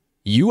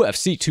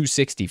 UFC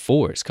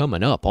 264 is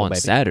coming up on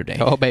Saturday.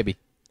 Oh, baby.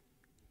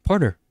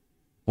 Partner,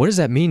 what does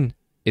that mean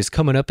is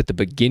coming up at the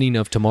beginning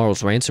of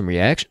tomorrow's Ransom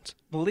Reactions?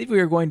 I believe we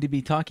are going to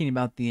be talking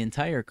about the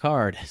entire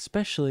card,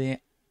 especially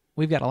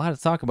we've got a lot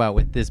to talk about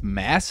with this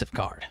massive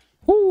card.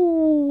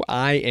 Ooh,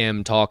 I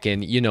am talking,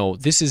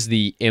 this is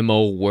the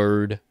MO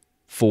word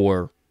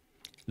for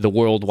the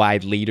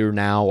worldwide leader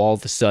now. All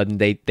of a sudden,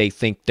 they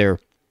think they're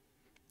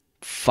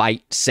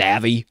fight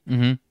savvy.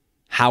 Mm-hmm.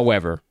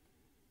 However,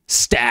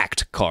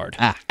 stacked card.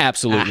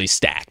 Absolutely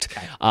stacked.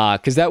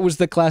 Because that was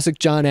the classic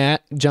John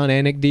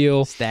Anik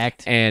deal.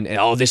 Stacked. And,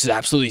 this is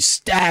absolutely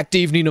stacked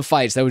evening of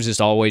fights. That was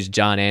just always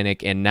John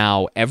Anik. And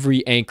now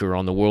every anchor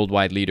on the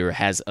worldwide leader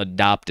has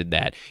adopted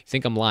that. You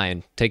think I'm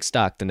lying? Take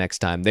stock the next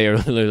time. They are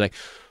literally like,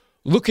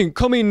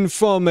 coming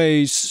from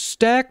a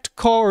stacked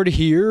card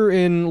here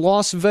in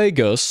Las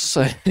Vegas.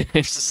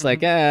 It's just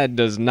like, it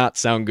does not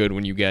sound good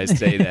when you guys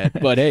say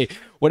that. But hey,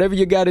 whatever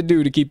you got to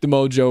do to keep the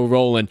mojo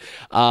rolling.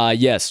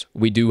 Yes,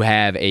 we do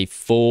have a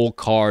full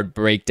card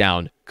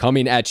breakdown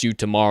coming at you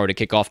tomorrow to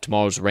kick off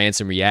tomorrow's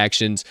Ransom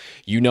Reactions.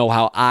 You know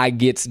how I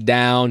gets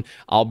down.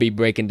 I'll be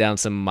breaking down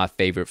some of my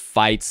favorite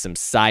fights, some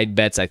side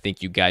bets I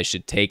think you guys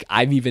should take.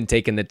 I've even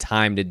taken the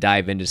time to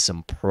dive into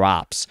some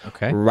props,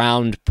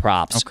 round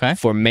props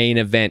for main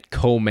event,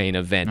 co-main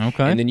event.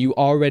 And then you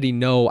already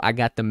know I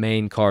got the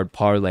main card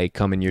parlay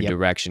coming your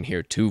direction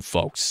here too,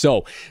 folks.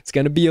 So it's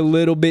going to be a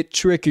little bit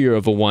trickier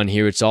of a one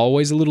here. It's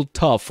always a little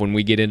tough when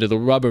we get into the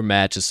rubber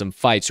match of some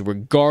fights,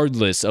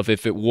 regardless of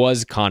if it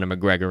was Conor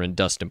McGregor and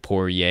Dustin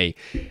Poirier.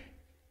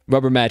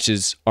 rubber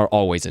matches are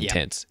always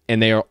intense,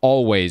 and they are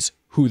always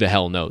who the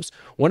hell knows.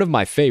 One of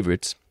my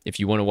favorites, if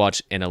you want to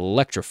watch an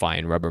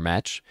electrifying rubber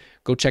match,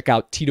 go check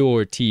out Tito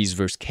Ortiz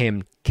versus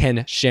Ken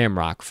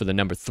Shamrock for the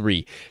number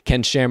 3.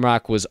 Ken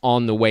Shamrock was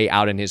on the way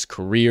out in his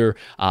career.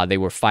 They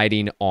were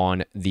fighting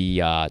on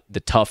the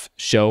Tough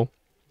show.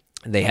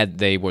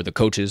 They were the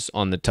coaches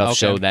on the Tough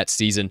show that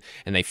season,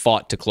 and they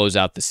fought to close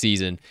out the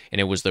season, and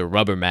it was their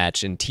rubber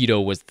match. And Tito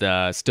was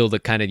still the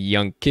kind of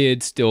young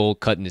kid, still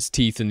cutting his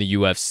teeth in the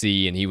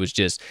UFC, and he was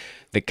just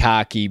the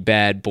cocky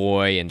bad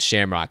boy, and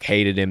Shamrock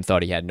hated him,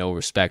 thought he had no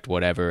respect,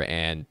 whatever,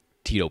 and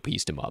Tito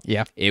pieced him up.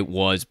 Yeah. It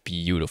was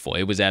beautiful.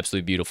 It was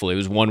absolutely beautiful. It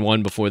was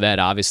 1-1 before that.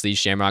 Obviously,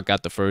 Shamrock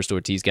got the first,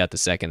 Ortiz got the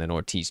second, and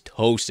Ortiz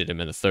toasted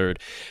him in the third.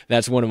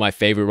 That's one of my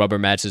favorite rubber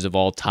matches of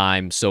all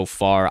time so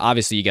far.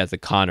 Obviously, you got the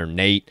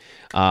Conor-Nate,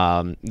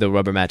 the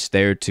rubber match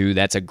there, too.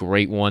 That's a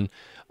great one.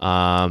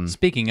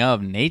 Speaking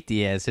of Nate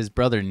Diaz, his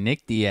brother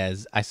Nick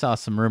Diaz, I saw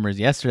some rumors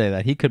yesterday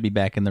that he could be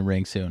back in the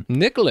ring soon.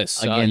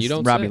 Nicholas. Against you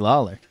don't Robbie say.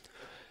 Lawler.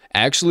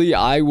 Actually,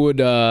 I would,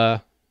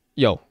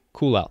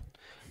 cool out.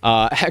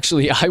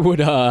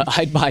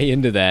 I'd buy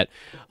into that.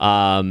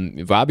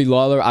 Robbie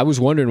Lawler, I was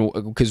wondering,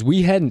 because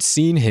we hadn't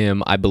seen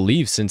him, I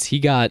believe, since he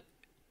got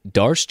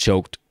Darce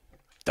choked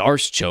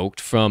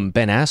from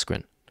Ben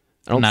Askren.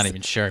 I'm not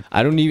even sure.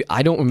 I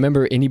don't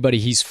remember anybody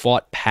he's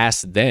fought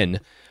past then.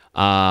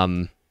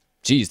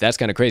 Geez, that's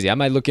kind of crazy. I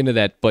might look into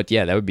that, but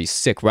yeah, that would be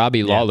sick.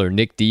 Robbie Lawler,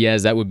 Nick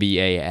Diaz, that would be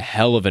a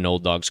hell of an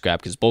old dog scrap,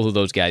 because both of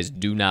those guys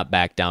do not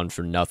back down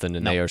for nothing,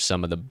 and they are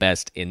some of the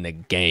best in the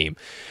game.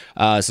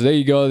 So there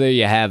you go. There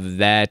you have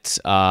that.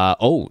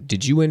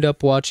 Did you end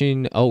up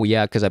watching? Oh,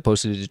 yeah, because I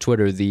posted it to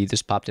Twitter.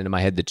 This popped into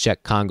my head, the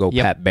Czech Congo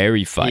Pat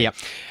Barry fight. Yep.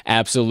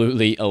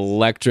 Absolutely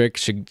electric.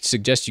 Should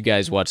suggest you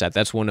guys watch that.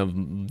 That's one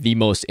of the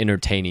most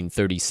entertaining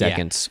 30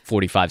 seconds,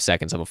 45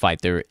 seconds of a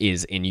fight there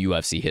is in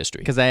UFC history.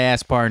 Because I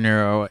asked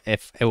partner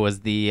if it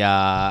was the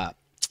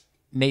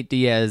Nate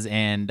Diaz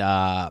and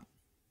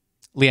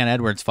Leon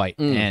Edwards fight,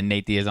 and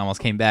Nate Diaz almost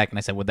came back, and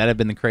I said, would that have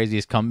been the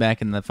craziest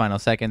comeback in the final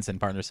seconds? And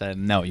partner said,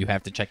 no, you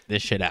have to check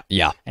this shit out.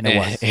 Yeah, and it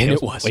was. And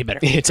it was way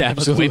better. It's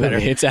absolutely way better.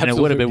 It's and it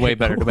would have been way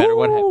better no matter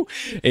what happened.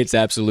 It's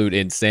absolute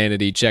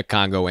insanity. Czech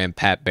Congo and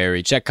Pat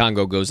Barry. Czech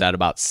Congo goes out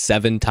about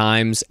 7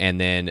 times,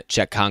 and then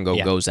Czech Congo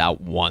goes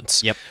out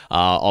once. Yep.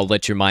 I'll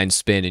let your mind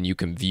spin, and you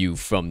can view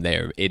from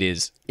there. It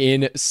is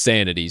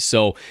insanity.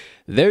 So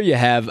there you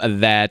have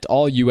that.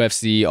 All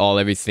UFC, all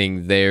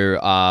everything there.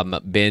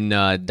 Been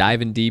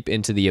diving deep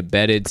into the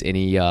embeddeds,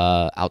 any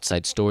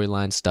outside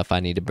storyline stuff I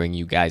need to bring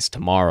you guys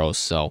tomorrow.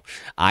 So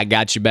I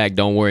got you back.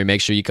 Don't worry.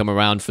 Make sure you come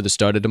around for the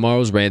start of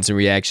tomorrow's Rants and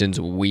Reactions.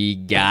 We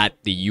got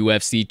the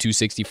UFC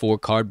 264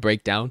 card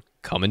breakdown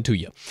coming to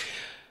you.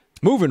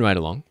 Moving right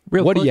along.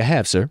 What do you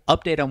have, sir?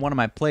 Update on one of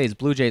my plays,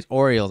 Blue Jays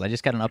Orioles. I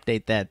just got an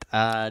update that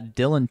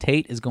Dylan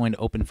Tate is going to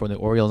open for the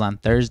Orioles on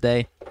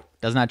Thursday.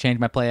 Does not change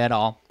my play at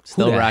all.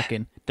 Still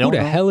rocking. Who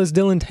the hell is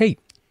Dylan Tate?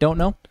 Don't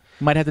know.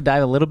 Might have to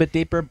dive a little bit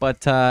deeper,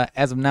 but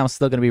as of now,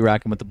 still going to be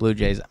rocking with the Blue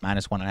Jays at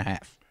 -1.5.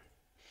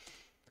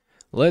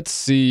 Let's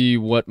see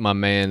what my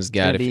man's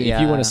got. If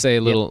you want to say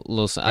a little,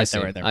 I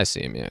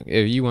see him. Yeah.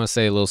 If you want to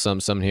say a little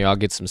something here, I'll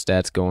get some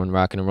stats going,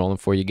 rocking and rolling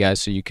for you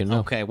guys, so you can know.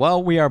 Okay.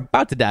 Well, we are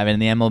about to dive into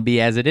the MLB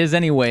as it is,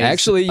 anyways.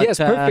 Actually, yes,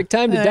 perfect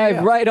time to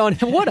dive right on.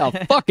 What a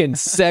fucking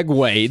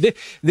segue!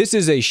 This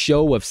is a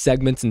show of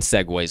segments and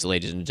segues,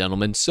 ladies and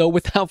gentlemen. So,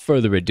 without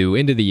further ado,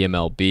 into the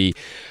MLB.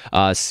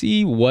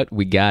 See what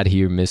we got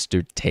here,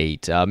 Mr.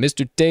 Tate.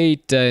 Mr.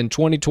 Tate in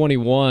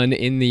 2021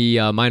 in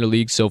the minor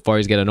leagues so far,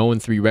 he's got an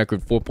 0-3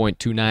 record,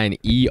 4.29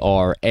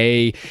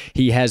 ERA.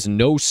 He has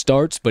no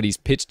starts, but he's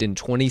pitched in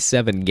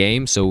 27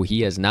 games, so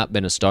he has not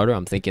been a starter.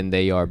 I'm thinking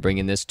they are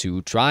bringing this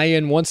to try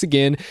and once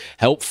again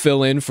help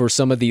fill in for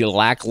some of the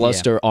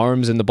lackluster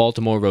arms in the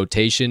Baltimore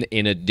rotation,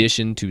 in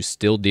addition to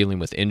still dealing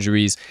with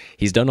injuries.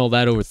 He's done all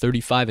that over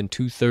 35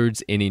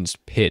 2/3 innings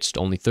pitched,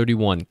 only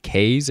 31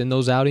 Ks in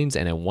those outings,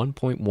 and a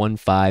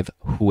 1.15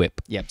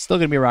 whip. Yep, still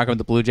going to be rocking with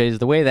the Blue Jays.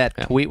 The way that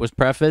tweet was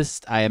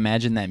prefaced, I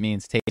imagine that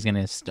means Tate's going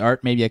to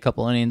start maybe a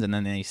couple innings, and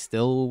then they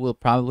still will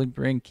probably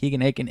bring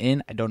Keegan Aiken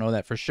in. I don't know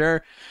that for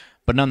sure,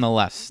 but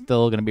nonetheless,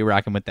 still going to be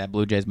rocking with that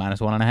Blue Jays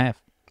 -1.5.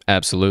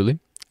 Absolutely.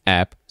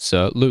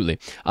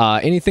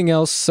 Anything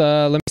else?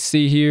 Let me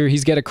see here.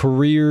 He's got a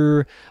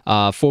career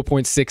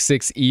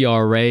 4.66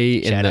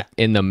 ERA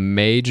in the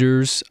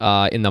majors.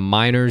 In the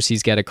minors,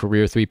 he's got a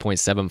career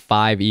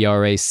 3.75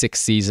 ERA, 6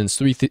 seasons,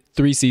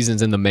 three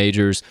seasons in the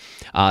majors,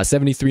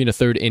 73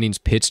 1/3 innings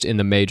pitched in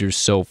the majors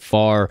so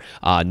far.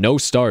 No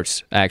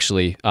starts,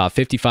 actually.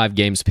 55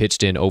 games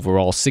pitched in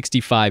overall,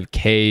 65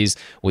 Ks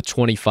with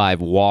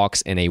 25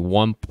 walks and a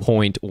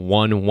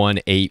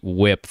 1.118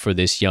 whip for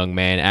this young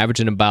man,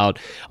 averaging about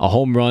a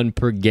home run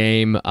per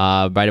game,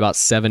 right about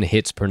 7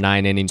 hits per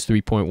 9 innings,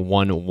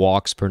 3.1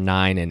 walks per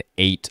 9, and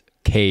 8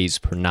 Ks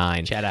per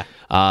 9. Cheddar.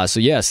 So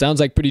yeah,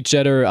 sounds like pretty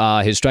cheddar.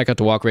 His strikeout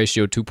to walk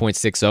ratio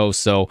 2.60.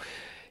 So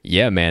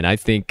yeah, man, I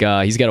think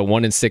he's got a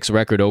 1-6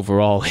 record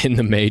overall in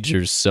the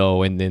majors.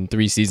 So and then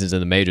 3 seasons in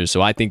the majors.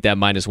 So I think that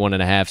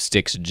 -1.5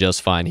 sticks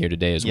just fine here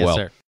today as well.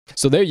 Yes, sir.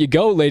 So there you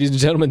go, ladies and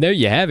gentlemen. There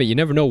you have it. You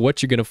never know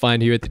what you're going to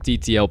find here at the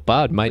TTL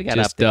Pod. Might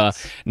just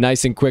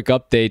nice and quick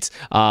updates.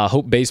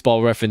 Hope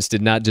Baseball Reference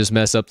did not just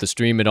mess up the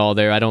stream at all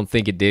there. I don't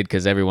think it did,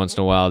 because every once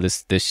in a while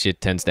this shit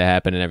tends to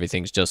happen and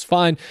everything's just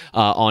fine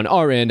on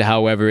our end.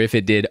 However, if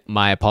it did,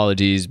 my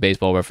apologies.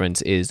 Baseball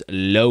Reference is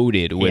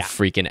loaded with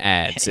freaking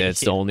ads. It's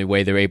the only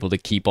way they're able to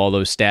keep all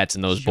those stats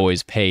and those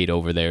boys paid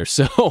over there.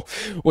 So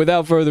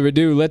without further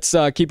ado, let's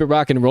keep it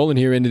rocking and rolling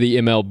here into the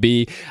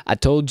MLB. I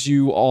told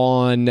you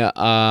on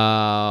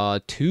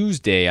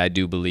Tuesday, I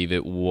do believe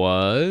it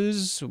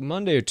was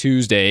Monday or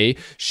Tuesday,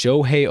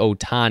 Shohei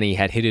Ohtani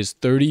had hit his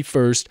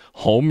 31st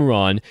home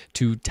run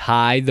to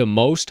tie the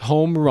most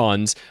home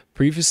runs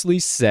previously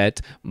set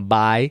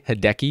by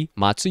Hideki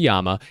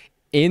Matsuyama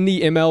in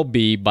the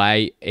MLB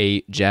by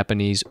a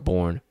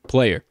Japanese-born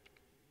player.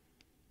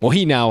 Well,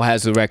 he now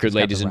has the record,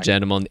 ladies and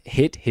gentlemen,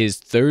 hit his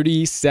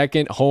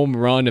 32nd home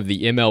run of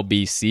the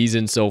MLB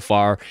season so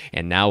far,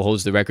 and now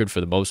holds the record for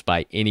the most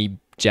by any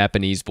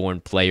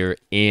Japanese-born player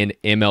in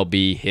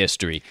MLB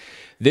history.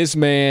 This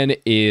man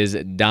is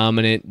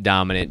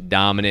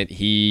dominant.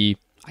 He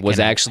was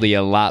actually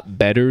a lot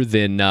better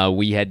than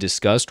we had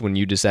discussed when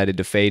you decided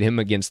to fade him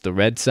against the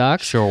Red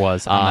Sox. Sure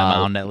was, on the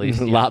mound at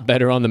least. A lot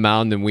better on the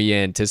mound than we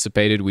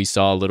anticipated. We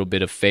saw a little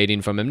bit of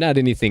fading from him. Not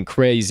anything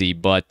crazy,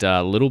 but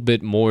a little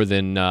bit more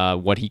than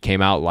what he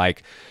came out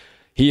like.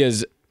 He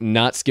has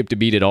not skipped a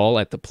beat at all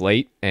at the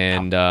plate,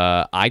 and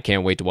I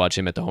can't wait to watch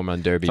him at the Home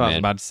Run Derby, man. I was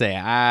about to say,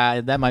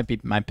 that might be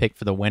my pick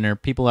for the winner.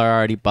 People are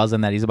already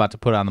buzzing that he's about to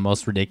put on the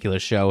most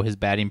ridiculous show. His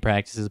batting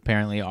practices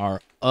apparently are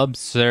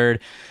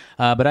absurd,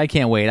 but I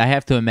can't wait. I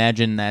have to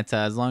imagine that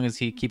as long as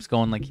he keeps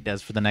going like he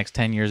does for the next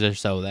 10 years or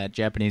so, that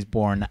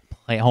Japanese-born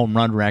home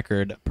run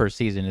record per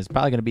season is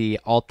probably going to be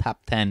all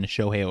top 10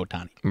 Shohei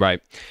Ohtani.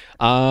 Right.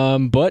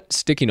 But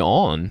sticking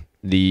on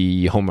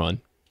the home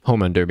run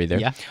derby there.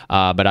 Yeah.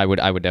 But I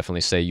would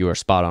definitely say you are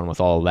spot on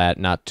with all of that,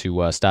 not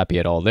to stop you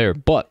at all there.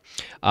 But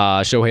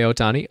Shohei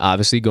Ohtani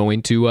obviously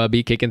going to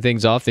be kicking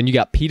things off. Then you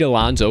got Pete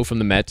Alonso from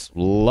the Mets.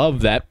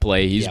 Love that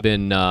play. He's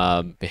been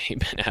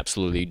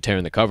absolutely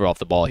tearing the cover off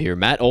the ball here.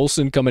 Matt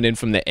Olson coming in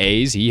from the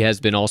A's. He has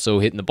been also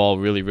hitting the ball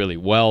really, really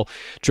well.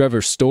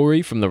 Trevor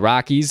Story from the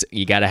Rockies.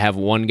 You got to have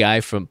one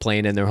guy from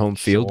playing in their home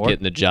field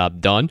getting the job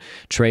done.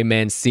 Trey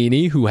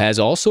Mancini, who has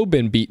also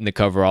been beating the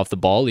cover off the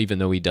ball, even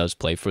though he does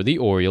play for the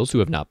Orioles, who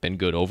have not been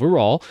good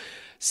overall.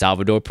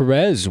 Salvador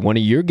Perez, one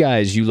of your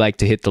guys, you like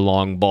to hit the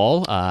long ball.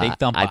 Big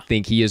thumper. I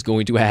think he is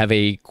going to have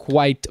a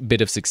quite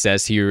bit of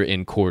success here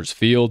in Coors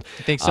Field.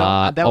 I think so.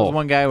 That was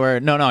one guy where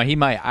he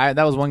might.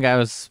 That was one guy I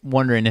was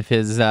wondering if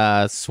his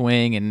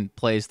swing and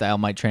play style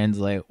might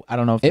translate. I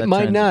don't know if it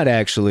might not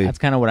actually. That's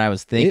kind of what I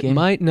was thinking. It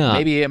might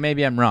not.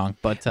 Maybe I'm wrong.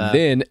 But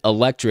then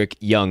electric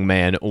young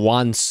man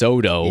Juan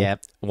Soto.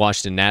 Yep.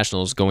 Washington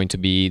Nationals going to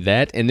be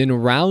that. And then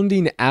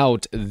rounding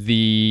out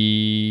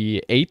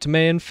the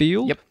 8-man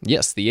field. Yep.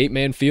 Yes, the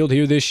 8-man field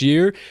here this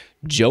year.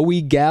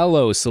 Joey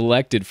Gallo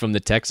selected from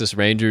the Texas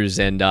Rangers,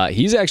 and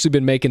he's actually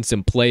been making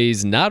some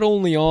plays not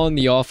only on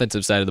the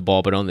offensive side of the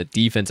ball, but on the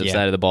defensive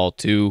side of the ball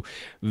too.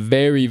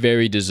 Very,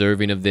 very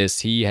deserving of this.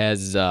 He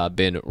has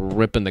been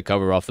ripping the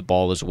cover off the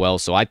ball as well,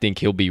 so I think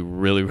he'll be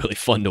really, really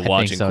fun to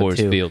watch in Coors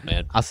Field,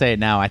 man. I'll say it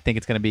now. I think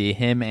it's going to be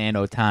him and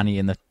Ohtani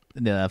in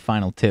the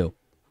final two.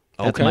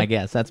 That's my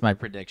guess. That's my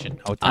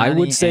prediction. Ohtani, I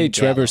would say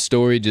Trevor Gallo.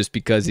 Story, just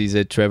because he's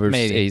at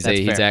he's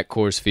at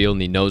Coors Field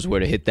and he knows where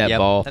to hit that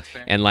ball. That's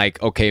fair. And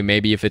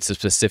maybe if it's a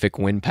specific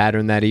wind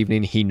pattern that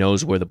evening, he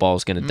knows where the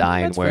ball's going to die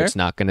and where it's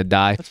not going to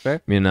die. That's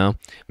fair.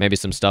 Maybe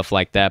some stuff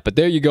like that. But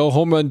there you go.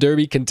 Home Run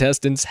Derby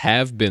contestants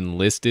have been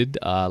listed.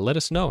 Let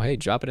us know. Hey,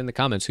 drop it in the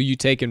comments. Who you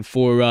taking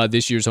for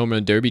this year's Home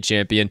Run Derby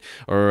champion,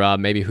 or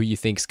maybe who you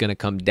think's going to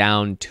come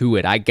down to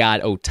it. I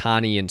got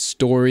Ohtani and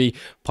Story.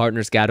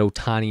 Partners got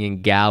Ohtani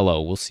and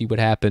Gallo. We'll see what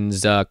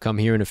happens come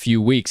here in a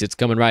few weeks. It's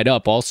coming right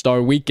up.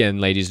 All-Star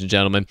Weekend, ladies and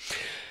gentlemen.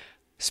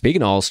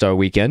 Speaking of All-Star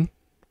Weekend,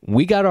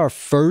 we got our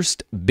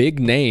first big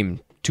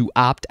name to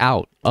opt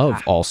out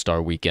of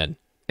All-Star Weekend.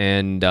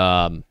 And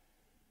I'm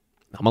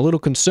a little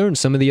concerned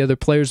some of the other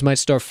players might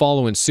start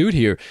following suit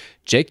here.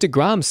 Jake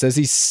DeGrom says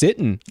he's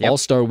sitting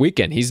All-Star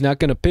Weekend. He's not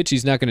going to pitch.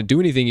 He's not going to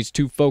do anything. He's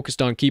too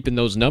focused on keeping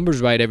those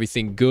numbers right,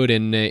 everything good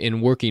and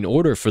in working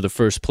order for the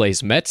first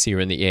place Mets here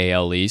in the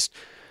AL East.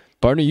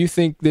 Partner, you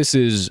think this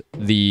is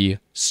the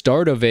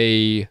start of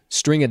a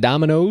string of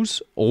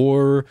dominoes,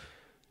 or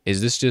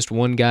is this just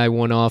one guy,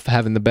 one off,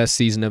 having the best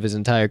season of his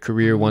entire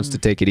career, wants to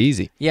take it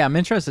easy? Yeah, I'm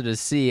interested to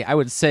see. I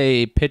would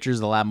say pitchers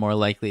a lot more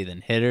likely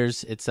than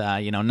hitters. It's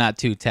not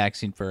too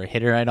taxing for a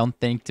hitter, I don't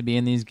think, to be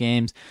in these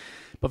games.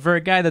 But for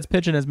a guy that's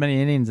pitching as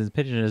many innings and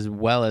pitching as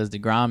well as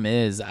DeGrom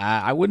is,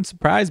 I wouldn't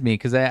surprise me,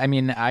 because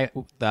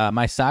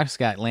my Sox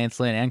got Lance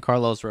Lynn and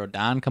Carlos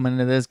Rodon coming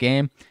into this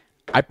game.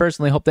 I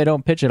personally hope they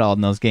don't pitch at all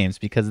in those games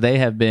because they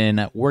have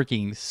been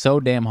working so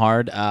damn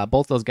hard.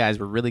 Both those guys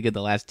were really good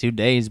the last 2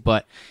 days,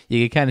 but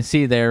you can kind of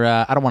see they're,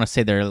 I don't want to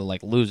say they're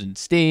like losing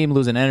steam,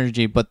 losing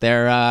energy, but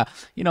they're,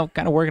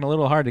 kind of working a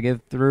little hard to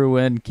get through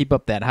and keep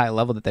up that high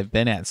level that they've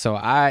been at. So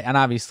and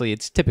obviously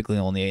it's typically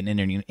only an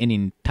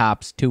inning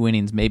tops, 2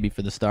 innings maybe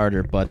for the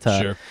starter, but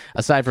Sure.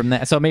 Aside from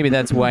that, so maybe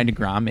that's why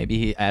DeGrom, maybe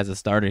he, as a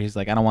starter, he's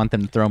like, I don't want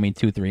them to throw me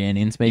 2-3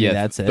 innings. Maybe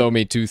that's it. Throw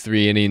me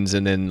 2-3 innings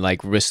and then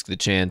like risk the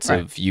chance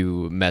of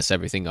you mess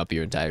everything up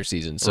your entire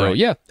season. So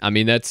yeah, I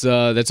mean that's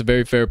a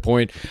very fair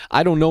point.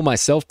 I don't know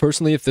myself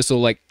personally if this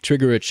will like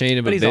trigger a chain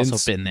of events. He's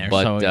also been there.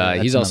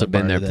 But he's also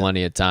been there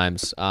plenty of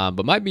times.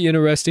 But might be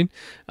interesting.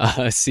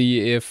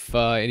 See if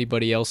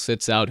anybody else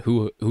sits out.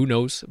 Who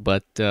knows?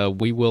 But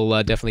we will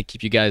definitely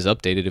keep you guys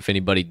updated if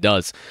anybody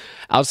does.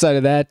 Outside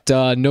of that,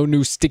 no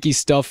new sticky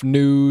stuff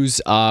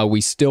news.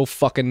 We still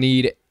fucking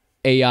need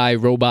AI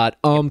robot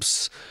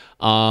umps.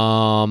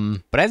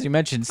 But as you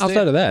mentioned,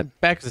 outside of that,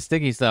 back to the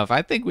sticky stuff,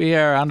 I think we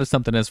are onto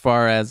something as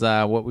far as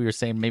what we were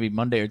saying maybe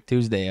Monday or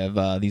Tuesday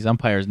of these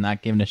umpires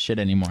not giving a shit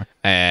anymore.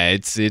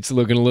 It's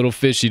looking a little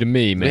fishy to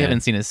me, man. We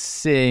haven't seen a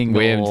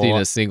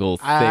single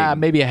thing.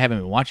 Maybe I haven't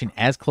been watching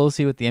as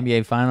closely with the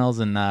NBA Finals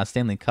and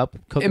Stanley Cup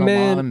cooking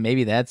along.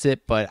 Maybe that's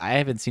it, but I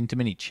haven't seen too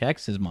many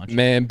checks as much.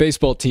 Man,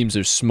 baseball teams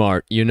are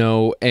smart,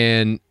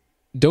 and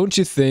don't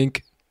you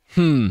think,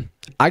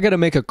 I got to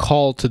make a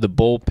call to the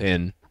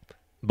bullpen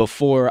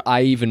before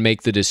I even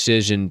make the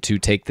decision to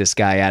take this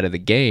guy out of the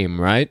game,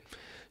 right?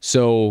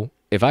 So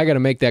if I got to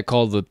make that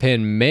call to the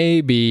pen,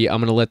 maybe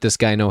I'm going to let this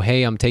guy know,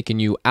 hey, I'm taking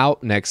you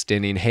out next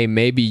inning. Hey,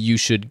 maybe you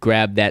should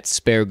grab that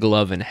spare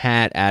glove and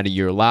hat out of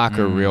your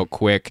locker real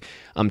quick.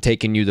 I'm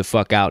taking you the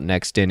fuck out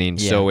next inning.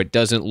 Yeah. So it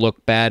doesn't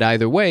look bad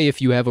either way if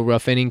you have a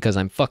rough inning because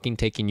I'm fucking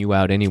taking you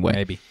out anyway.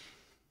 Maybe.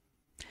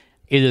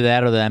 Either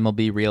that or the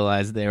MLB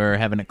realized they were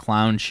having a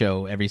clown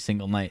show every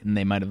single night and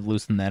they might have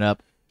loosened that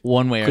up.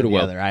 One way or the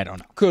other, I don't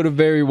know. Could have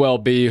very well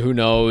be. Who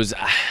knows?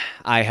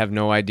 I have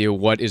no idea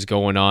what is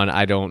going on.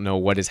 I don't know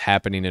what is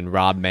happening in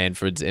Rob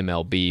Manfred's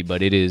MLB,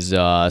 but it is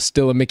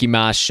still a Mickey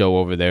Mouse show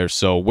over there.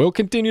 So we'll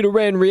continue to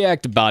rant and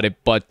react about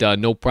it, but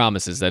no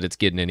promises that it's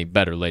getting any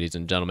better, ladies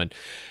and gentlemen.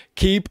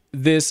 Keep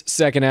this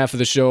second half of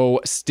the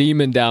show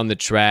steaming down the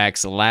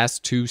tracks.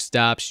 Last 2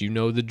 stops, you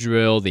know the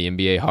drill. The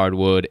NBA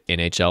hardwood,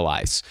 NHL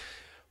ice.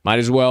 Might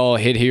as well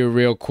hit here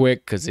real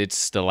quick because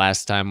it's the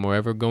last time we're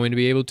ever going to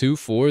be able to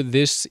for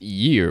this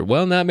year.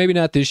 Well, maybe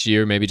not this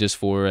year, maybe just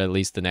for at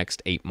least the next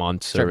 8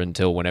 months or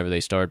until whenever they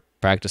start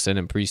practicing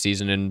in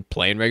preseason and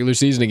playing regular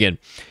season again.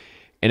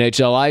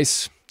 NHL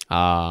ice,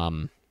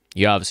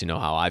 you obviously know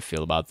how I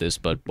feel about this,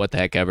 but what the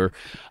heck ever.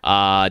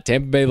 Tampa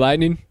Bay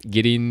Lightning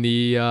getting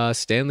the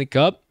Stanley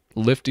Cup,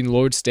 lifting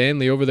Lord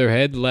Stanley over their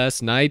head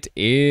last night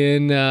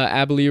in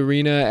Amalie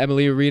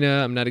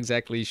Arena. I'm not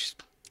exactly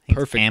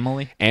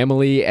perfect.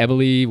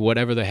 Amalie,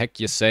 whatever the heck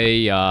you say.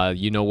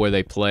 You know where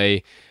they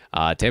play.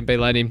 Tampa Bay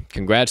Lightning,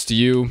 congrats to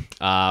you.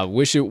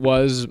 Wish it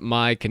was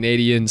my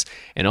Canadians,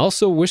 and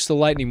also wish the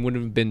Lightning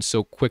wouldn't have been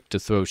so quick to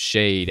throw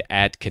shade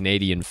at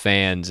Canadian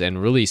fans and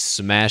really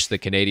smash the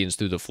Canadians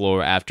through the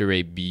floor after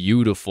a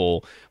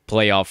beautiful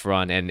playoff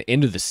run and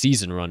into the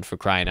season run, for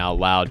crying out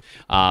loud.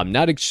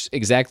 Not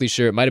exactly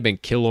sure. It might have been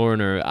Killorn,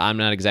 or I'm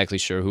not exactly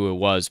sure who it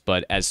was,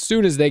 but as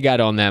soon as they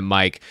got on that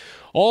mic,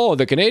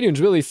 the Canadians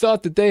really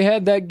thought that they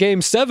had that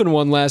Game 7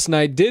 one last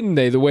night, didn't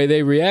they? The way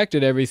they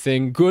reacted,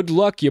 everything. Good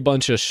luck, you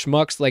bunch of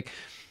schmucks. Like,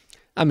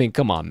 I mean,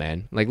 come on,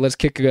 man. Like, let's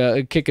kick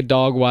a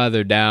dog while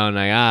they're down.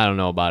 Like, I don't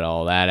know about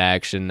all that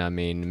action. I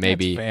mean,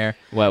 maybe. That's fair.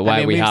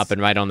 Why are we hopping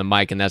right on the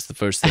mic and that's the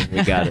first thing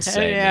we got to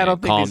say? Yeah, man. I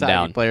don't think Calm these down.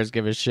 hockey players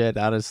give a shit,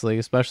 honestly,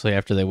 especially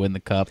after they win the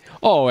cup.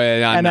 Oh,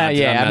 and I'm not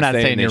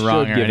saying you're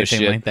wrong or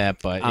anything like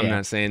that, but I'm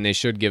not saying they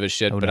should give a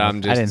shit, but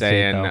I'm just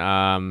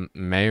saying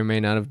may or may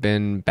not have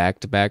been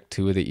back-to-back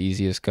 2 of the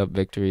easiest cup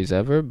victories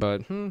ever,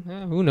 but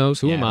who knows?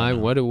 Who am I?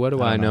 What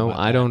do I know?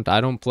 I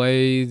don't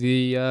play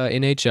the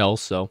NHL,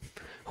 so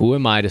who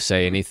am I to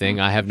say anything?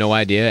 I have no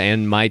idea,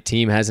 and my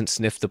team hasn't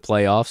sniffed the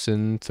playoffs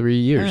in 3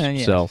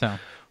 years. So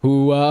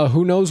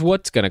who knows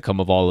what's going to come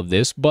of all of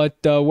this? But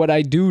what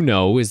I do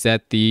know is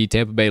that the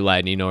Tampa Bay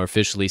Lightning are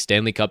officially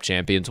Stanley Cup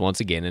champions once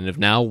again, and have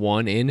now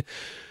won in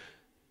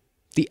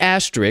the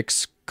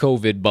asterisk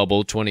COVID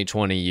bubble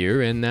 2020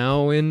 year, and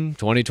now in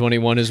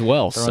 2021 as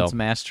well. Throwing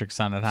some asterisks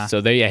on it, huh?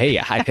 So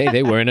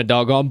they were in a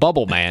doggone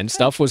bubble, man.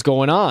 Stuff was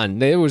going on.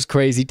 There was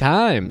crazy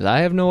times. I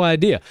have no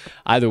idea.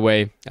 Either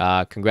way,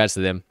 congrats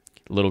to them.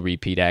 Little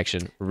repeat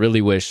action.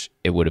 Really wish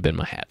it would have been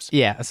my Habs.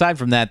 Yeah, aside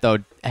from that, though,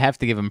 I have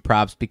to give them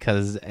props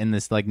because in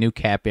this new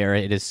cap era,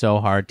 it is so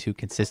hard to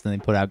consistently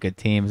put out good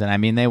teams. And I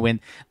mean, they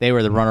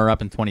were the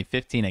runner-up in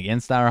 2015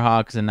 against our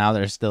Hawks, and now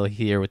they're still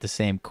here with the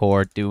same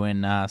core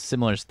doing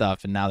similar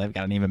stuff, and now they've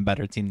got an even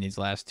better team these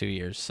last 2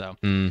 years. So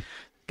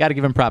got to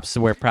give them props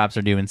to where props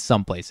are due in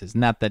some places.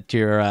 Not that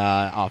you're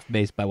off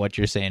base by what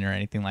you're saying or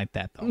anything like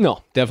that, though.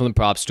 No, definitely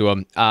props to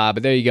them.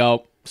 But there you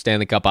go.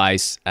 Stanley Cup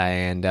ice,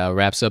 and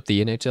wraps up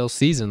the NHL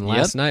season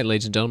last night,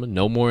 ladies and gentlemen.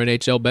 No more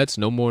NHL bets,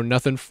 no more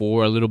nothing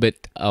for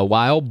a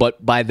while.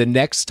 But by the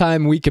next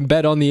time we can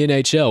bet on the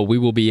NHL, we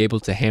will be able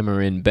to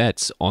hammer in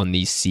bets on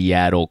the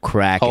Seattle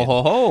Kraken. Ho,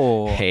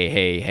 ho, ho.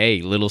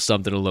 Hey, little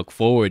something to look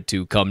forward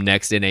to come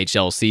next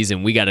NHL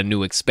season. We got a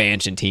new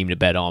expansion team to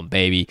bet on,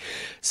 baby.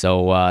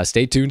 So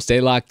stay tuned,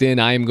 stay locked in.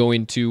 I am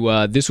going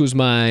to, this was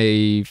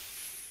my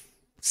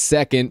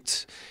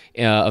second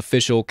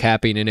official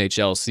capping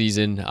NHL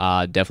season.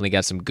 Definitely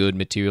got some good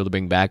material to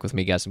bring back with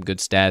me. Got some good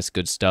stats,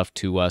 good stuff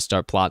to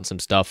start plotting some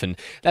stuff. And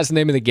that's the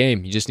name of the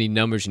game. You just need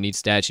numbers, you need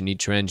stats, you need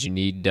trends, you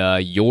need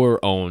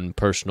your own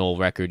personal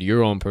record,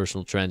 your own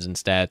personal trends and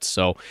stats.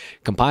 So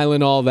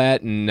compiling all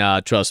that,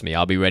 and trust me,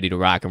 I'll be ready to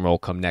rock and roll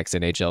come next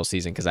NHL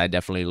season because I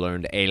definitely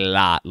learned a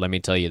lot, let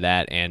me tell you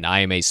that. And I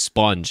am a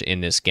sponge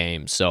in this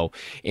game. So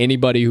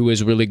anybody who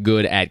is really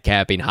good at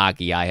capping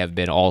hockey, I have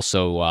been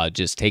also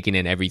just taking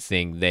in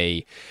everything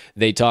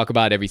they talk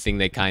about, everything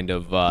they kind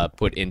of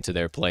put into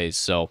their plays.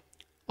 So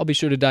I'll be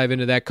sure to dive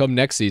into that come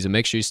next season.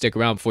 Make sure you stick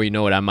around. Before you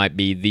know it, I might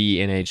be the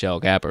NHL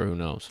capper. Who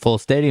knows? Full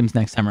stadiums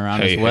next time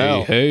around as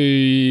well.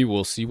 Hey,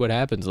 we'll see what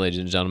happens, ladies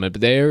and gentlemen.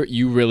 But there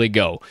you really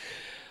go.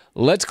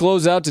 Let's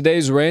close out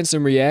today's rants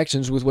and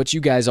reactions with what you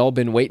guys all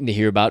been waiting to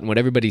hear about and what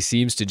everybody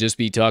seems to just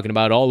be talking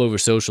about all over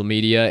social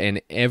media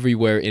and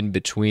everywhere in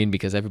between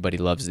because everybody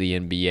loves the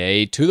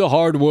NBA. To the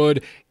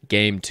hardwood,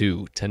 Game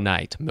 2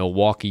 tonight.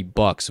 Milwaukee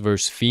Bucks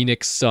versus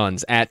Phoenix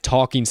Suns at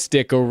Talking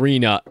Stick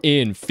Arena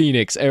in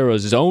Phoenix,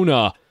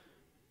 Arizona.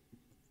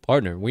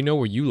 Partner, we know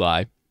where you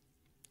lie,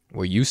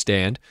 where you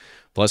stand.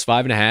 Plus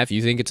 5.5.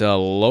 You think it's a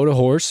load of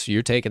horse.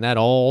 You're taking that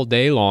all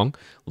day long.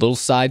 Little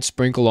side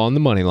sprinkle on the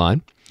money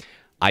line.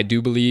 I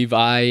do believe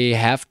I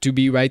have to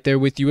be right there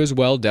with you as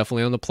well.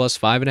 Definitely on the plus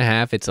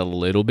 5.5. It's a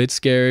little bit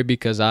scary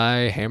because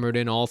I hammered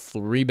in all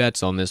 3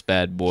 bets on this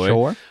bad boy.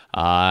 Sure.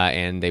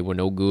 And they were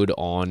no good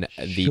on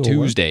the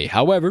Tuesday.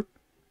 However,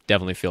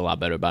 definitely feel a lot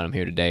better about them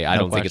here today. I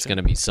don't think it's going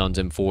to be Suns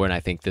in 4, and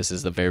I think this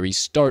is the very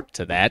start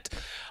to that.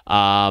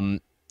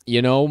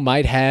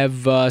 Might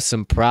have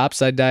some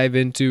props I dive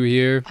into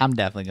here. I'm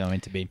definitely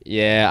going to be.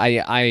 Yeah,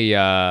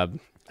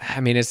 I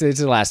mean, it's the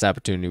last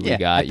opportunity we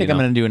got. I think I'm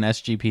going to do an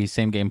SGP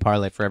same game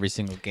parlay for every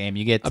single game.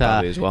 You get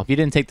as well. If you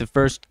didn't take the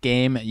first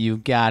game, you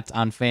got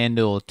on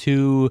FanDuel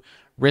 2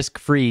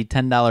 risk-free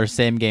 $10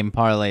 same game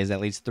parlays, at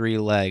least 3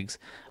 legs.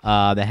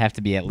 That have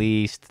to be at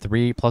least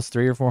 3 plus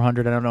 3 or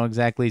 400. I don't know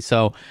exactly.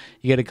 So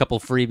you get a couple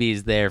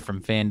freebies there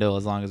from FanDuel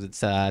as long as it's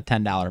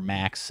 $10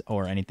 max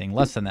or anything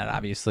less than that,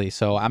 obviously.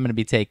 So I'm going to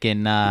be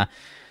taking.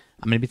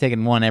 I'm going to be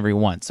taking one every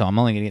once, so I'm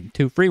only going to get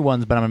 2 free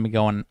ones, but I'm going to be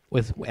going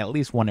with at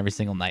least one every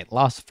single night.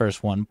 Lost the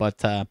first one,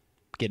 but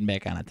getting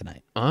back on it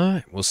tonight. All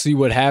right, we'll see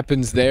what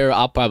happens there.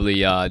 I'll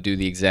probably do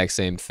the exact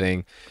same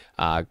thing,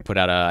 put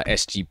out a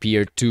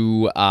SGP or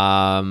 2.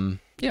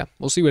 Yeah,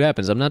 we'll see what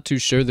happens. I'm not too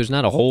sure. There's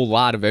not a whole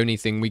lot of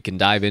anything we can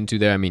dive into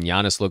there. I mean,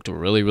 Giannis looked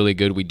really, really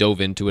good. We dove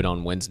into it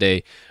on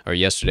Wednesday or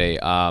yesterday.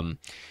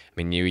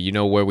 I mean, you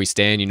know where we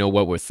stand. You know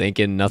what we're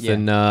thinking.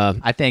 Nothing. Yeah.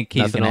 I think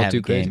he's going to have a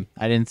game.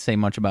 I didn't say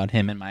much about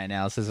him in my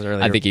analysis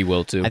earlier. I think he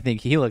will too. I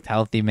think he looked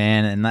healthy,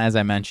 man. And as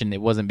I mentioned,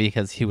 it wasn't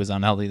because he was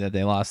unhealthy that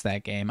they lost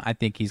that game. I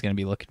think he's going to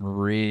be looking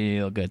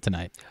real good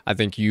tonight. I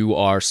think you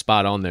are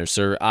spot on there,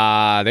 sir.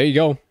 There you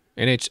go.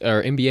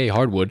 NBA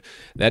hardwood.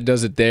 That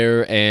does it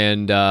there.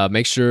 And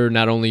make sure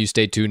not only you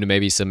stay tuned to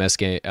maybe some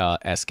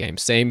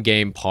same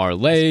game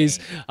parlays,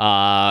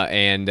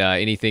 and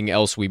anything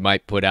else we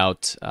might put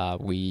out.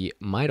 We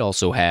might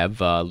also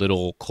have a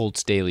little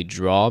Colts Daily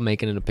Draw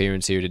making an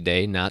appearance here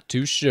today. Not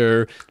too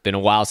sure. It's been a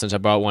while since I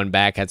brought one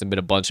back. Hasn't been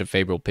a bunch of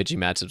favorable pitching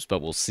matchups,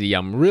 but we'll see.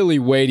 I'm really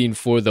waiting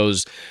for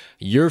those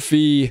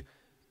Yurfie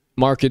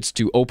markets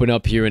to open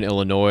up here in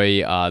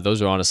Illinois.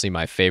 Those are honestly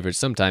my favorites.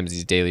 Sometimes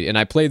these daily, and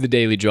I play the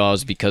daily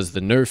draws because the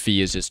Nerfie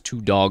is just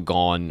too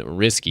doggone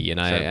risky.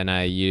 And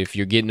if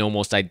you're getting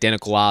almost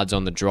identical odds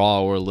on the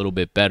draw or a little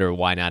bit better,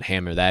 why not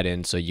hammer that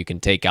in so you can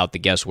take out the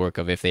guesswork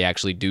of if they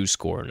actually do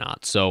score or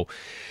not. So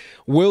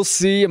we'll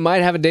see. It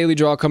might have a daily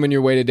draw coming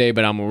your way today,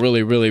 but I'm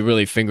really, really,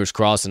 really fingers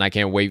crossed, and I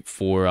can't wait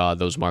for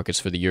those markets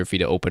for the Yurfie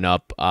to open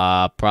up.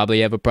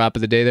 Probably have a prop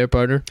of the day there,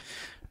 partner.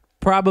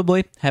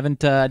 Probably.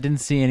 Didn't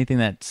see anything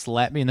that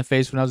slapped me in the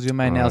face when I was doing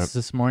my analysis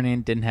this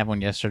morning. Didn't have one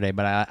yesterday,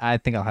 but I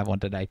think I'll have one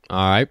today.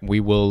 All right.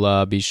 We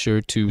will be sure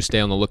to stay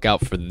on the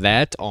lookout for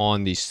that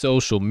on the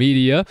social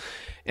media.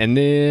 And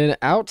then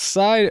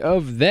outside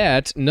of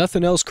that,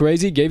 nothing else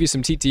crazy. Gave you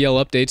some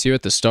TTL updates here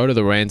at the start of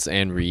the rants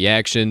and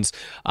reactions.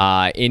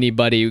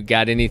 Anybody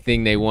got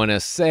anything they want to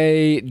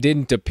say?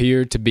 Didn't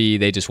appear to be.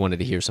 They just wanted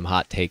to hear some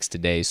hot takes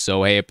today.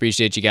 So, hey,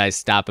 appreciate you guys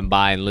stopping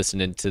by and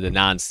listening to the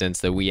nonsense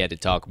that we had to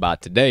talk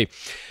about today.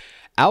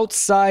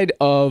 Outside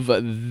of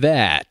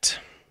that,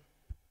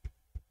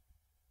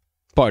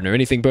 partner,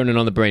 anything burning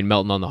on the brain,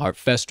 melting on the heart,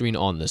 festering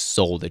on the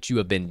soul that you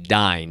have been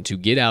dying to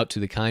get out to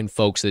the kind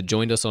folks that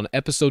joined us on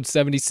episode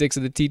 76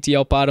 of the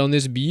TTL Pod on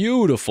this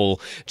beautiful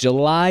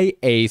July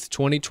 8th,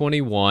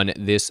 2021,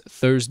 this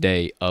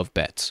Thursday of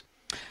bets.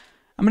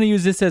 I'm going to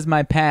use this as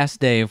my pass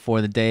day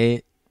for the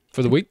day.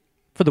 For the week?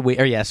 For the week,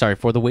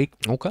 for the week.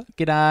 Okay.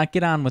 Get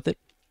on with it.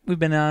 We've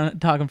been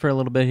talking for a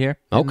little bit here.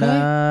 Okay.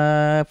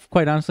 And,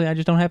 quite honestly, I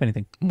just don't have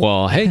anything.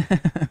 Well, hey,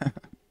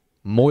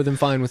 more than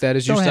fine with that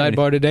as your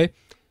sidebar today.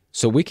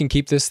 So we can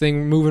keep this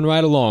thing moving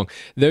right along.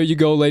 There you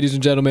go, ladies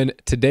and gentlemen.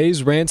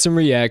 Today's rants and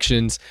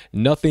reactions.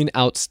 Nothing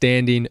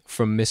outstanding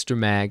from Mr.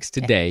 Mags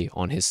today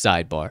on his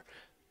sidebar.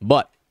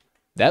 But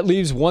that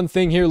leaves one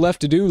thing here left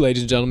to do,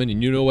 ladies and gentlemen,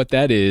 and you know what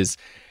that is.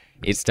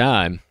 It's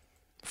time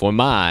for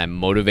my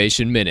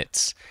Motivation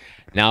Minutes.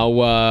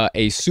 Now,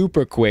 a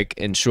super quick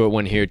and short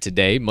one here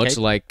today. Much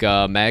like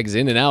Mag's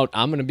in and out,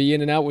 I'm going to be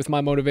in and out with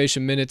my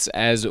Motivation Minutes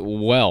as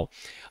well.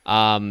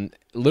 A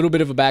little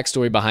bit of a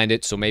backstory behind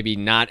it, so maybe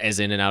not as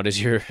in and out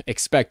as you're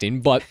expecting,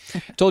 but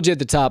told you at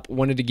the top,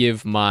 wanted to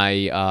give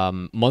my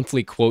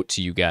monthly quote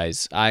to you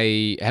guys.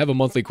 I have a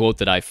monthly quote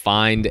that I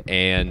find,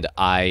 and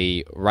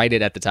I write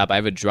it at the top. I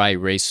have a dry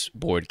erase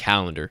board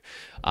calendar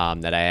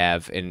that I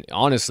have, and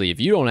honestly, if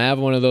you don't have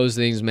one of those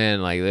things,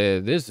 man, like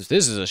this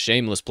is a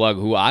shameless plug.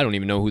 Who I don't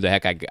even know who the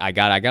heck I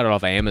got it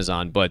off of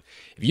Amazon, but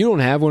if you don't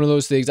have one of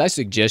those things, I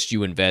suggest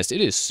you invest.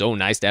 It is so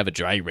nice to have a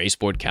dry erase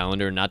board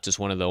calendar, not just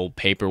one of the old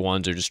paper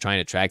ones or just trying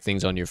to track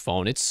things on your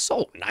phone. It's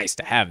so nice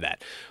to have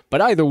that.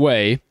 But either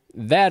way,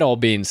 that all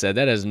being said,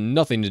 that has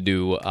nothing to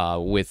do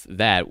with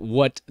that.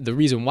 The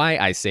reason why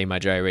I say my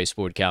dry erase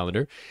board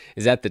calendar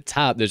is at the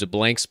top, there's a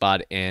blank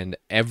spot, and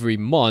every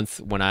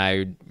month when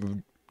I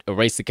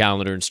erase the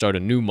calendar and start a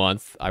new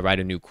month, I write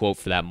a new quote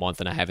for that month,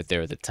 and I have it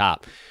there at the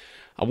top.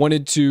 I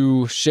wanted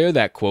to share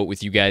that quote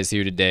with you guys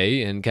here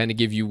today and kind of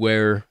give you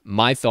where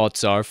my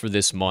thoughts are for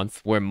this month,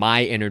 where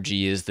my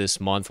energy is this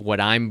month, what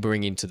I'm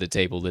bringing to the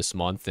table this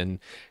month, and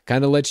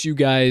kind of let you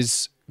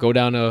guys go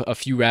down a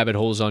few rabbit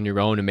holes on your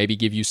own and maybe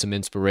give you some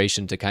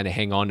inspiration to kind of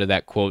hang on to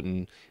that quote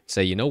and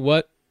say, you know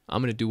what?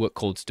 I'm going to do what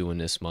Colt's doing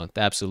this month.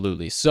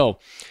 Absolutely. So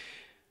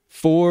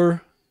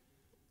for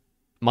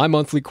my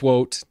monthly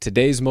quote,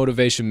 today's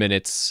Motivation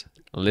Minutes,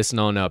 listen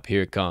on up.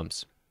 Here it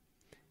comes.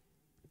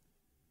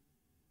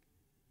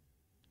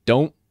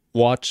 Don't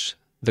watch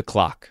the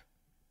clock.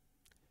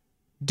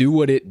 Do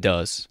what it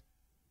does.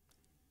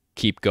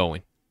 Keep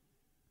going.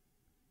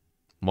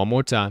 One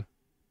more time.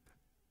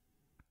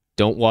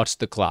 Don't watch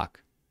the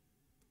clock.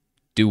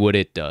 Do what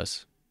it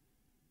does.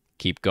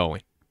 Keep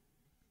going.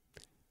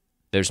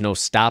 There's no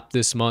stop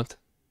this month.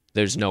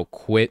 There's no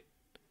quit.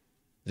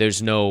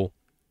 There's no,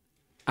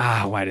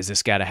 why does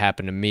this gotta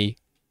happen to me?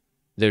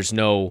 There's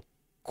no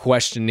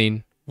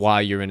questioning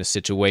why you're in a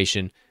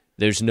situation.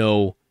 There's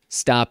no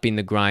stopping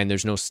the grind.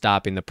 There's no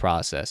stopping the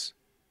process.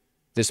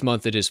 This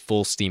month it is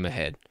full steam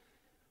ahead.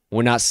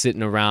 We're not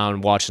sitting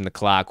around watching the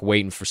clock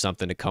waiting for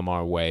something to come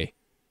our way.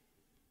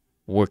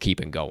 We're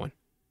keeping going.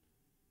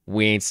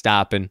 We ain't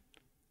stopping.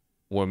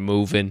 We're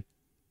moving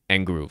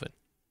and grooving.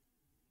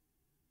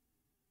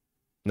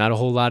 Not a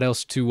whole lot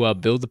else to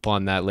build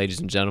upon that, ladies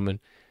and gentlemen.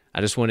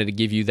 I just wanted to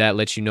give you that,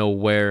 let you know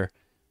where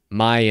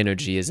my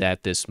energy is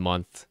at this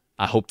month.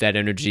 I hope that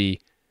energy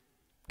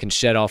can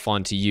shed off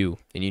onto you,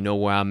 and you know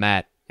where I'm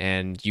at.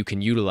 And you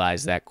can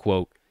utilize that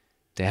quote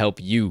to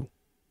help you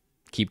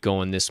keep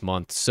going this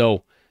month.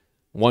 So,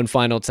 one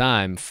final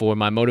time for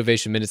my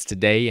Motivation Minutes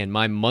today and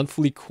my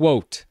monthly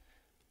quote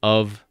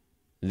of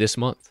this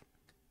month.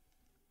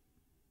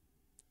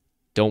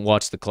 Don't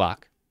watch the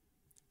clock.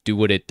 Do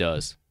what it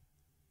does.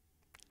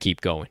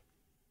 Keep going.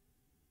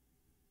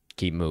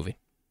 Keep moving.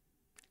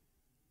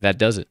 That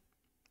does it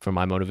for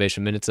my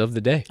Motivation Minutes of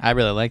the day. I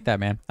really like that,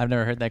 man. I've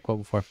never heard that quote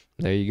before.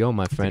 There you go,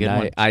 my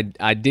friend.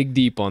 I dig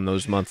deep on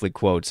those monthly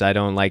quotes. I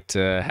don't like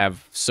to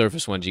have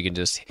surface ones. You can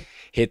just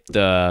hit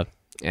the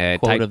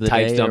type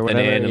something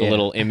in a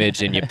little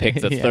image and you pick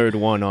the third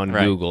one on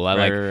Google.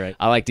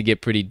 I like to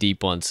get pretty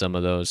deep on some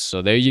of those.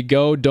 So there you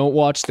go. Don't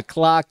watch the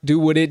clock. Do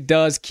what it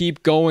does.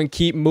 Keep going.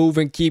 Keep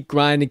moving. Keep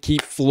grinding.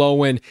 Keep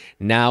flowing.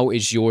 Now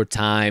is your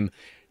time.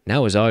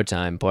 Now is our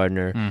time,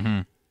 partner. Mm-hmm.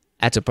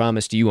 That's a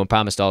promise to you and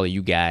promise to all of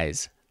you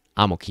guys.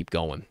 I'm going to keep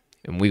going,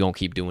 and we're going to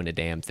keep doing the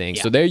damn thing.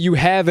 Yeah. So there you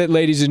have it,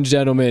 ladies and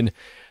gentlemen.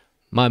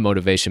 My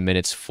Motivation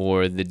Minutes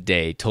for the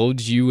day.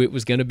 Told you it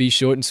was going to be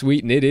short and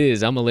sweet, and it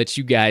is. I'm going to let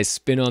you guys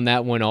spin on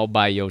that one all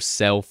by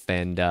yourself,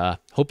 and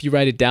hope you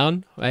write it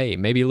down. Hey,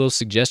 maybe a little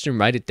suggestion.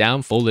 Write it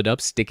down, fold it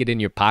up, stick it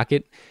in your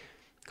pocket.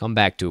 Come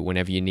back to it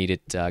whenever you need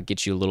it.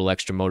 Get you a little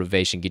extra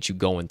motivation, get you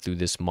going through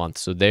this month.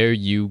 So there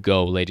you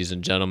go, ladies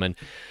and gentlemen.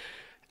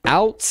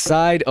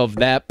 Outside of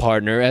that,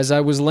 partner, as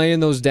I was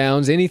laying those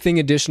downs, anything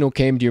additional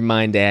came to your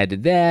mind to add to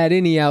that?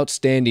 Any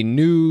outstanding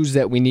news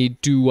that we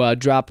need to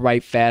drop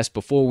right fast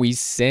before we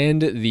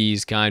send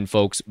these kind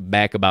folks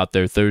back about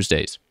their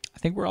Thursdays? I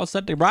think we're all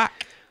set to rock.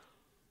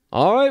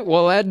 All right,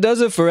 well, that does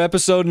it for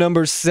episode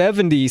number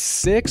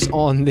 76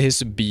 on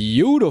this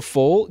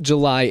beautiful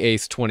July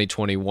 8th,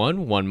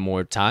 2021. One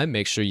more time,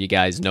 make sure you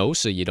guys know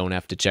so you don't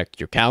have to check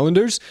your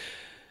calendars.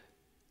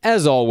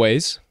 As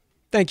always,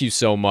 thank you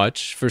so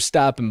much for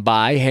stopping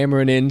by,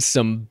 hammering in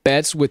some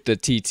bets with the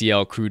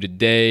TTL crew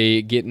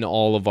today, getting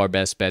all of our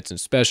best bets and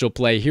special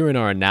play, hearing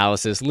our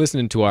analysis,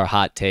 listening to our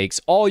hot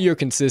takes, all your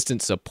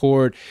consistent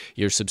support,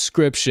 your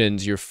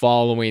subscriptions, your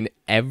following,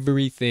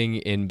 everything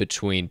in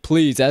between.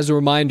 Please, as a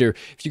reminder,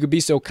 if you could be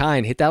so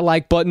kind, hit that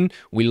like button.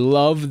 We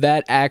love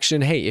that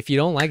action. Hey, if you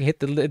don't like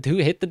it,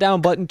 hit the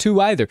down button too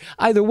either.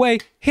 Either way,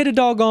 hit a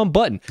doggone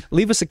button.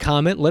 Leave us a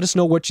comment. Let us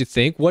know what you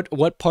think.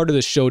 What part of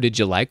the show did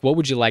you like? What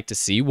would you like to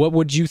see? What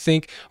would you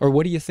think, or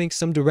what do you think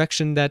some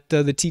direction that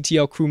the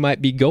TTL crew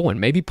might be going?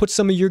 Maybe put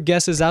some of your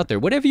guesses out there.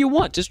 Whatever you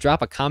want, just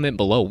drop a comment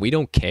below. We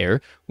don't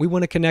care. We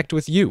want to connect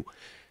with you.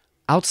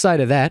 Outside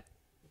of that,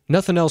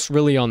 nothing else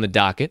really on the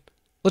docket.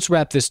 Let's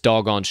wrap this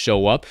doggone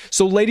show up.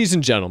 So, ladies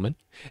and gentlemen,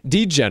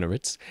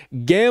 degenerates,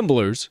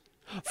 gamblers,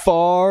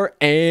 far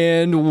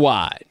and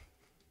wide,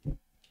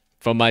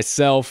 from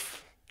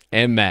myself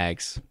and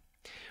Mags,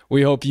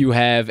 we hope you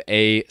have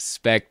a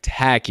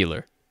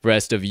spectacular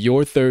rest of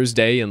your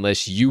Thursday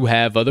unless you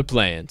have other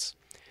plans.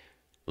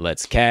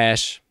 Let's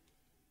cash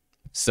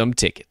some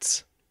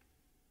tickets.